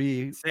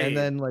WWE. Same. And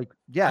then like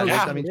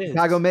I mean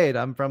Chicago made.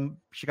 I'm from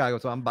Chicago,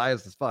 so I'm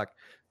biased as fuck.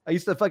 I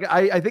used to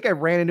I think I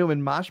ran into him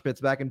in mosh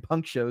pits back in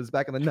punk shows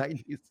back in the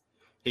 90s.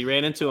 He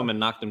ran into him and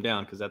knocked him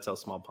down because that's how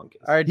small Punk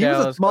is. All right, he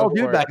was a small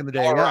dude back in the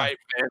day. All right,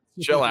 man.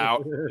 Chill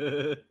out.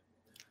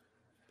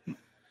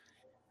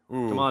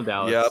 Come on,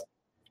 Dallas. Yep.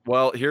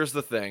 Well, here's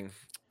the thing.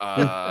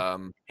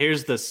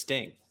 Here's the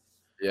Sting.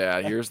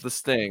 Yeah, here's the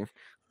sting.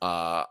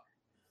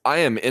 I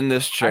am in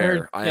this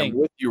chair. I am sting.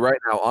 with you right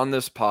now on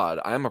this pod.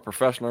 I am a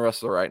professional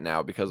wrestler right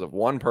now because of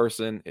one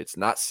person. It's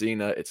not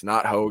Cena. It's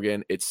not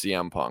Hogan. It's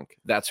CM Punk.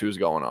 That's who's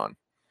going on.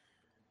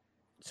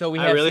 So we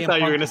I have really CM thought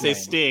you were Punk going to say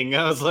tonight. Sting.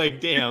 I was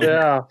like, damn.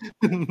 Yeah.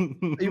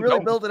 He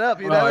really built it up.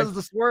 That Alright. was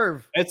the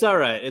swerve. It's all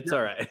right. It's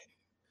all right.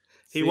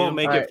 He won't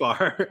make it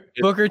far.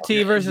 Booker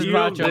T versus You-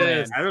 Macho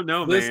Man. I don't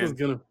know, This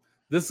man.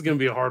 is gonna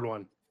be a hard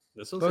one.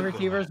 This was Booker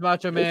T versus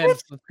Macho Man.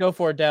 Let's go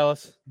for it,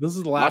 Dallas. This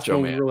is the last Macho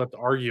one Man. we really have to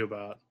argue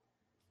about.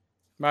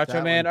 Macho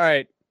That Man.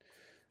 one's-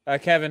 All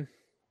right. Kevin.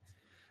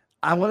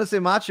 I want to say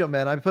Macho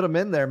Man. I put him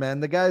in there, man.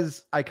 The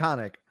guy's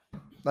iconic.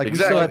 Like we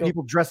still have Exactly.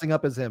 people dressing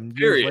up as him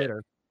years Period.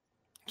 later.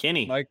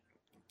 Kenny. Mike.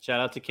 Shout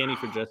out to Kenny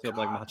for dressing up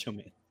like Macho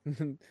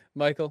Man.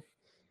 Michael.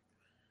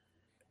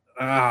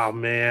 Oh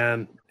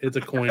man, it's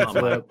a coin Come on,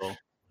 flip. Michael.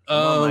 Come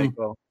on, Um,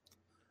 Michael.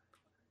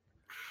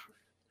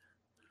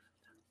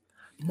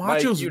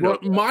 Macho's you know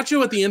that.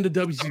 Macho at the end of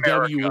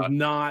WCW was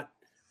not.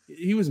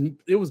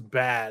 It was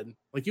bad.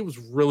 Like it was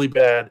really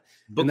bad.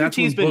 Booker that's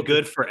T's when been Booker-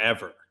 good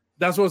forever.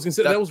 That's what I was gonna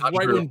say. That's That was not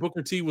right true. when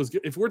Booker T was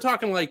good. If we're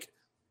talking like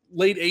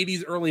late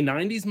 '80s, early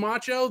 '90s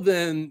Macho,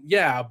 then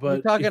yeah. But We're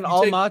if talking you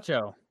all take-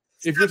 macho.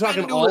 If you're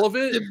talking all of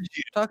it,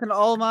 Talking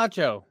all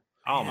macho.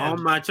 Oh, All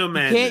man. Macho You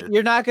Man. can't.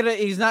 You're not gonna.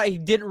 He's not. He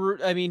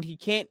didn't. I mean, he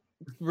can't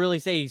really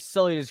say he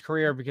sullied his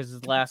career because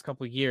his last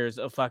couple of years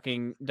of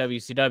fucking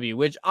WCW,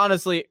 which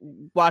honestly,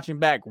 watching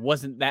back,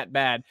 wasn't that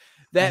bad.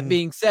 That Mhm.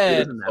 being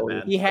said, Isn't that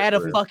bad. he had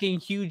a fucking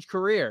huge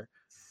career,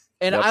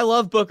 and Yep. I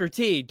love Booker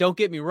T. Don't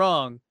get me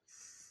wrong.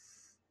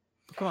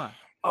 Come on.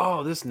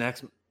 Oh, this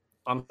next.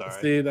 I'm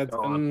sorry. see that's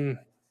Go on.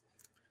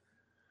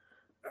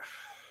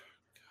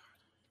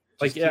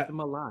 like Just yeah, keep him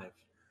alive.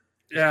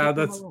 Just yeah. keep him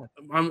That's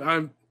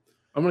alive.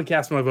 I'm gonna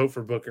cast my vote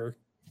for Booker.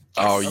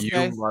 Oh,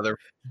 Okay. you mother.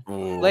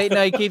 Ooh. Late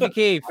night, Keefy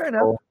Keef. Fair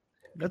enough.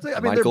 That's it. I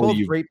mean, Michael, they're both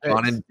you've great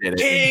gone picks. and did it.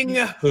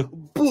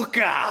 King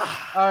Booker.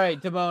 All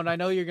right, Damone. I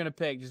know you're gonna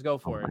pick. Just go Oh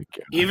for my it.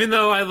 God. Even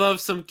though I love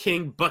some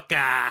King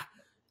Booker,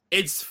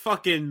 it's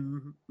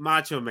fucking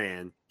Macho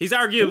Man. He's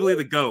arguably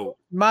the GOAT.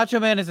 Macho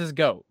Man is his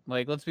goat.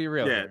 Like, let's be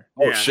real Yeah. here.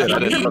 Oh, shit, I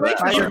didn't know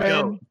that. Macho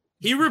Man.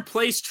 He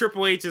replaced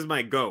Triple H as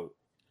my GOAT.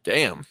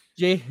 Damn.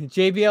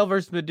 JBL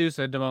versus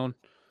Medusa, Damone.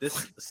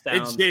 This It's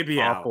sounds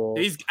JBL. awful.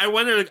 I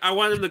want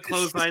him to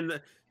clothesline,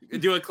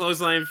 do a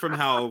clothesline from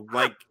hell,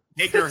 like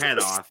take her head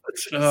off.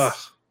 Ugh.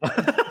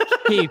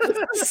 Keith.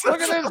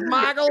 Look at this,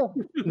 Michael.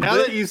 Now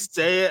that you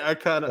say it,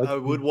 I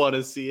would want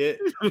to see it.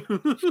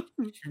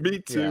 Me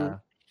too. Yeah.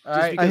 All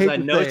right. Because hate I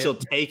to know say it. she'll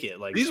take it.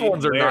 Like These she'd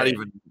ones are wear not it.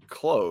 even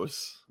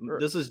close.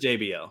 This is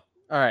JBL.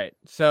 All right.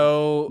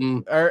 So,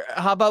 Mm. or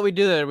how about we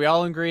do that? Are we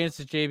all in agreement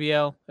to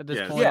JBL at this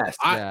Yes. point? Yes.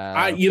 Yeah.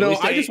 I Can we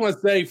I just say- want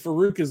to say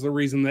Farouk is the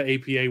reason the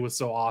APA was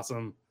so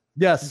awesome.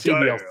 Yes,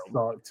 JBL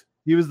sucked.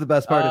 he was the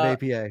best part Uh, of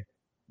APA.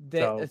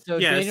 So Yes,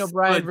 Daniel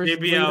Bryan but versus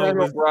JBL Lita.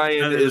 was-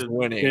 Bryan is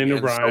winning. Daniel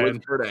and So Bryan.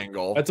 is Kurt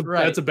Angle. That's a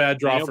Right. bad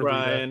draw Daniel for me.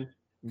 Bryan.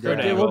 Kurt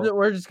Yeah. Angle.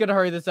 We're just gonna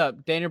hurry this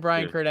up. Daniel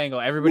Bryan, Yeah. Kurt Angle.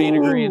 Everybody in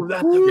agreement.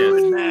 That's a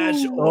good match.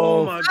 Oh,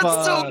 Oh my fuck.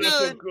 god,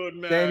 that's a good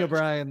match. Daniel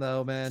Bryan,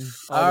 though, man.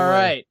 the All way.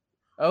 right.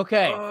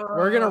 Okay.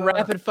 We're gonna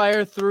rapid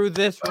fire through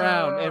this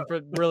round and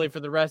for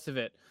the rest of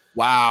it.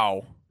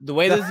 Wow. The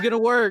way this is gonna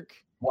work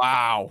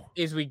Wow.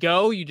 is we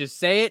go, you just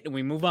say it, and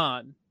we move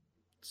on.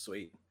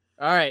 Sweet.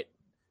 All right.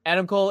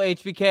 Adam Cole,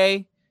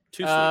 HBK.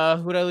 Too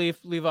sweet. Who'd I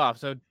leave off?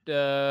 So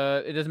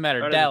it doesn't matter.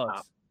 Right at the Dallas.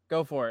 top.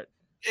 Go for it.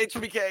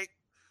 HBK.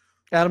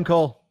 Adam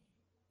Cole.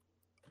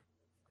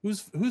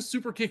 Who's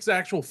Super Kick's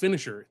actual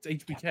finisher? It's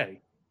HBK.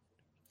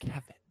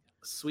 Kevin.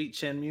 Sweet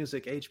chin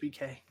music, HBK.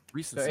 So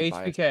Recency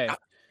bias. HBK.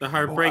 The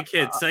Heartbreak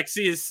Kid,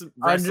 sexiest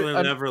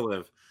wrestler to ever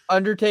live.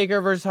 Undertaker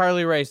versus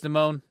Harley Race.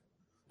 Damone.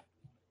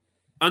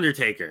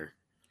 Undertaker.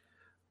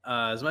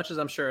 As much as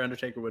I'm sure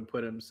Undertaker would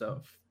put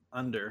himself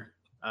under,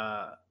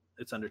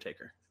 it's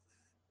Undertaker.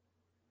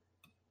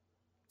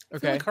 I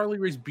feel Okay. like Harley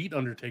Race beat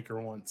Undertaker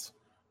once,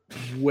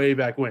 way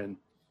back when.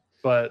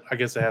 But I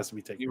guess it has to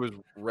be He Taker. was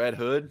Red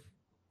Hood.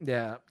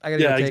 Yeah, I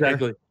gotta Yeah, go Taker.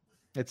 exactly.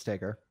 It's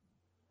Taker.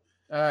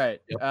 All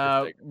right. Yep,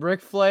 let's take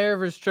Ric Flair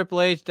versus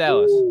Triple H.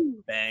 Dallas.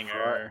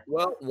 Banger.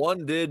 Well,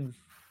 one did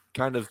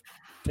kind of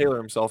tailor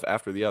himself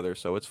after the other,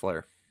 so it's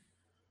Flair.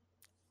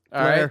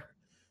 All right. Flair.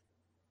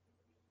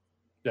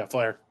 Yeah,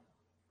 Flair.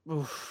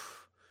 Oof.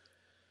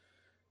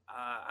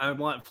 I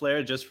want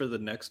Flair just for the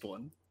next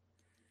one.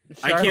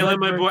 I can't let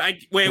my boy.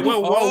 Wait, whoa,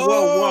 whoa, whoa,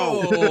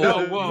 whoa, whoa,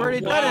 whoa! We've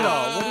already done it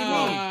all. What do you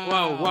mean?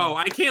 Whoa, whoa!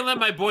 I can't let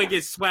my boy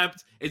get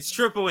swept. It's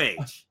Triple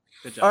H.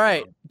 Good job. All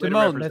right, Way to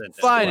Damone, represent that's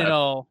that. fine and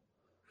all,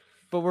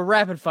 but we're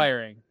rapid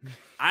firing.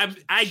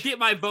 I get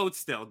my vote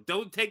still.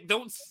 Don't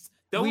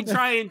We-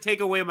 try and take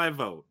away my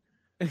vote.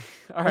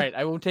 All right,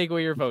 I won't take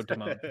away your vote,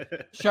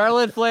 Damone.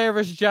 Charlotte Flair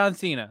versus John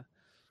Cena.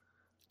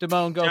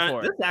 Damone, go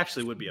for This it.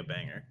 actually would be a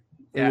banger.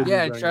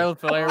 Yeah, Charlotte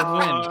Flair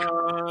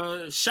would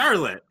win.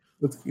 Charlotte.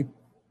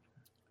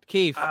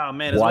 Keith. Oh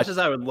man, as What? much as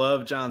I would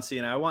love John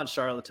Cena, I want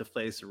Charlotte to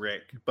face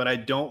Rick, but I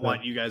don't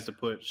want you guys to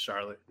put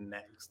Charlotte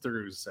next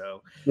through.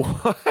 So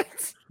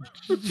What?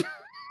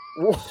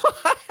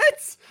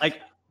 What?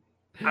 like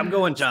I'm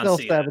going John Self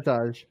Cena.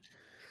 sabotage.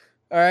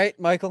 All right,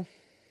 Michael.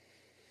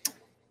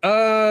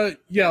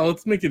 Yeah,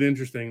 let's make it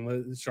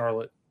interesting.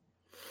 Charlotte.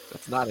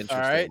 That's not interesting,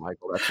 right.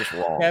 Michael. That's just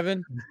wrong.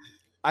 Kevin.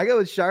 I go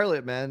with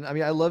Charlotte, man. I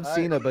mean, I love All right.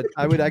 Cena, but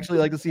I would actually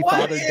like to see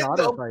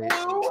father-daughter fight.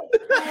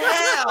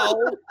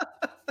 Hell.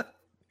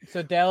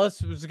 So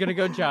Dallas was gonna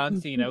go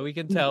John Cena. We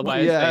can tell by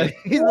his Yeah, face.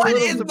 he's a What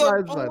little in the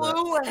surprised by that.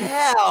 blue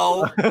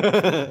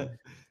hell?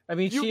 I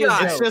mean, You she is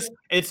guys dope.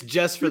 It's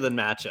just for the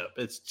matchup.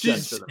 It's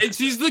just for the And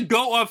she's the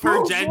goat of her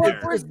Who's gender.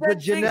 representing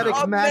genetic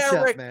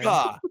matchup, man.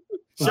 America?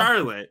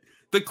 Charlotte,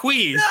 the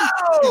queen.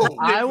 No.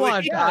 I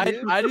want. Yeah,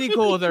 dude. I'd be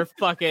cool with her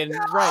fucking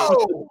right.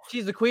 No.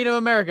 She's the queen of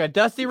America.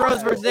 Dusty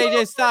Rhodes versus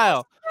AJ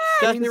Styles.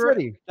 Queen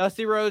City.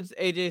 Dusty Rhodes,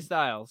 AJ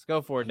Styles.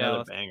 Go for it, another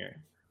Dallas.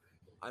 banger.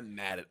 I'm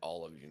mad at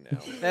all of you now.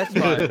 That's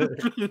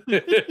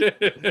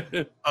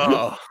fine.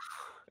 Oh,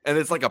 and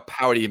it's like a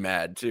pouty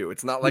mad too.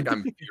 It's not like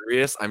I'm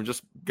furious. I'm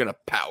just gonna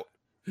pout.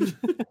 I'm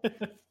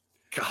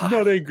God,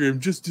 not angry. I'm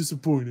just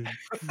disappointed.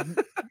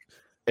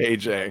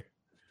 AJ.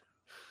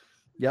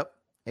 Yep.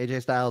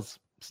 AJ Styles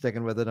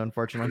sticking with it,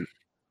 unfortunately.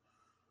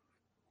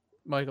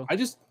 Michael. I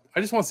just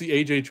want to see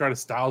AJ try to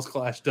Styles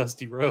clash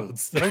Dusty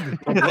Rhodes. That'd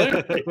be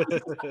hilarious.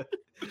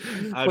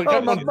 I'd Like, Oh, I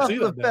my can see muscle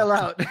that now. fell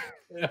out.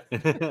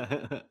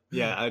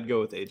 Yeah, I'd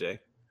go with AJ.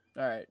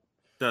 All right.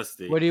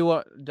 Dusty. What do you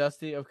want,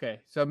 Dusty? Okay.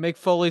 So Mick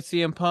Foley,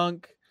 CM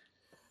Punk,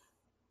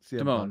 CM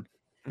Damone. Punk.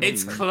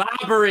 It's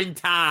clobbering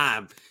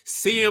time.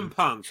 CM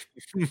Punk.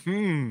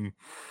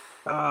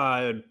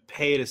 I would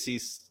pay to see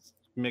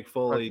Mick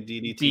Foley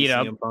DDT Beat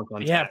up. CM Punk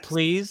on Yeah, Taz.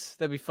 please.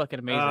 That'd be fucking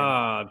amazing.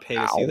 I'd pay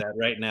to see that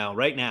right now.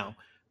 Right now.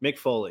 Mick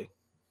Foley.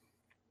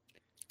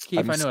 Keith,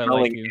 I'm I know I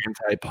smelling like you.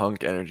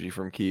 anti-punk energy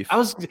from Keith.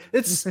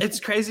 It's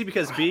crazy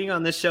because being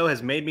on this show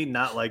has made me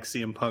not like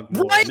CM Punk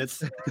more. Right? And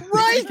it's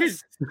Right?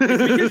 Because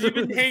you've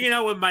been hanging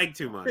out with Mike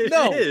too much.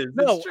 No, It is. It's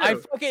no. I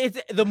true. fucking. It's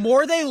the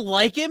more they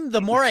like him, the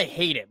more I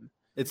hate him.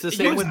 It's the You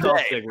same with Dolph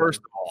Say, Ziggler. first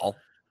of all,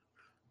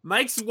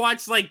 Mike's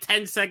watched like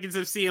 10 seconds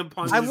of CM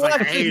Punk. I've He's like, I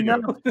watched hate him.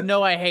 enough to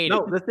know I hate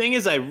No, him. the thing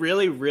is, I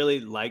really, really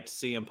liked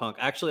CM Punk.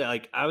 Actually,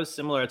 like I was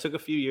similar. I took a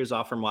few years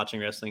off from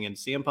watching wrestling, and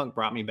CM Punk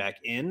brought me back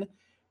in,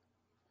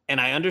 and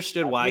I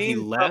understood why he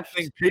means left.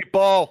 something,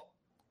 people.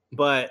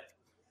 But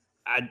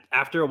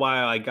after a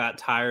while, I got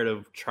tired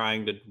of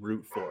trying to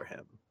root for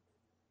him.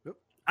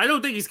 I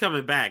don't think he's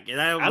coming back. And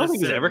I don't think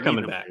he's necessarily ever need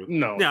coming him back. to.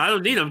 No. No, I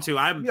don't need him to. You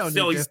don't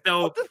need He's to.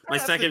 still my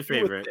Has to second do with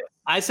favorite. this?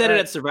 I said it Alright.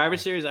 at Survivor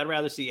Series. I'd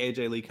rather see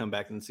AJ Lee come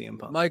back than CM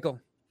Punk. Michael,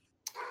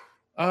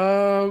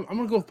 I'm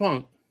gonna go with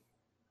Punk.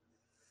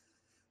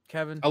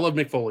 Kevin. I love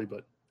Mick Foley,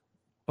 but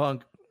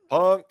Punk.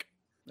 Punk.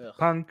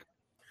 Punk.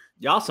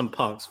 Y'all some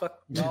punks. Fuck.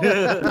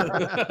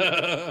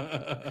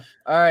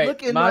 All right,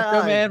 Look in my Macho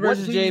eyes. Man What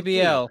versus do you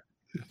JBL.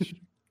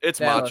 It's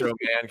Dallas. Macho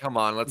Man. Come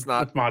on, let's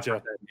not Macho.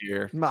 pretend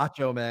here.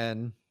 Macho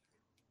Man.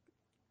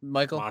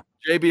 Michael. Macho.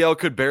 JBL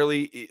could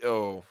barely.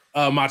 Oh,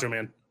 Macho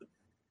Man.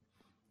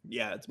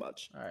 Yeah, it's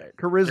much. All right,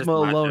 Charisma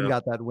Macho. alone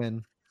got that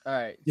win. all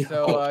right. Yeah.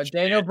 So Oh,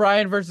 Daniel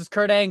Bryan versus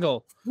Kurt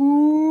Angle.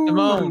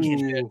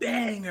 Simone.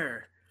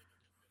 Banger.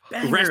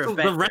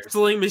 The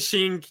wrestling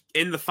machine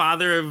in the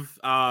father of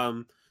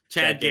Chad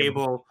Chad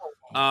Gable,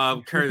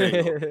 Kurt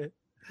Angle.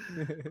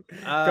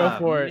 Go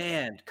for it.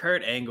 Man,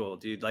 Kurt Angle,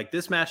 dude. Like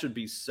this match would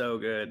be so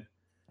good.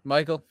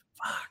 Michael.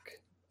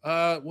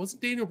 Fuck.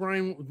 Wasn't Daniel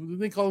Bryan? Did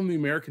they call him the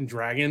American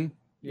Dragon?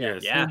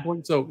 Yes. Yeah.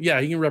 So yeah,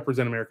 he can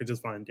represent America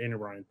just fine. Daniel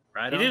Bryan.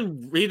 Right He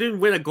on. didn't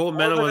win a gold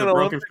medal Wasn't with it a an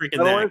broken Olympic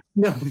freaking medal? neck.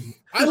 No,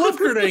 I love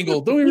Kurt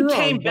Angle. Don't get me He wrong.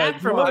 came back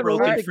but from no, a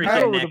broken Right, freaking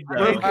battle neck. with a bro.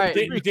 broken-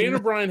 Alright. Daniel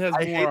Bryan has I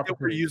more hate that we're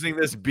opportunity. using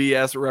this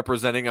BS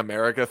representing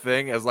America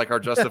thing as like our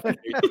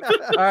justification.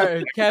 All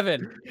right,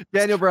 Kevin.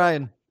 Daniel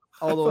Bryan.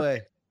 All the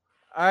way.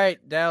 All right,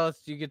 Dallas.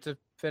 You get to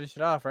finish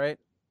it off, right?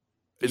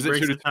 Is He it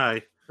breaks two the to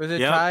tie. Was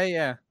it Yep. tie?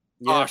 Yeah.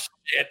 Oh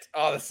shit!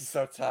 Oh, this is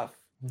so tough.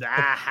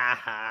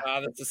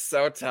 Oh, this is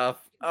so tough.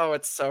 Oh,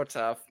 it's so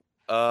tough.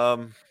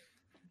 Fuck,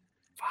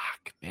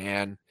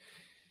 man.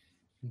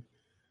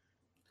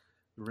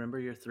 Remember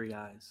your three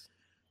eyes.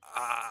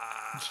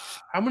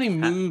 How many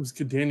moves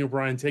could Daniel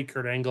Bryan take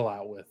Kurt Angle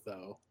out with,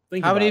 though?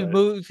 Think How many about it.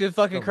 moves could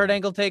fucking Come Kurt on.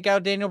 Angle take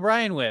out Daniel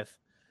Bryan with?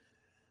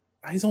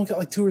 He's only got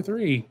like 2 or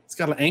 3. He's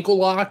got an ankle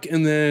lock,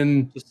 and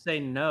then Just say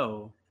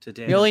no to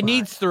Daniel. He only Bryan.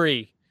 needs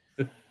 3.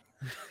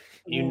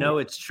 You know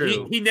it's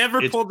true. He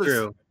never It's pulled the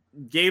true.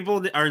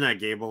 Gable or not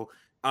Gable.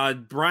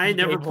 Brian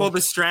never Gable. pulled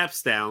the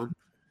straps down.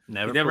 He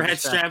never pulled had the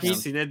strap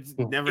straps. down. He never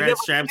He had never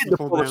straps needed to to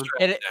pull pull the down.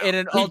 strap. In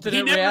an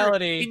alternate He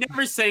reality,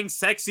 never sang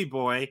 "sexy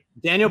boy."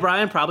 Daniel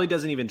Bryan probably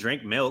doesn't even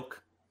drink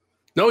milk.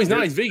 no, he's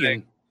not. He's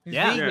vegan. he's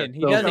Yeah. vegan.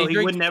 He So- doesn't. so He he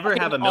drinks would never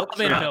fucking have a milk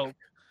almond strap. milk.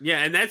 Yeah,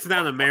 and that's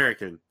not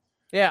American.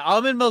 Yeah,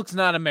 almond milk's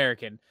not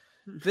American.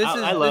 This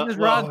is I love- this is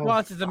Ron well,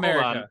 Swanson's hold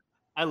America. on.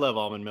 I love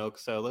almond milk,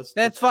 so let's.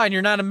 That's fine.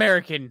 You're not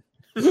American.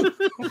 With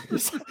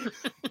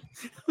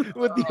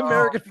the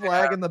American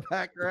flag in the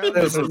background.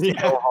 This is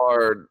so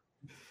hard.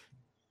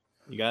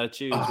 You gotta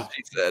choose. That's what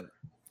she said.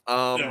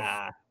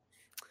 Ah,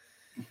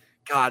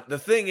 God, the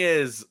thing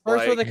is,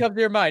 First one like, that comes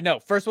to your mind. No,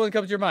 first one that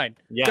comes to your mind.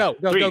 Yeah. Go,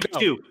 go, 3, go, go.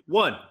 2,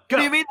 1, what go.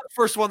 do you mean the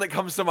first one that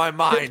comes to my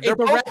mind? If They're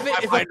the both rapid- in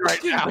if my the mind right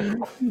fucking-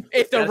 now.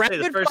 It's the Gotta say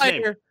the rapid first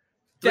name. fire.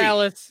 3,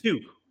 Dallas. 2,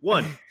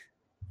 1.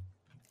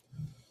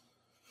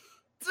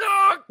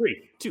 Dog,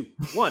 3, 2,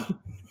 1.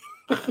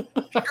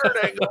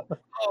 Kurt Angle.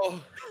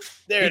 Oh,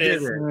 There it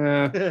is.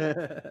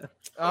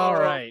 All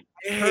right.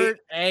 I hate Kurt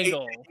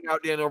Angle. taking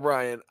out Daniel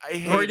Bryan. I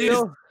hate Courtney's,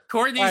 it.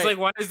 Courtney's Alright. like,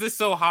 why is this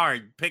so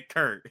hard? Pick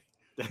Kurt.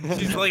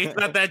 She's like, it's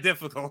not that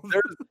difficult.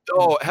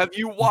 Oh, have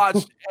you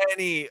watched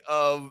any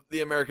of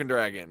the American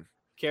Dragon?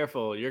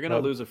 Careful, you're gonna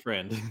lose a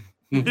friend.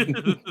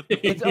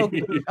 It's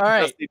okay. All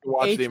right. Just need to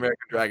watch H- the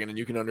American Dragon, and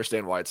you can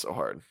understand why it's so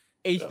hard.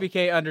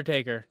 HBK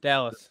Undertaker.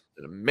 Dallas.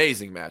 An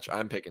amazing match.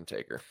 I'm picking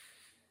Taker.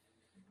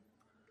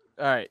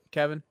 All right.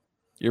 Kevin.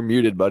 You're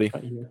muted, buddy.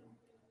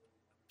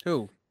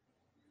 Who?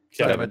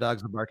 Sorry, my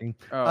dogs are barking.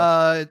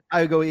 Oh.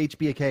 I would go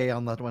HBK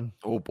on that one.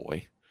 Oh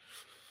boy.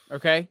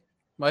 Okay.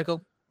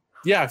 Michael.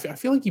 Yeah, I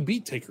feel like he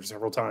beat Taker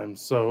several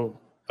times. So,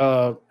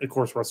 of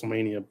course,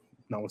 WrestleMania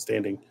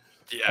notwithstanding.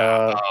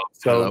 Yeah.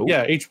 So hello?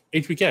 yeah,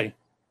 HBK.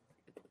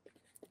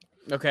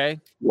 Okay.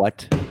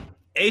 What?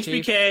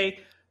 HBK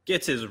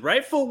gets his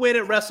rightful win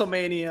at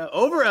WrestleMania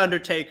over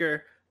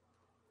Undertaker.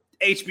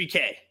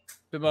 HBK.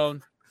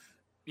 Simone.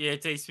 Yeah,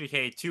 it's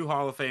HBK, 2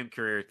 Hall of Fame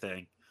career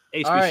thing.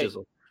 HB All right.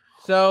 Shizzle.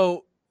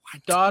 So,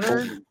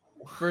 daughter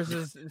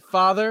versus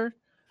father.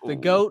 The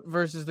goat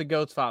versus the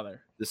goat's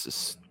father. This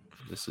is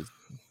This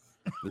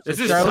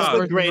is Charlotte tough. The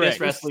versus greatest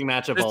Rick. wrestling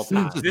match of all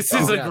time. This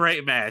is a Yeah.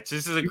 great match.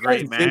 This is a You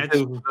great guys think match.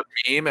 this is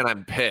a meme, and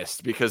I'm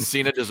pissed because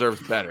Cena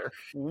deserves better.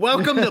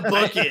 Welcome to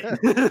Book It.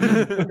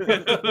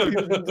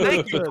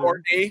 Thank you,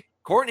 Courtney.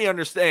 Courtney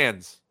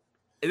understands.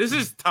 This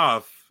is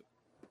tough,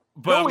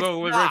 but No, I'm it's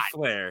going with not. Ric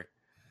Flair.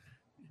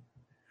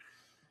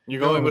 You're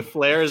going with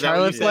Flair? Is that what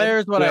Charlotte you said? Flair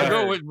is what I I'll heard.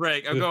 go with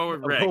Rick. I'll go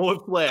with I'm Rick. going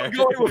with Flair. I'm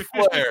going with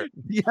Flair.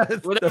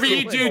 Yes. Whatever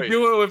you do,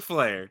 do it with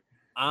Flair.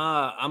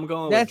 I'm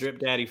going That's- with Drip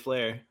Daddy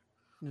Flair.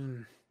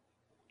 Mm.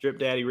 Drip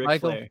Daddy Ric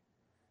Michael? Flair.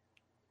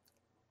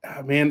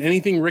 Ah, man,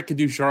 anything Rick can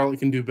do, Charlotte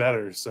can do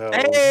better. So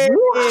Hey,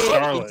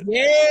 Charlotte.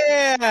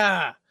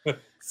 yeah.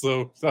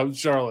 So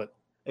Charlotte.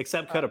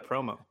 Except cut a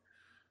promo.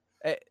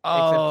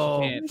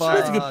 Oh, Except she can't.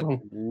 That's a good fuck.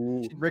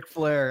 point. Ric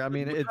Flair. I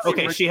mean, it's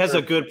Okay, Ric she has a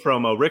Flair. good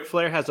promo. Ric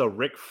Flair has a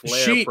Ric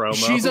Flair promo.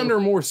 She's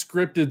under more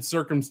scripted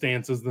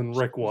circumstances than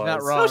Rick was.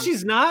 not wrong. No,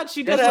 she's not.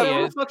 She does Yes, she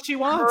whatever is. the fuck she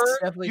wants.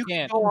 Definitely You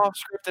can't. can go off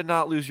script and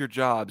not lose your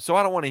job, so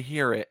I don't want to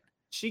hear it.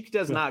 She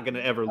does not going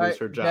to ever All lose right,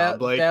 her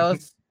job. Like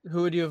Dallas,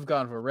 who would you have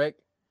gone for, Rick?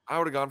 I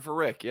would have gone for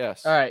Rick.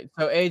 Yes. All right,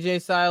 so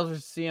AJ Styles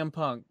versus CM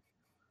Punk.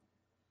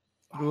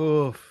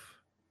 Oof.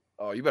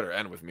 Oh, you better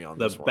end with me on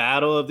the this one.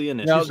 battle of the No,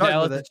 initiative. starting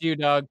Dallas, with it's you,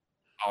 dog.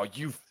 Oh,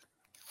 you.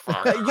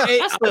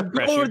 That's no the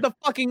pressure. the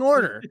fucking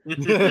order.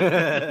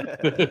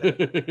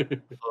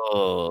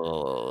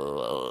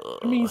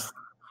 I mean,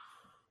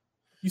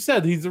 you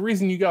said he's the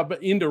reason you got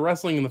into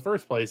wrestling in the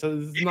first place.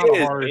 It's He not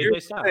is, hard. but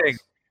here's the thing.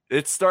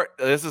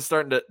 This is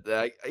starting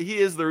to. He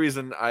is the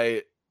reason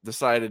I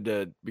decided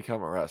to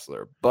become a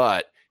wrestler.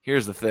 But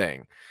here's the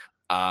thing.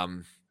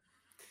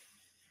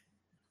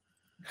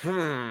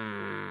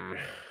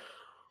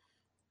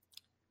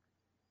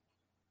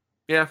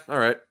 Yeah. All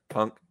right.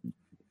 Punk.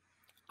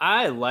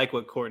 I like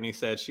what Courtney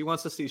said. She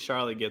wants to see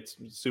Charlotte get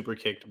super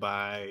kicked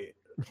by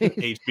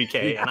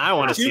HBK, and I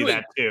want to She see would-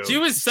 that too. She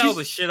would sell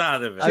the shit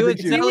out of it. I She would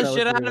think she sell would the sell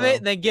shit it out pretty of well. it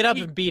and then get up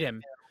and beat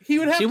him. He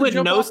would have She to would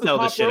jump off no-sell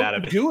the top shit rope out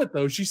of to it. do it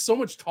though. She's so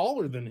much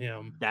taller than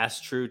him. That's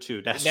true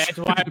too. That's That's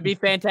true. why it'd be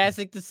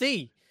fantastic to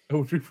see.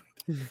 All right,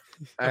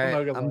 I'm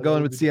not gonna I'm lie, going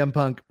that with would be- CM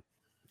Punk.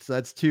 So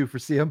that's 2 for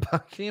CM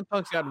Punk. CM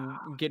Punk's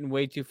getting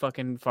way too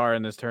fucking far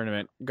in this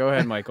tournament. Go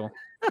ahead, Michael.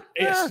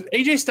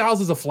 AJ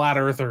Styles is a flat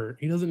earther.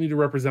 He doesn't need to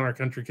represent our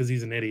country because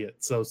he's an idiot.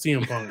 So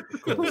CM Punk.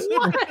 Of course.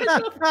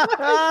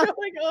 Oh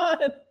my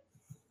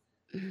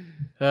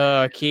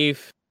god!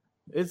 Keith.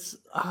 It's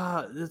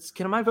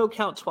can my vote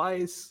count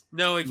twice?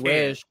 No, it can't.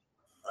 Wish.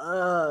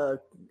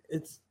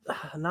 It's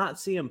not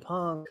CM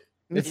Punk.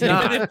 It's Even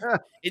not. if,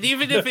 and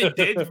even if it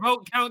did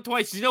vote count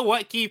twice, you know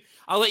what, Keith?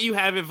 I'll let you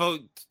have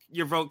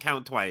your vote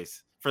count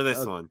twice for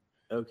this one.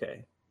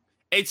 Okay.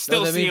 It's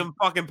still that means- CM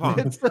fucking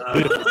Punk.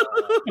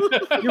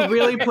 You're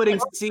really putting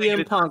CM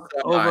it's Punk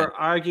that over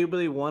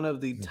arguably one of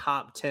the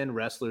top 10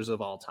 wrestlers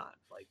of all time.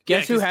 Like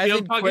Guess who 'cause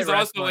hasn't CM Punk quit is also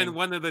wrestling? in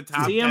one of the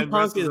top 10 CM Punk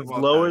wrestlers is of all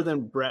lower time.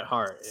 than Bret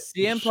Hart.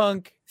 CM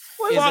Punk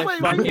Wait, is a wait,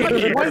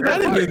 fucking, why is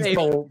that is against a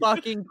Bolt?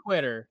 fucking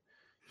quitter.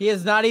 He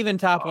is not even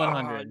top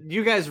 100.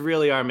 You guys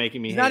really are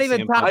making me He's hate not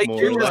even CM top Punk Mike,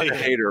 more. you're just Like, a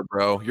hater,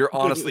 bro. You're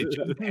honestly just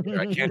a hater.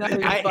 I can't. Not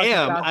even I fucking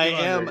am, top I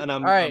 200. am, and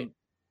I'm. All right.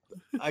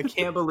 I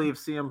can't believe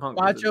CM Punk.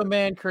 Macho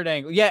Man Kurt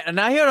Angle. Yeah, and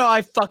now here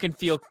I fucking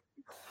feel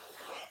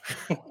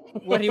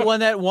when he won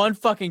that one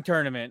fucking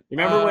tournament. You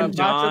remember when Macho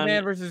John-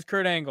 Man versus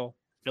Kurt Angle?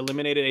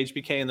 eliminated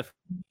HBK in the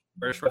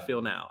first. I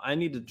feel now. I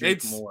need to drink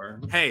It's- more.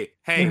 Hey,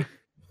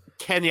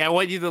 Kenny, I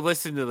want you to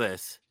listen to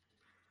this.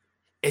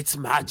 It's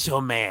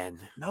Macho Man.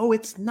 No,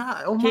 it's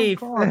not. Oh my Keith.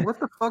 god! What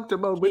the fuck,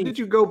 Damone? When did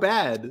you go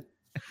bad?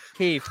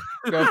 Keith,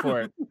 go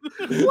for it.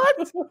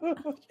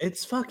 What?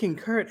 It's fucking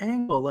Kurt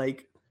Angle.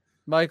 Like,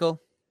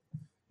 Michael,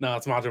 No,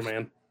 it's Macho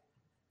Man.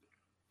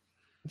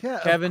 Yeah,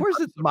 Kevin? of course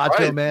it's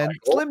Macho Right, Man.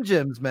 Michael. Slim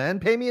Jims, man.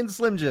 Pay me in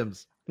Slim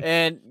Jims.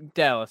 and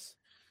Dallas.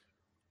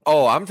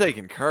 Oh, I'm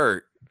taking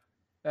Kurt.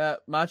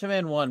 Macho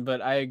Man won,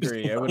 but I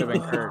agree. I would have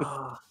been Kurt.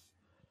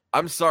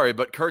 I'm sorry,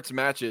 but Kurt's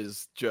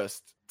matches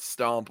just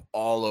stomp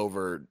all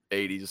over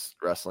 80s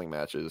wrestling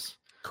matches.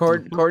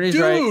 Courtney's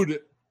right. Dude,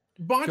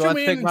 Macho let's Man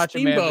pick and Macho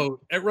Man,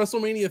 Steamboat at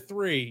WrestleMania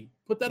 3.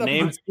 Put that up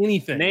Name- against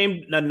anything.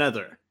 name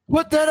another.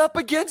 Put that up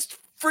against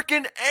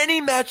freaking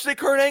any match that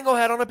Kurt Angle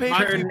had on a pay.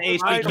 Kurt and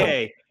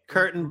HBK,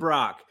 Kurt and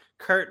Brock,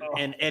 Kurt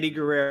and Eddie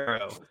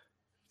Guerrero.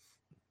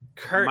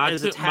 Kurt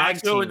is a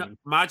tag team.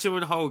 Macho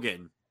and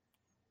Hogan.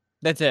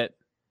 That's it.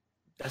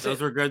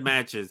 Those were good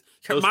matches.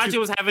 Those Macho two-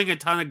 was having a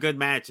ton of good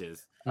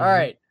matches. All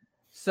right.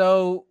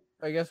 So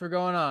I guess we're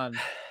going on.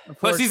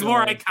 Plus, he's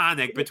more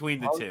Unfortunately. iconic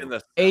between the two.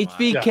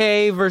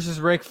 HBK versus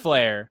Ric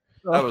Flair.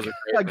 That was a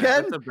great match.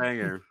 Again? That's a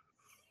banger.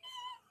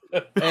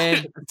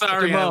 And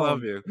Sorry, I Damone.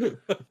 love you.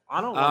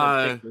 I don't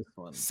want to pick this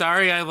one.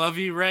 Sorry, I love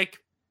you, Rick.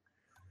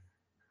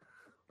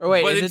 oh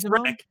wait, but is it's it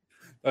Damone? Rick.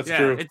 That's Yeah,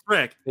 true. it's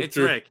Rick. That's It's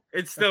true. Rick.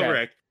 It's still Okay.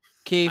 Rick.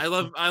 Keith. I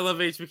love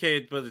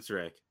HBK, but it's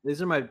Rick.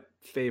 These are my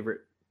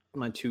favorite,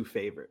 my two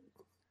favorite.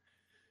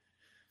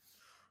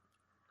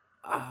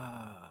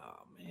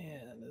 Oh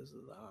man, this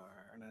is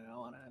hard. I don't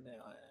want to do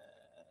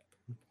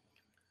it.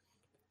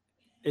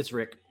 It's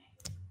Rick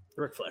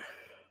Flair.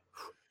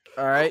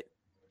 All right.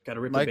 Got to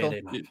rip Michael?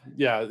 the Band-Aid off.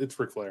 Yeah, it's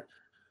Ric Flair.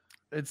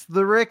 It's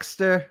the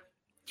Rickster.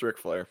 It's Ric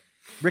Flair.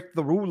 Rick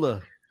the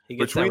Ruler. He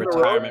gets Between that the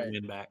retirement rows.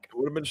 win back. It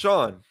would have been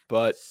Sean,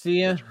 but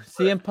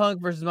CM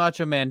Punk versus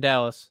Macho Man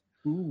Dallas.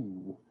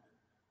 Ooh.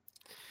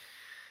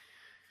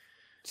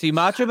 See,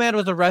 Macho Man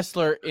was a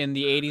wrestler in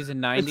the 80s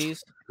and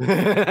 90s.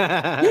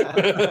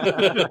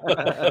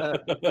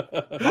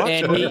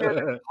 And he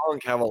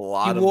Punk have a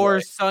lot of wore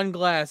like,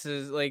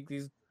 sunglasses, like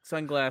these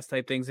sunglass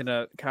type things, in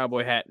a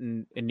cowboy hat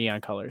in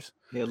neon colors.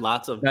 He had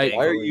lots of. Now,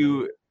 Why are dangly-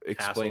 you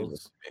explaining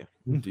this to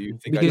me? Do you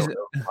think I Because- don't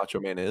know who Macho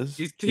Man is?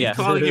 He's Yes.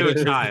 calling you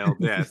a child.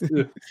 Yes.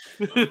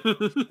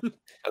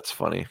 That's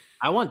funny.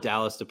 I want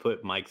Dallas to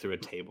put Mike through a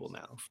table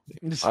now.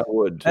 I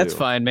would too. That's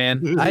fine,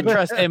 man. I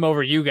trust him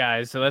over you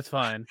guys, so that's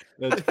fine.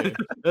 That's fair.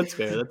 That's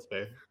fair. That's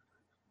fair.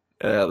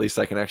 At least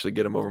I can actually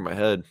get him over my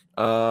head.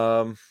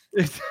 I'm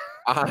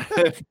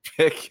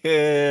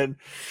picking.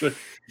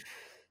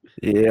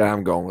 Yeah,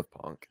 I'm going with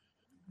Punk.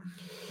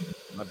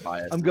 My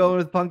bias. I'm going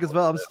with Punk as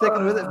well. I'm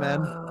sticking with it,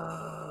 man.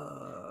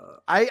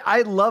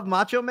 I love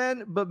Macho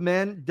Man, but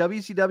man,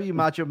 WCW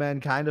Macho Man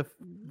kind of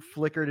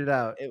flickered it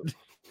out.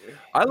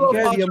 I love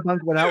Yeah, Macho CM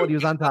Punk went out when he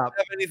was on It doesn't top.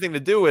 have anything to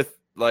do with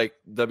like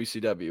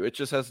WCW. It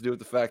just has to do with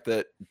the fact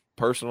that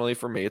personally,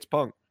 for me, it's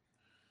Punk.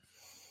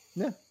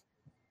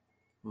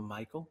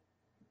 Michael.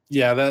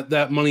 Yeah,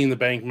 that Money in the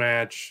Bank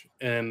match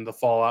and the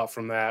fallout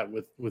from that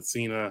with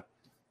Cena,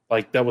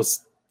 like that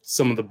was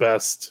some of the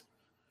best.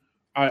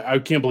 I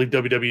can't believe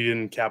WWE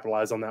didn't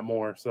capitalize on that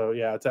more. So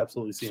yeah, it's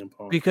absolutely CM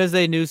Punk. Because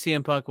they knew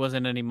CM Punk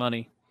wasn't any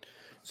money.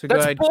 So go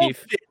That's ahead, bullshit,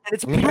 Keith. and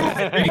it's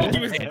proven. He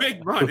was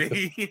big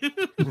money. He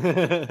Go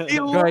ahead,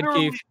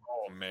 literally- Keith.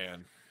 Oh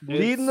man.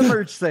 Leading the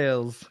merch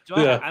sales.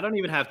 Yeah. I don't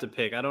even have to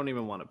pick. I don't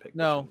even want to pick.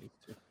 No.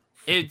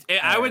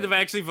 I would have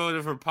actually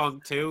voted for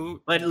Punk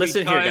too. But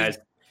listen here, because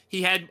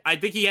guys. I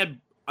think he had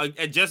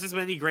just as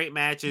many great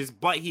matches,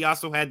 but he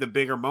also had the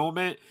bigger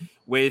moment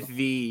with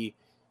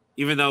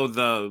even though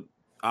the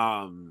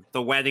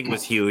wedding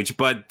was huge,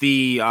 but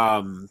the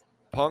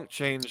Punk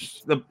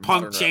changed. Punk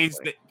modern changed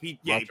wrestling.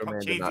 Punk Man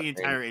did changed not the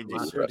entire change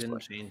industry. Monster didn't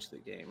change the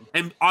game.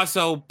 And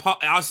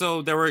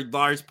also there were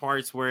large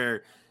parts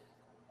where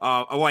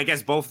well, I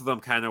guess both of them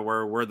kind of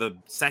were the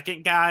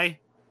second guy.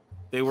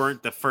 They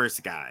weren't the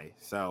first guy.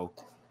 So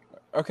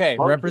Okay,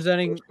 Punk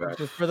representing was first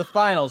guy. for the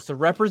finals to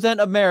represent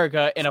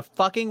America in a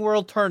fucking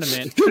world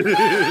tournament. So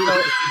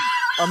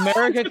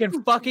America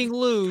can fucking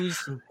lose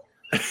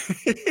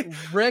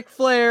Ric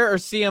Flair or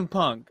CM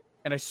Punk.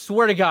 And I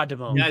swear to God,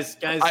 Damone. Guys,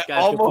 I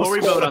before we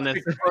almost vote on this,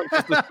 picked Punk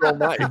just to throw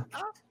Mike.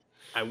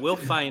 I will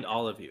find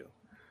all of you.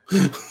 I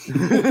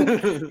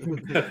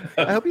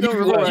hope you don't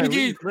remember where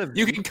you we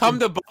live. can come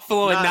to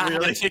Buffalo and Not not have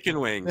really. the chicken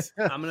wings.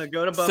 I'm gonna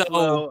go to So-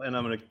 Buffalo and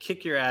I'm gonna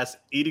kick your ass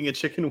eating a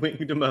chicken wing,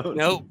 Damone.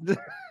 Nope.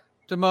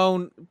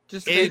 Damone,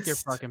 just take your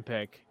It's- fucking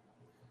pick.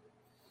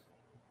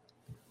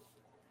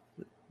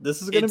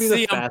 This is gonna It's be the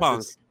CM Punk.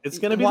 fastest. It's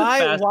gonna be Why-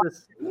 the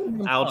fastest CM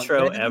Punk, outro that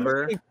doesn't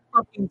ever. make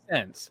fucking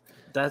sense.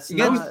 That's You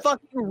gotta not. be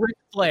fucking Ric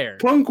Flair.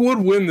 Punk would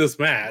win this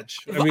match.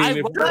 I mean, I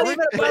if love Not Ric even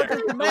about Flair.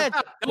 this match.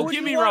 Don't Who get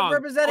do me you want wrong.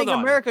 representing Hold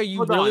on. America. You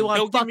Hold really on. want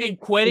Don't give me- fucking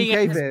quitting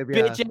Kayfabe,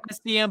 bitch yeah.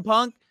 ass CM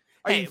Punk?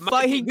 Are Hey, you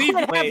Mike, he leave-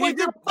 quit halfway wait.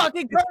 through the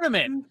fucking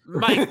tournament.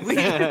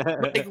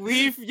 Mike,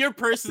 leave your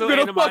personal You're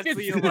gonna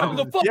animosity fucking alone.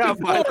 the fucking Yeah,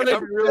 Mike, floor.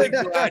 I'm really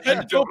glad you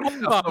No, joined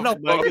us. no,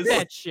 Mike fuck is-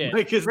 that shit.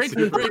 Mike is Rick-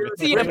 super- Rick-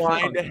 CM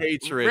Blind Punk. to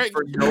hatred Rick-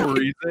 for no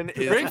reason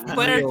is Ric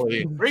Flair,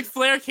 really- Ric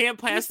Flair can't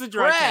pass the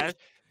drug Correct. test.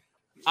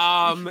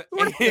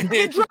 What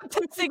You're drug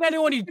testing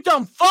anyone, you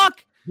dumb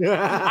fuck.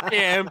 I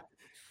am.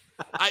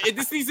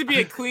 This needs to be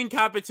a clean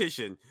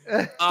competition.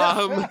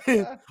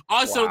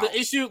 Also, the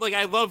issue, like,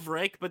 I love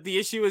Rick, but the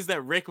issue is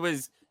that Rick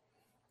was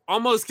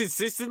almost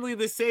consistently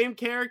the same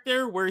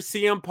character, where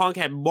CM Punk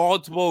had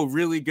multiple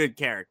really good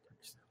characters.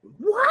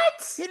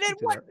 What? He did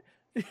what?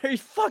 Are you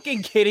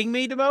fucking kidding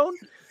me, Damone?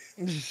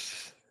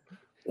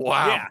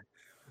 Wow. Yeah.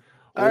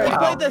 All right, he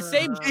played the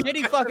same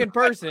shitty fucking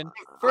person.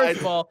 First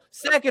of all,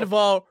 second of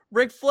all,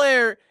 Ric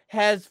Flair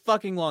has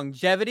fucking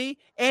longevity,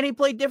 and he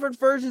played different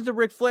versions of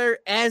Ric Flair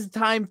as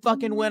time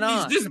fucking went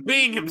on. He's just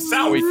being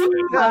himself.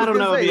 I don't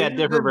know if he had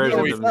different versions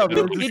of himself.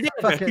 He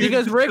did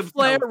because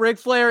Ric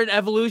Flair in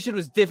Evolution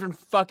was different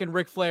fucking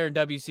Ric Flair in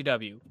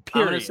WCW. I'm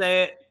Period. gonna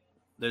say it.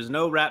 There's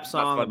no rap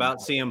song about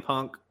CM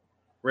Punk,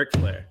 Ric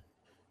Flair.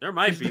 There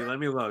might be. Let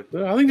me look.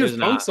 I think there's There's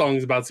punk not.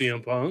 songs about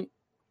CM Punk.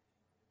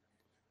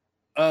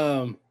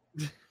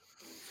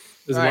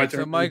 Is it All my right, turn?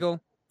 so Michael.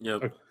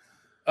 Yep.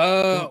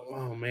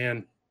 Oh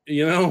man,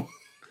 you know.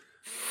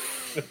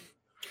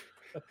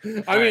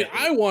 I mean,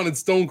 I wanted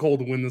Stone Cold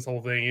to win this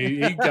whole thing.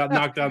 He got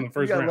knocked out in the He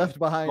first got round. left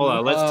behind. Hold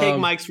on, let's take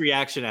Um, Mike's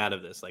reaction out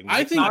of this. Like, I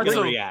Mike's think not gonna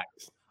also-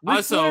 react. Ric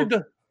Also, Flair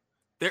do-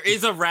 there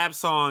is a rap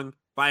song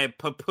by a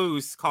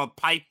Papoose called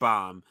Pipe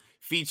Bomb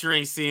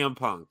featuring CM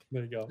Punk.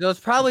 there you go. No, it's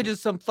probably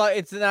just some.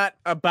 It's not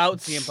about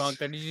CM Punk.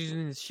 They're just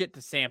using his shit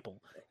to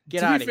sample.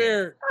 Get to out be of here.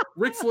 fair,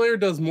 Ric Flair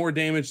does more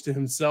damage to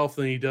himself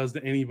than he does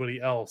to anybody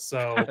else.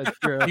 So That's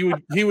true.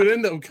 he would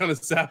end up kind of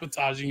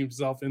sabotaging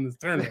himself in this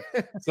tournament.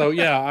 So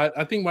yeah,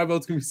 I think my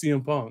vote's gonna be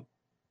CM Punk.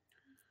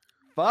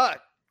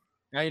 Fuck.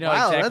 Now you know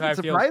Wow, exactly that's how a I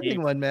feel, surprising Keith.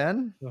 one,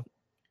 man.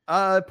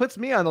 Yeah. It puts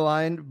me on the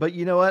line, but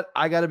you know what?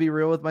 I got to be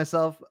real with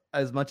myself.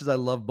 As much as I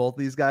love both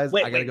these guys,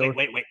 I got to go.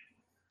 wait. wait.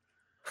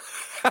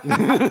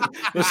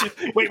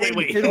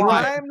 It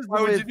rhymes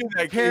Why would you with do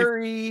that, Keith?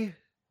 Terry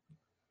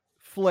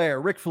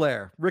Flair. Ric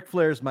Flair. Ric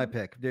Flair's my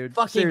pick, dude.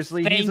 Fucking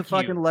Seriously, he's a thank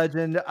fucking you.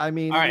 legend. I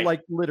mean, All right.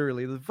 like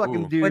literally, the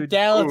fucking Ooh. dude. But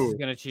Dallas Ooh. is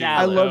gonna choose.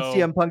 I love so-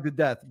 CM Punk to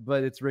death,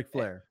 but it's Ric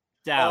Flair.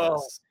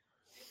 Dallas.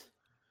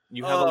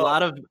 You have a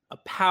lot of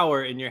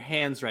power in your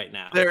hands right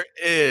now. There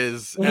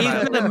is. He's and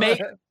I- gonna make.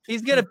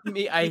 He's gonna.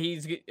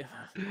 He's.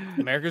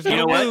 America's gonna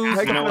You know what?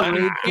 lose. You know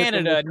what?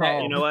 Canada.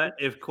 Call. You know what?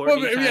 If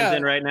Courtney Well, chimes yeah.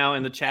 in right now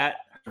in the chat,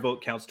 her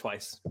vote counts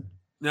twice.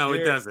 No, it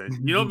Here.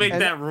 doesn't. You don't make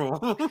And- that rule.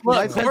 My Look,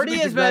 sentiment's Courtney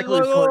has exactly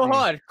been. Hold Courtney.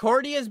 on.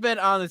 Courtney has been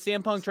on the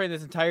CM Punk train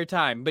this entire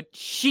time, but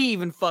she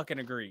even fucking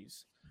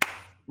agrees.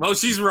 Well,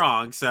 she's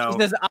wrong. So, She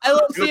says, "I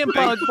love Good CM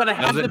thing Punk, but I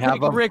have to doesn't have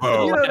pick a Rick."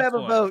 vote. You don't That's have a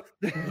why. vote.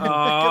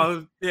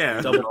 oh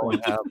yeah. Double You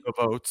point. don't have the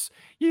votes.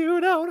 You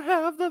don't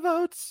have the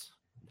votes.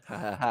 Ha,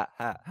 ha,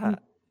 ha, ha.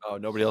 Oh,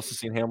 nobody else has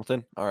seen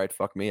Hamilton? All right,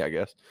 fuck me, I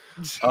guess.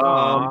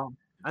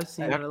 I've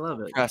seen it. I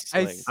love it.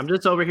 Wrestling. I'm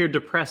just over here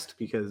depressed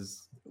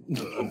because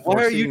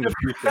Why are you foreseeing the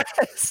future.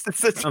 depressed?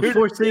 It's a I'm dude-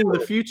 foreseeing the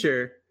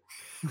future.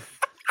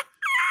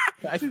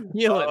 I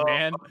feel it,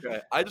 man.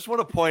 Okay. I just want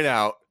to point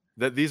out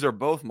that these are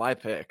both my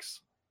picks.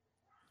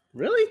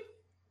 Really?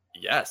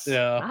 Yes.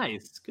 Yeah.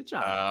 Nice. Good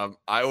job.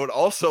 I would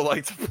also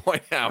like to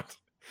point out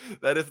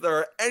that if there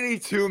are any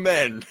two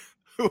men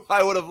who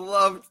I would have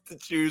loved to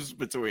choose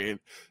between,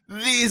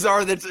 these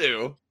are the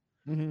two.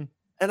 Mhm.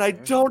 And I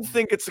don't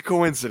think it's a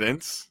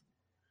coincidence.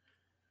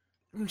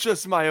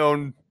 Just my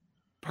own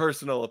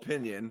personal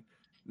opinion.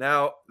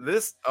 Now,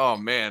 oh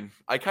man,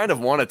 I kind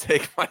of want to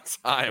take my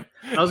time.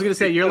 I was gonna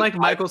say you're like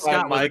Michael I find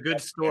Scott with a Mike good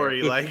up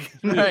story. Like,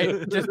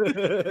 Right, just-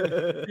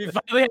 He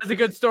finally has a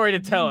good story to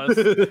tell us.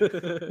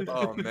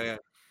 Oh man.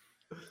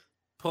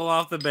 Pull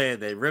off the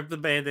band-aid. Rip the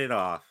band-aid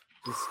off.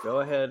 Just go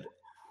ahead.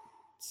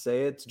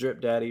 Say it's Drip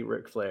Daddy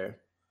Ric Flair.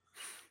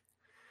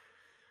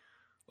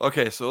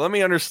 Okay, so let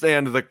me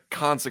understand the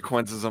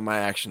consequences of my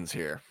actions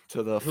here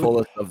to the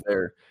fullest of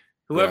their.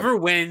 Whoever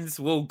wins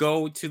will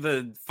go to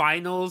the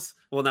finals.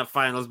 Well, not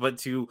finals, but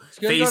to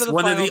gonna go face to the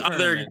one of the final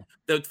other, tournament.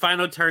 the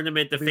final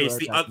tournament to Be face right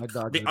the, back. My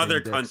dogs the are other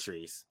being dicks.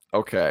 countries.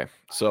 Okay,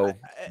 so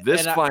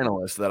this And I-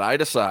 finalist that I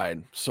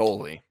decide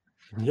solely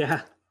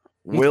Yeah.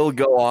 will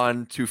go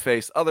on to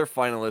face other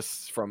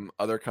finalists from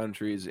other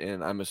countries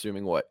in, I'm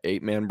assuming, what,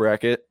 8-man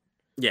bracket?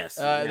 Yes.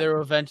 There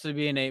will eventually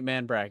be an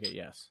 8-man bracket.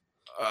 Yes.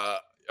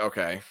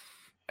 Okay.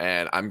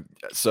 And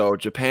so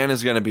Japan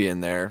is going to be in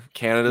there.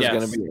 Canada's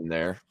going Yes. to be in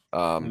there.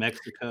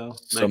 Mexico.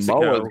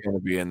 Samoa is going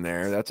to be in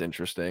there. That's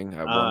interesting.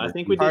 I wonder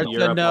think who- we did Parts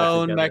Europe unknown,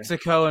 altogether.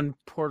 Mexico, and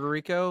Puerto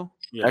Rico.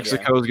 Yeah.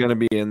 Mexico is going to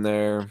be in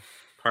there.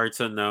 Parts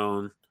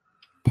unknown.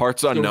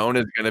 Parts unknown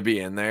is going to be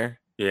in there.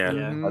 Yeah.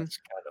 Yeah. Mhm. That's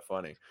kind of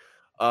funny.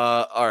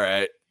 All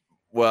right.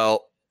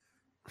 Well,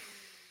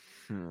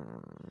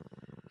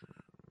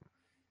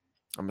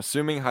 I'm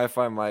assuming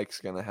Hi-Fi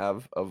Mike's going to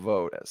have a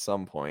vote at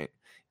some point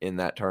in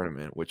that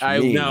tournament, which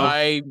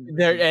means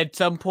There at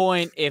some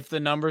point, if the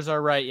numbers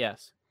are right,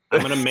 yes.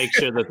 I'm gonna make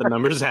sure that the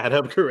numbers add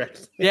up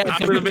correctly. Yeah,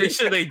 I'm gonna make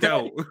sure they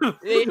don't.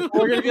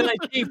 we're gonna be like,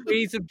 Chief, we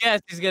need some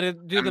guests. He's gonna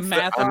do the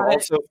math I'm on it.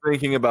 also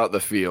thinking about the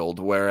field,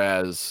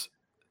 whereas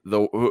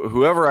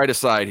whoever I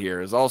decide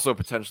here is also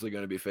potentially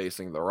going to be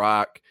facing The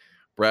Rock,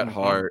 Bret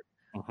Hart,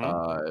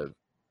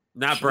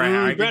 Not Bret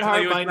Hart. Bret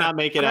Hart might not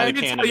make it I out of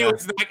can tell you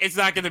Canada. it's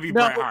not going to be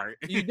No, Bret Hart.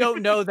 You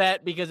don't know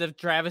that because if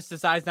Travis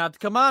decides not to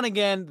come on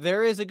again,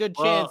 there is a good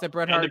chance that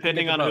Bret Hart. And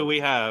depending can on get the who vote. we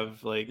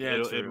have, like Yeah,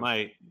 it true.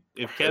 might.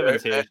 If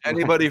Kevin's here,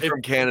 Anybody if-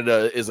 from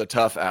Canada is a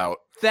tough out.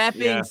 That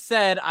being Yeah.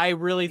 said, I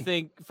really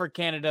think for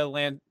Canada,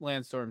 Lance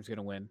Storm's going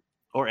to win.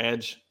 or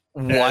Edge.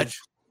 What?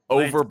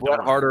 Over Lance Bret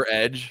Storm. Hart or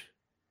Edge?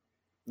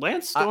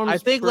 Lance Storm. I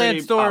think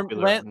Lance Storm.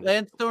 Popular.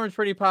 Lance Storm's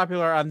pretty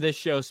popular on this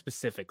show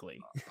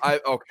specifically.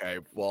 Okay,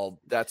 well,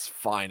 that's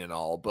fine and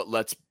all, but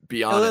let's be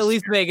He'll honest. at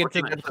least make it to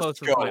Looking at the close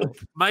to the scope, final.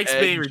 Mike's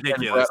Edge being and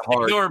ridiculous. Bret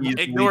Hart Ignore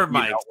easily beat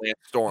Mike. out Lance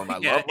Storm. I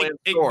Yeah, love Lance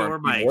ignore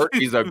Storm. Mike.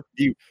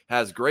 He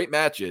has great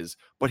matches,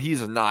 but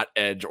he's not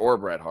Edge or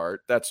Bret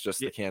Hart. That's just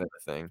the Canada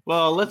thing.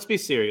 Well, let's be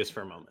serious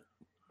for a moment.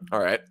 All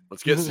right,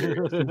 let's get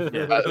serious.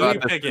 Yeah. About Who you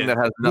this thing picking? that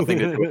has nothing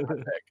to do with my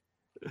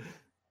pick.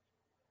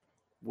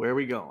 Where are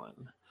we going?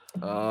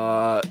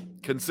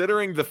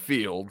 Considering the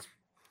field,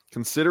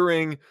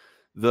 considering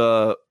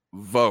the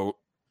vote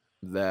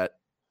that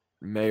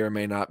may or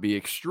may not be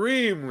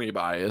extremely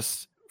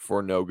biased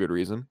for no good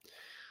reason,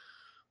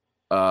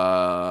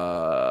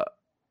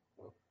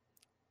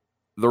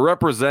 the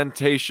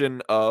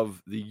representation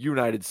of the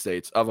United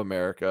States of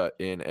America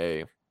in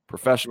a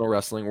professional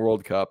wrestling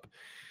World Cup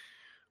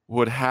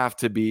would have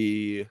to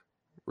be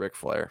Ric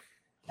Flair.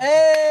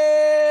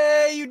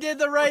 Hey, you did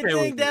the right Okay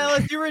thing, with it.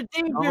 Dallas. You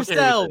redeemed I'm okay with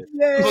yourself.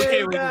 it.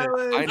 Okay with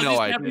it. I know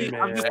I I'm did.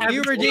 just happy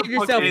You Florida redeemed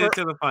Bucks yourself made it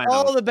for to the final.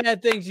 All the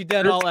bad things you've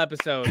done all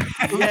episode.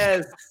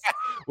 Yes.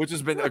 Which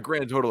has been a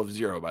grand total of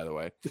 0, by the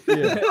way.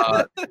 Yeah.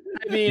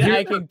 I mean, Here's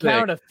I the can thing.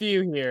 count a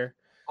few here.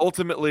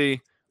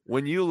 Ultimately,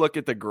 when you look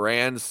at the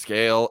grand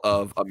scale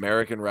of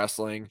American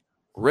wrestling,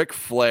 Ric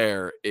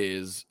Flair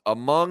is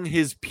among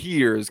his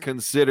peers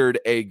considered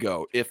a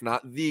GOAT, if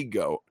not the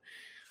GOAT.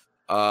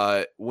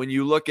 When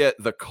you look at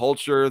the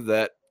culture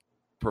that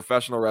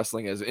professional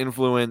wrestling has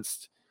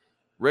influenced,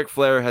 Ric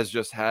Flair has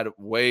just had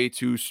way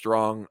too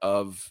strong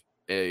of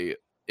a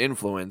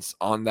influence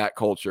on that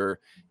culture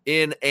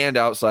in and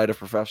outside of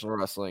professional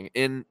wrestling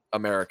in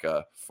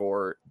America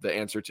for the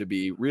answer to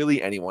be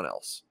really anyone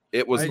else.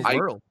 It was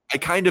I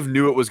kind of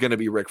knew it was going to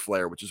be Ric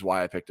Flair, which is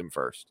why I picked him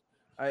first.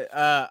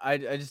 I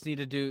just need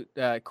to do.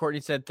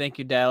 Courtney said, "Thank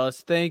you,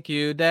 Dallas. Thank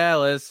you,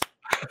 Dallas."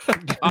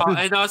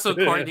 And also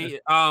Courtney,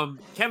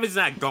 Kevin's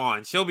not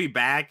gone. She'll be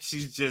back.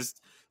 She's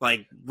just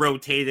like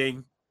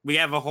rotating. We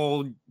have a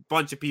whole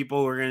bunch of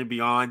people who are going to be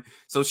on,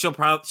 so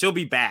she'll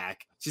be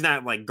back. She's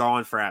not like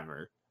gone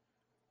forever.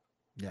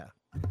 Yeah.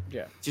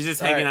 She's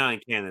just All hanging right. out in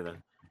Canada.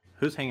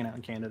 Who's hanging out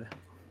in Canada?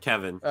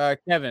 Kevin.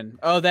 Kevin.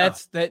 Oh,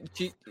 that's that.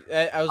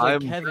 I was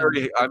like,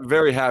 Kevin. I'm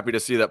very happy to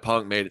see that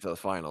Punk made it to the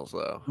finals,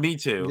 though. Me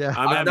too. Yeah.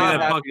 I'm I'm happy not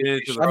that happy Punk made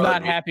it to the I'm not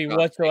final. happy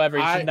whatsoever.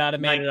 He I- should not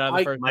have made it out of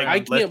the first Mike, round. I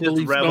let's can't just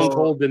believe rebel. Stone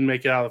Cold didn't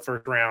make it out of the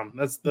first round.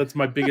 That's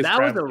my biggest.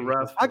 That was a travesty.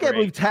 rough. I can't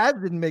believe break.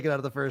 Taz didn't make it out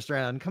of the first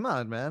round. Come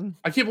on, man.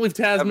 I can't believe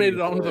Taz That'd made be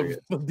it onto hilarious.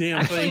 the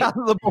damn thing. Out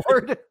of the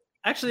board.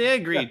 Actually, I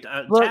agree.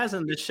 Look- Taz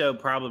and this show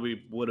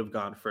probably would have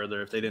gone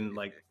further if they didn't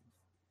like.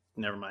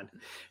 Never mind.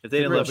 If they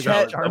didn't Rip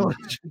love Charlotte.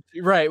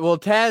 Right. Well,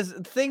 Taz,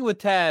 the thing with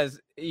Taz,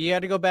 you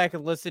had to go back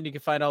and listen. You can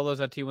find all those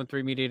on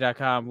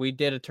T13media.com. We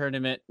did a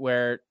tournament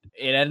where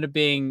it ended up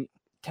being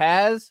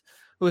Taz.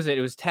 Who was it?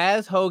 It was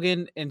Taz,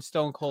 Hogan, and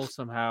Stone Cold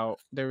somehow.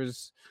 There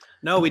was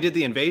No, we did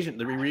the invasion.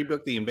 We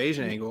rebooked the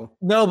invasion angle.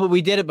 no, but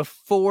we did it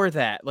before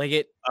that. Like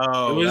it,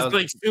 Oh, It was that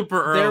like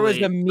super early. there was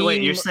a meme. So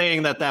wait, you're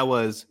saying that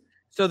was?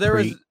 so there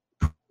was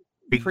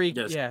pre- pre,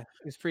 Yes. yeah,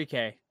 it was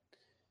pre-K.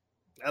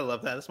 I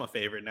love that. That's my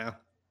favorite now.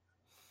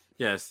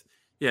 Yes.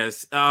 Yeah.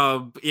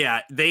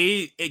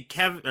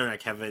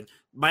 Kevin.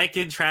 Mike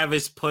and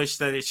Travis pushed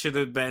that it should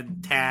have been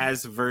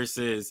Taz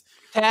versus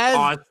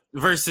Taz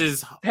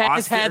versus Taz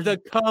Austin, had the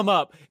come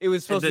up. It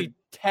was supposed to be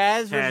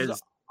Taz versus Taz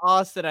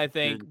Austin, I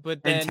think,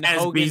 but then and Taz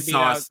Hogan beats beat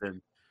out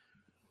Austin.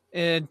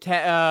 and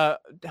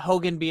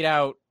Hogan beat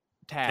out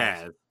Taz.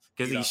 Taz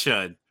because Yeah. he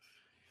should.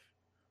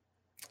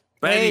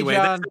 But Hey, anyway,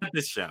 John. that's not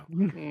this show.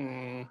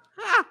 Mm.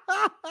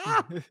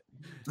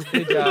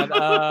 Hey, John.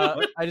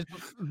 I just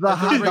The,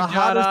 Bring the John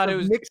hottest on, it of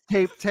was-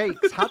 mixtape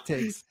takes, hot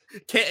takes.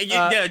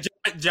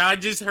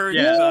 John just heard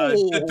Yeah.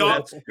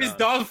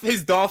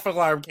 his Dolph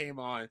alarm came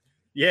on.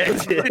 Yeah.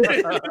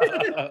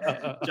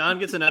 John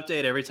gets an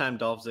update every time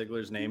Dolph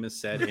Ziggler's name is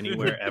said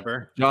anywhere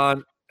ever.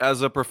 John,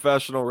 as a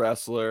professional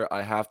wrestler,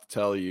 I have to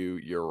tell you,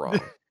 you're wrong.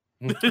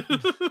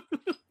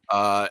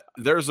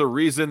 There's a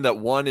reason that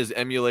one is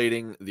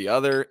emulating the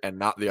other and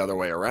not the other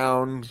way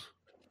around.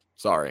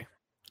 Sorry.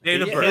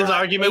 Dana His Brooke.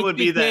 argument would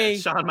be that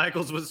HBK Shawn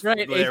Michaels was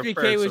right. there HBK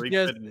first, was so he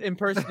just couldn't.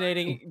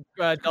 impersonating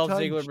Dolph Time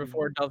Ziggler machine.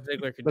 before Dolph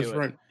Ziggler could That's do it.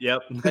 right.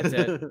 Yep. That's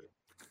it.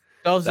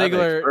 Dolph That makes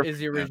Ziggler perfect is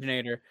the sense.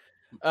 originator.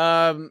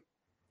 Let's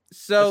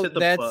So hit the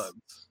that's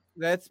plugs.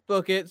 let's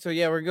book it. So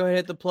yeah, we're going to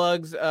hit the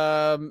plugs.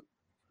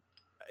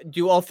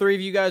 Do all three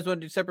of you guys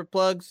want to do separate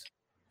plugs?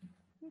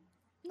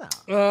 No.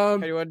 How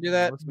do you want to do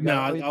that? No,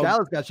 I'll-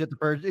 Dallas got shit to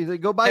purge. Either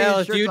go buy his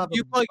Dallas, shirts you off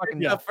of plug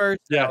fucking- your stuff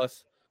first, Yeah.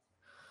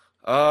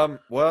 Dallas.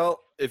 Well,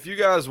 if you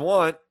guys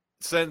want,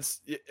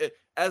 since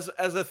as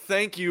a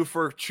thank you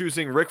for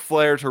choosing Ric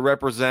Flair to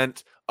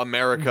represent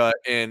America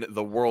in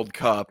the World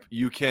Cup,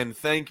 you can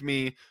thank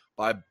me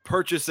by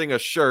purchasing a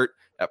shirt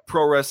at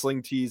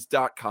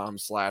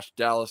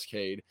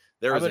prowrestlingtees.com/DallasCade.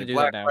 There is a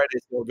Black Friday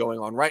sale going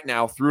on right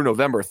now through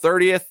November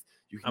 30th.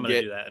 You can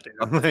get do that. Dude.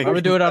 I'm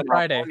gonna do it on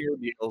Friday.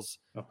 Deals.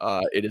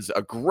 It is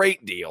a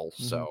great deal.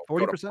 So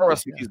 40%.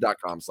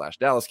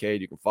 prowrestlingtees.com/DallasCade.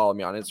 You can follow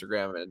me on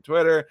Instagram and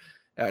Twitter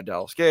at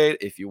DallasCade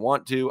if you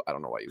want to. I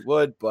don't know why you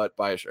would, but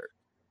buy a shirt.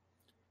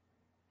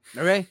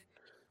 Okay.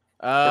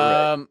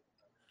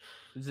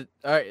 Is it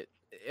all right?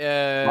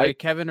 Mike,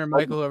 Kevin or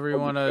Michael, whoever you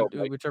want to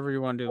do, whichever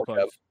you want to do the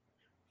plugs.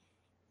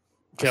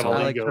 Kevin, I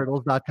there like you go.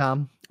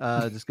 turtles.com.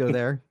 Just go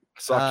there.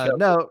 So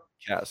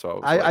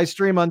I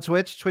stream on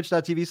Twitch,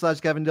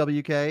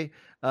 twitch.tv/KevinWK.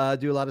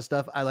 Do a lot of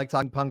stuff. I like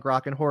talking punk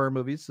rock and horror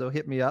movies, so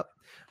hit me up.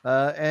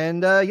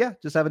 Yeah,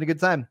 just having a good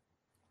time.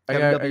 I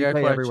got a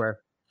question. Everywhere.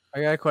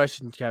 I got a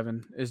question,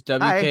 Kevin. Is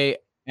WK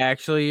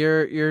actually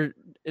your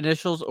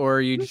initials, or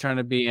are you just trying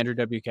to be Andrew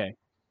WK?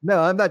 No,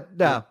 I'm not.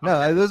 No.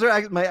 Those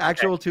are my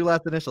actual two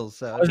last initials.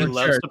 So He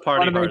loves to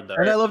party hard, though.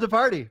 and I love to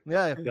party.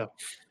 Yeah.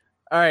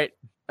 All right,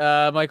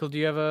 Michael, do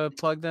you have a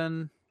plug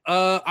then?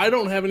 I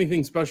don't have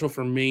anything special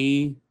for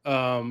me.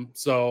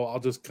 So I'll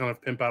just kind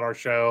of pimp out our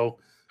show.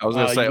 I was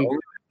going to say, only the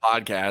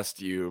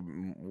podcast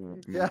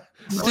Yeah.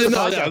 That's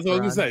what I was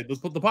going to say. The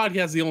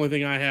podcast is the only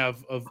thing I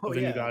have of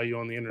any value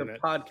on the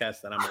internet. The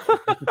podcast that I'm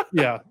on.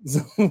 Yeah.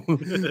 So,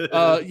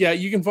 yeah,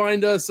 you can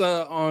find us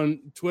on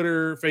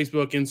Twitter,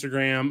 Facebook,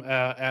 Instagram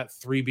at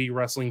 3B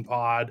Wrestling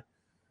Pod.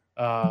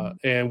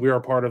 And we are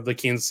part of the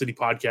Kansas City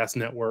Podcast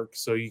Network.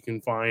 So you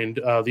can find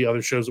the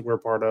other shows that we're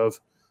part of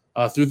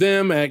through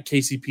them at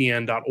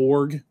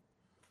kcpn.org.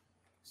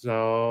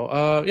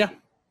 So, yeah.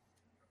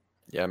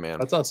 Yeah, man.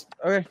 That's us.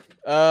 Okay.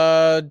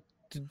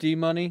 D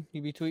Money,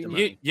 you be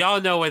tweeting?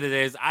 Y'all know what it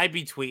is. I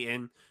be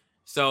tweeting.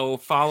 So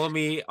follow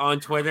me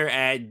on Twitter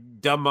at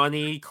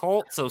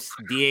DaMoneyColt. So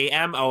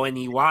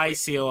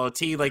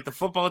DAMONEYCOLT, like the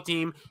football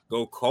team.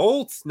 Go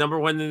Colts,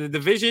 #1 in the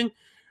division.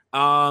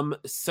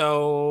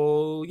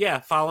 So yeah,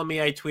 follow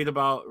me. I tweet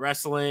about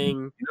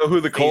wrestling. You know who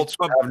the Colts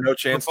have no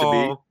chance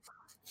to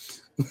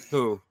be?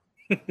 Who?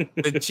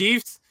 The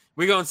Chiefs?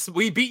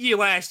 We beat you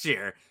last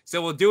year,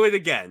 so we'll do it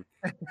again.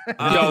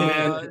 Yo,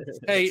 man.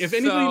 Hey, if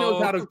anybody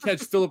knows how to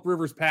catch Phillip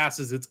Rivers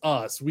passes, it's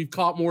us. We've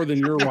caught more than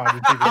your wide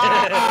receivers.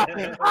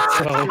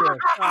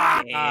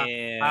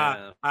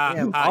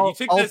 You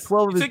took all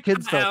 12 of his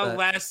kids out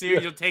last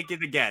year. You'll take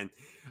it again.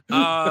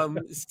 I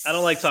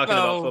don't like talking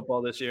about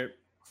football this year.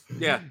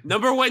 Yeah,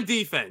 #1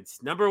 defense,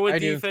 #1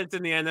 defense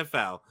in the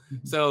NFL.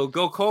 So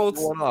go Colts.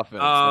 #1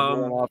 offense,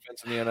 #1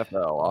 offense in the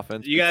NFL.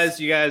 Offense. You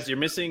guys, you're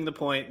missing the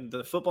point.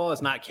 The football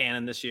is not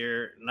canon this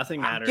year.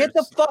 Nothing matters. Get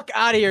the fuck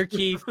out of here,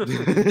 Keith.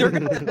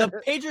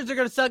 The Patriots are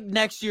gonna suck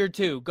next year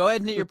too. Go ahead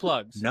and hit your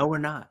plugs. No, we're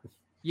not.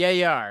 Yeah,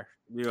 you are.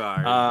 You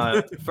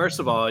are. First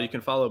of all, you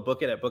can follow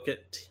Book It at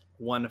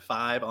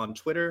BookIt15 on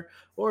Twitter,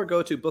 or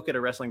go to Book It,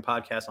 a wrestling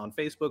podcast on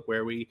Facebook,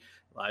 where we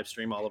live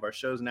stream all of our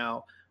shows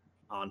now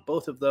on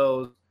both of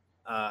those.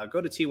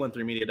 Go to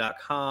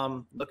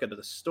t13media.com, look at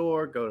the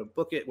store, go to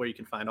Book It, where you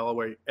can find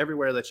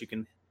everywhere that you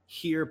can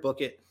hear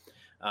Book It.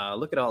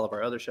 Look at all of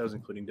our other shows,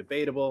 including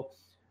Debatable,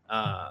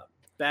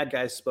 Bad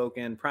Guys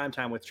Spoken,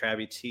 Primetime with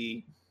Travie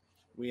T.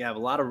 We have a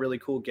lot of really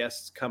cool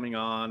guests coming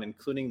on,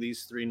 including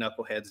these three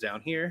knuckleheads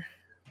down here.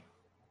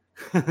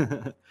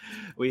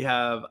 We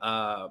have,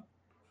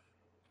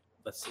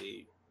 let's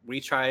see, We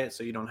Try It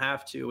So You Don't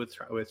Have To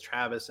with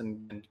Travis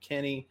and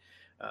Kenny.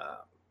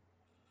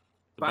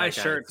 Buy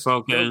shirts.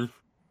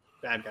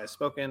 Bad Guys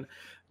Spoken.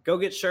 Go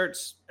get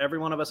shirts. Every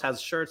one of us has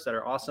shirts that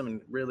are awesome,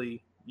 and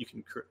really you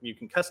can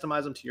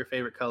customize them to your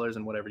favorite colors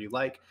and whatever you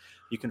like.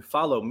 You can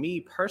follow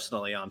me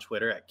personally on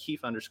Twitter at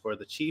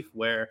Keith_the_Chief,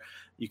 where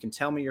you can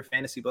tell me your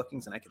fantasy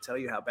bookings, and I can tell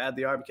you how bad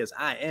they are, because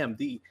I am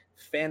the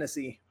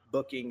fantasy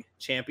booking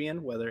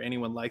champion. Whether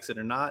anyone likes it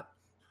or not,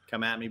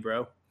 come at me,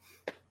 bro.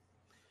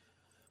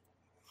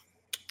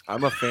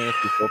 I'm a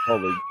fantasy football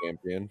league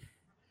champion.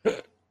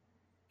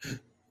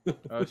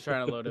 I was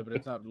trying to load it, but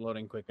it's not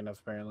loading quick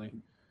enough, apparently.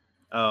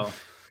 Oh,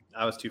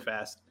 I was too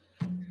fast.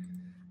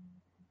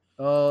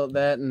 Oh,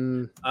 that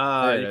and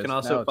you can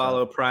also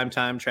follow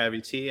Primetime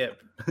Travie T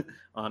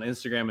on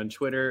Instagram and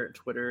Twitter.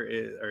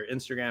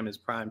 Instagram is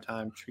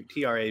Primetime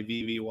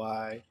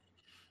TRAVVY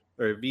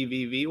or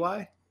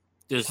VVVY.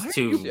 Just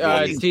two.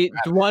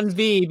 One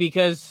V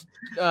because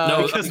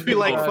because we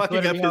like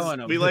fucking up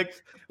his. We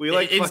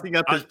like fucking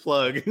up his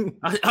plug.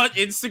 On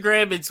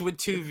Instagram, it's with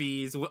 2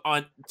 V's.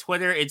 On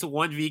Twitter, it's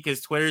 1 V because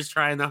Twitter's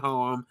trying to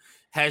hoe him.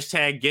 #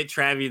 get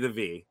Travie the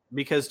V.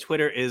 Because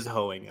Twitter is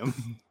hoeing him.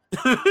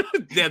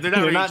 Yeah,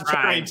 they're not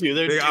trying to.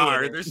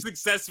 They're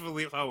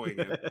successfully hoeing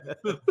him.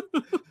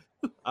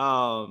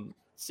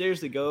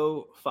 Seriously,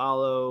 go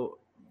follow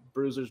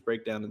Bruisers,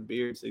 Breakdown, and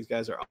Beards. These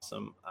guys are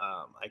awesome.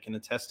 I can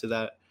attest to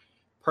that.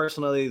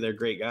 Personally, they're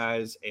great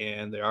guys,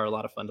 and they are a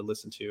lot of fun to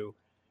listen to.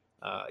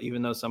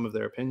 Even though some of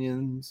their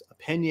opinions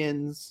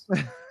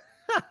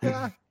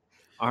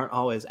aren't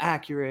always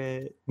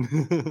accurate.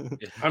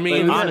 I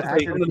mean,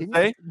 honestly,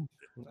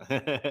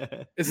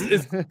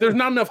 There's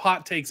not enough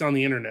hot takes on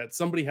the internet.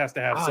 Somebody has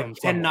to have some. I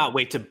cannot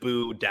wait to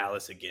boo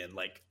Dallas again.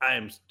 Like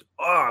I'm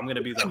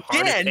gonna be the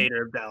hardest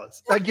hater of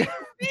Dallas. Again.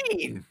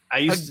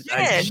 I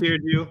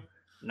cheered you.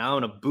 Now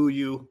I'm gonna boo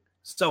you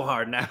so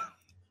hard now.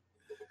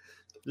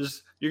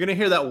 You're gonna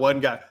hear that one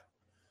guy.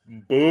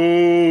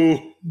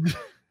 Boo.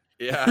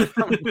 Yeah,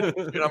 I'm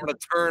gonna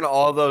turn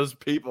all those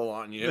people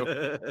on you.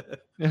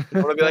 I'm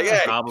gonna be like,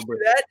 hey, Probably.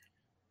 that?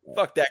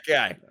 Fuck that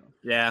guy.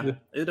 Yeah,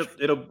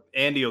 it'll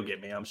Andy will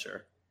get me, I'm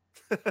sure.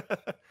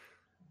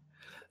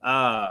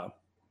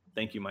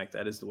 Thank you, Mike.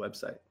 That is the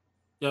website.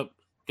 Yep.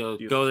 Go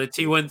to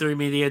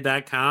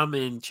t13media.com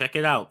and check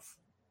it out.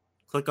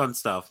 Click on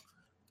stuff.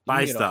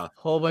 Buy stuff.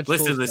 Whole bunch.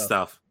 Listen of to stuff.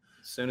 stuff.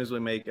 As soon as we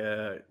make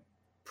a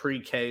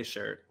pre-K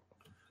shirt,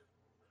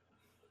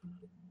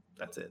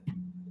 that's it.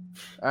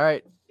 All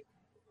right.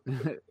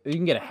 You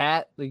can get a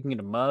hat. You can get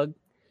a mug.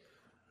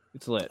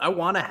 It's lit. I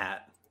want a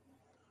hat.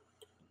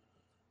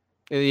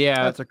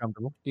 Yeah, That's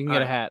comfortable. you can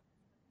get a hat.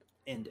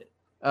 End it.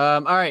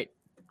 All right.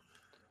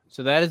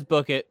 So that is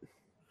book it.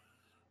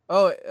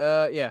 Oh,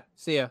 yeah.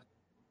 See ya.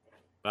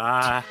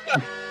 Bye.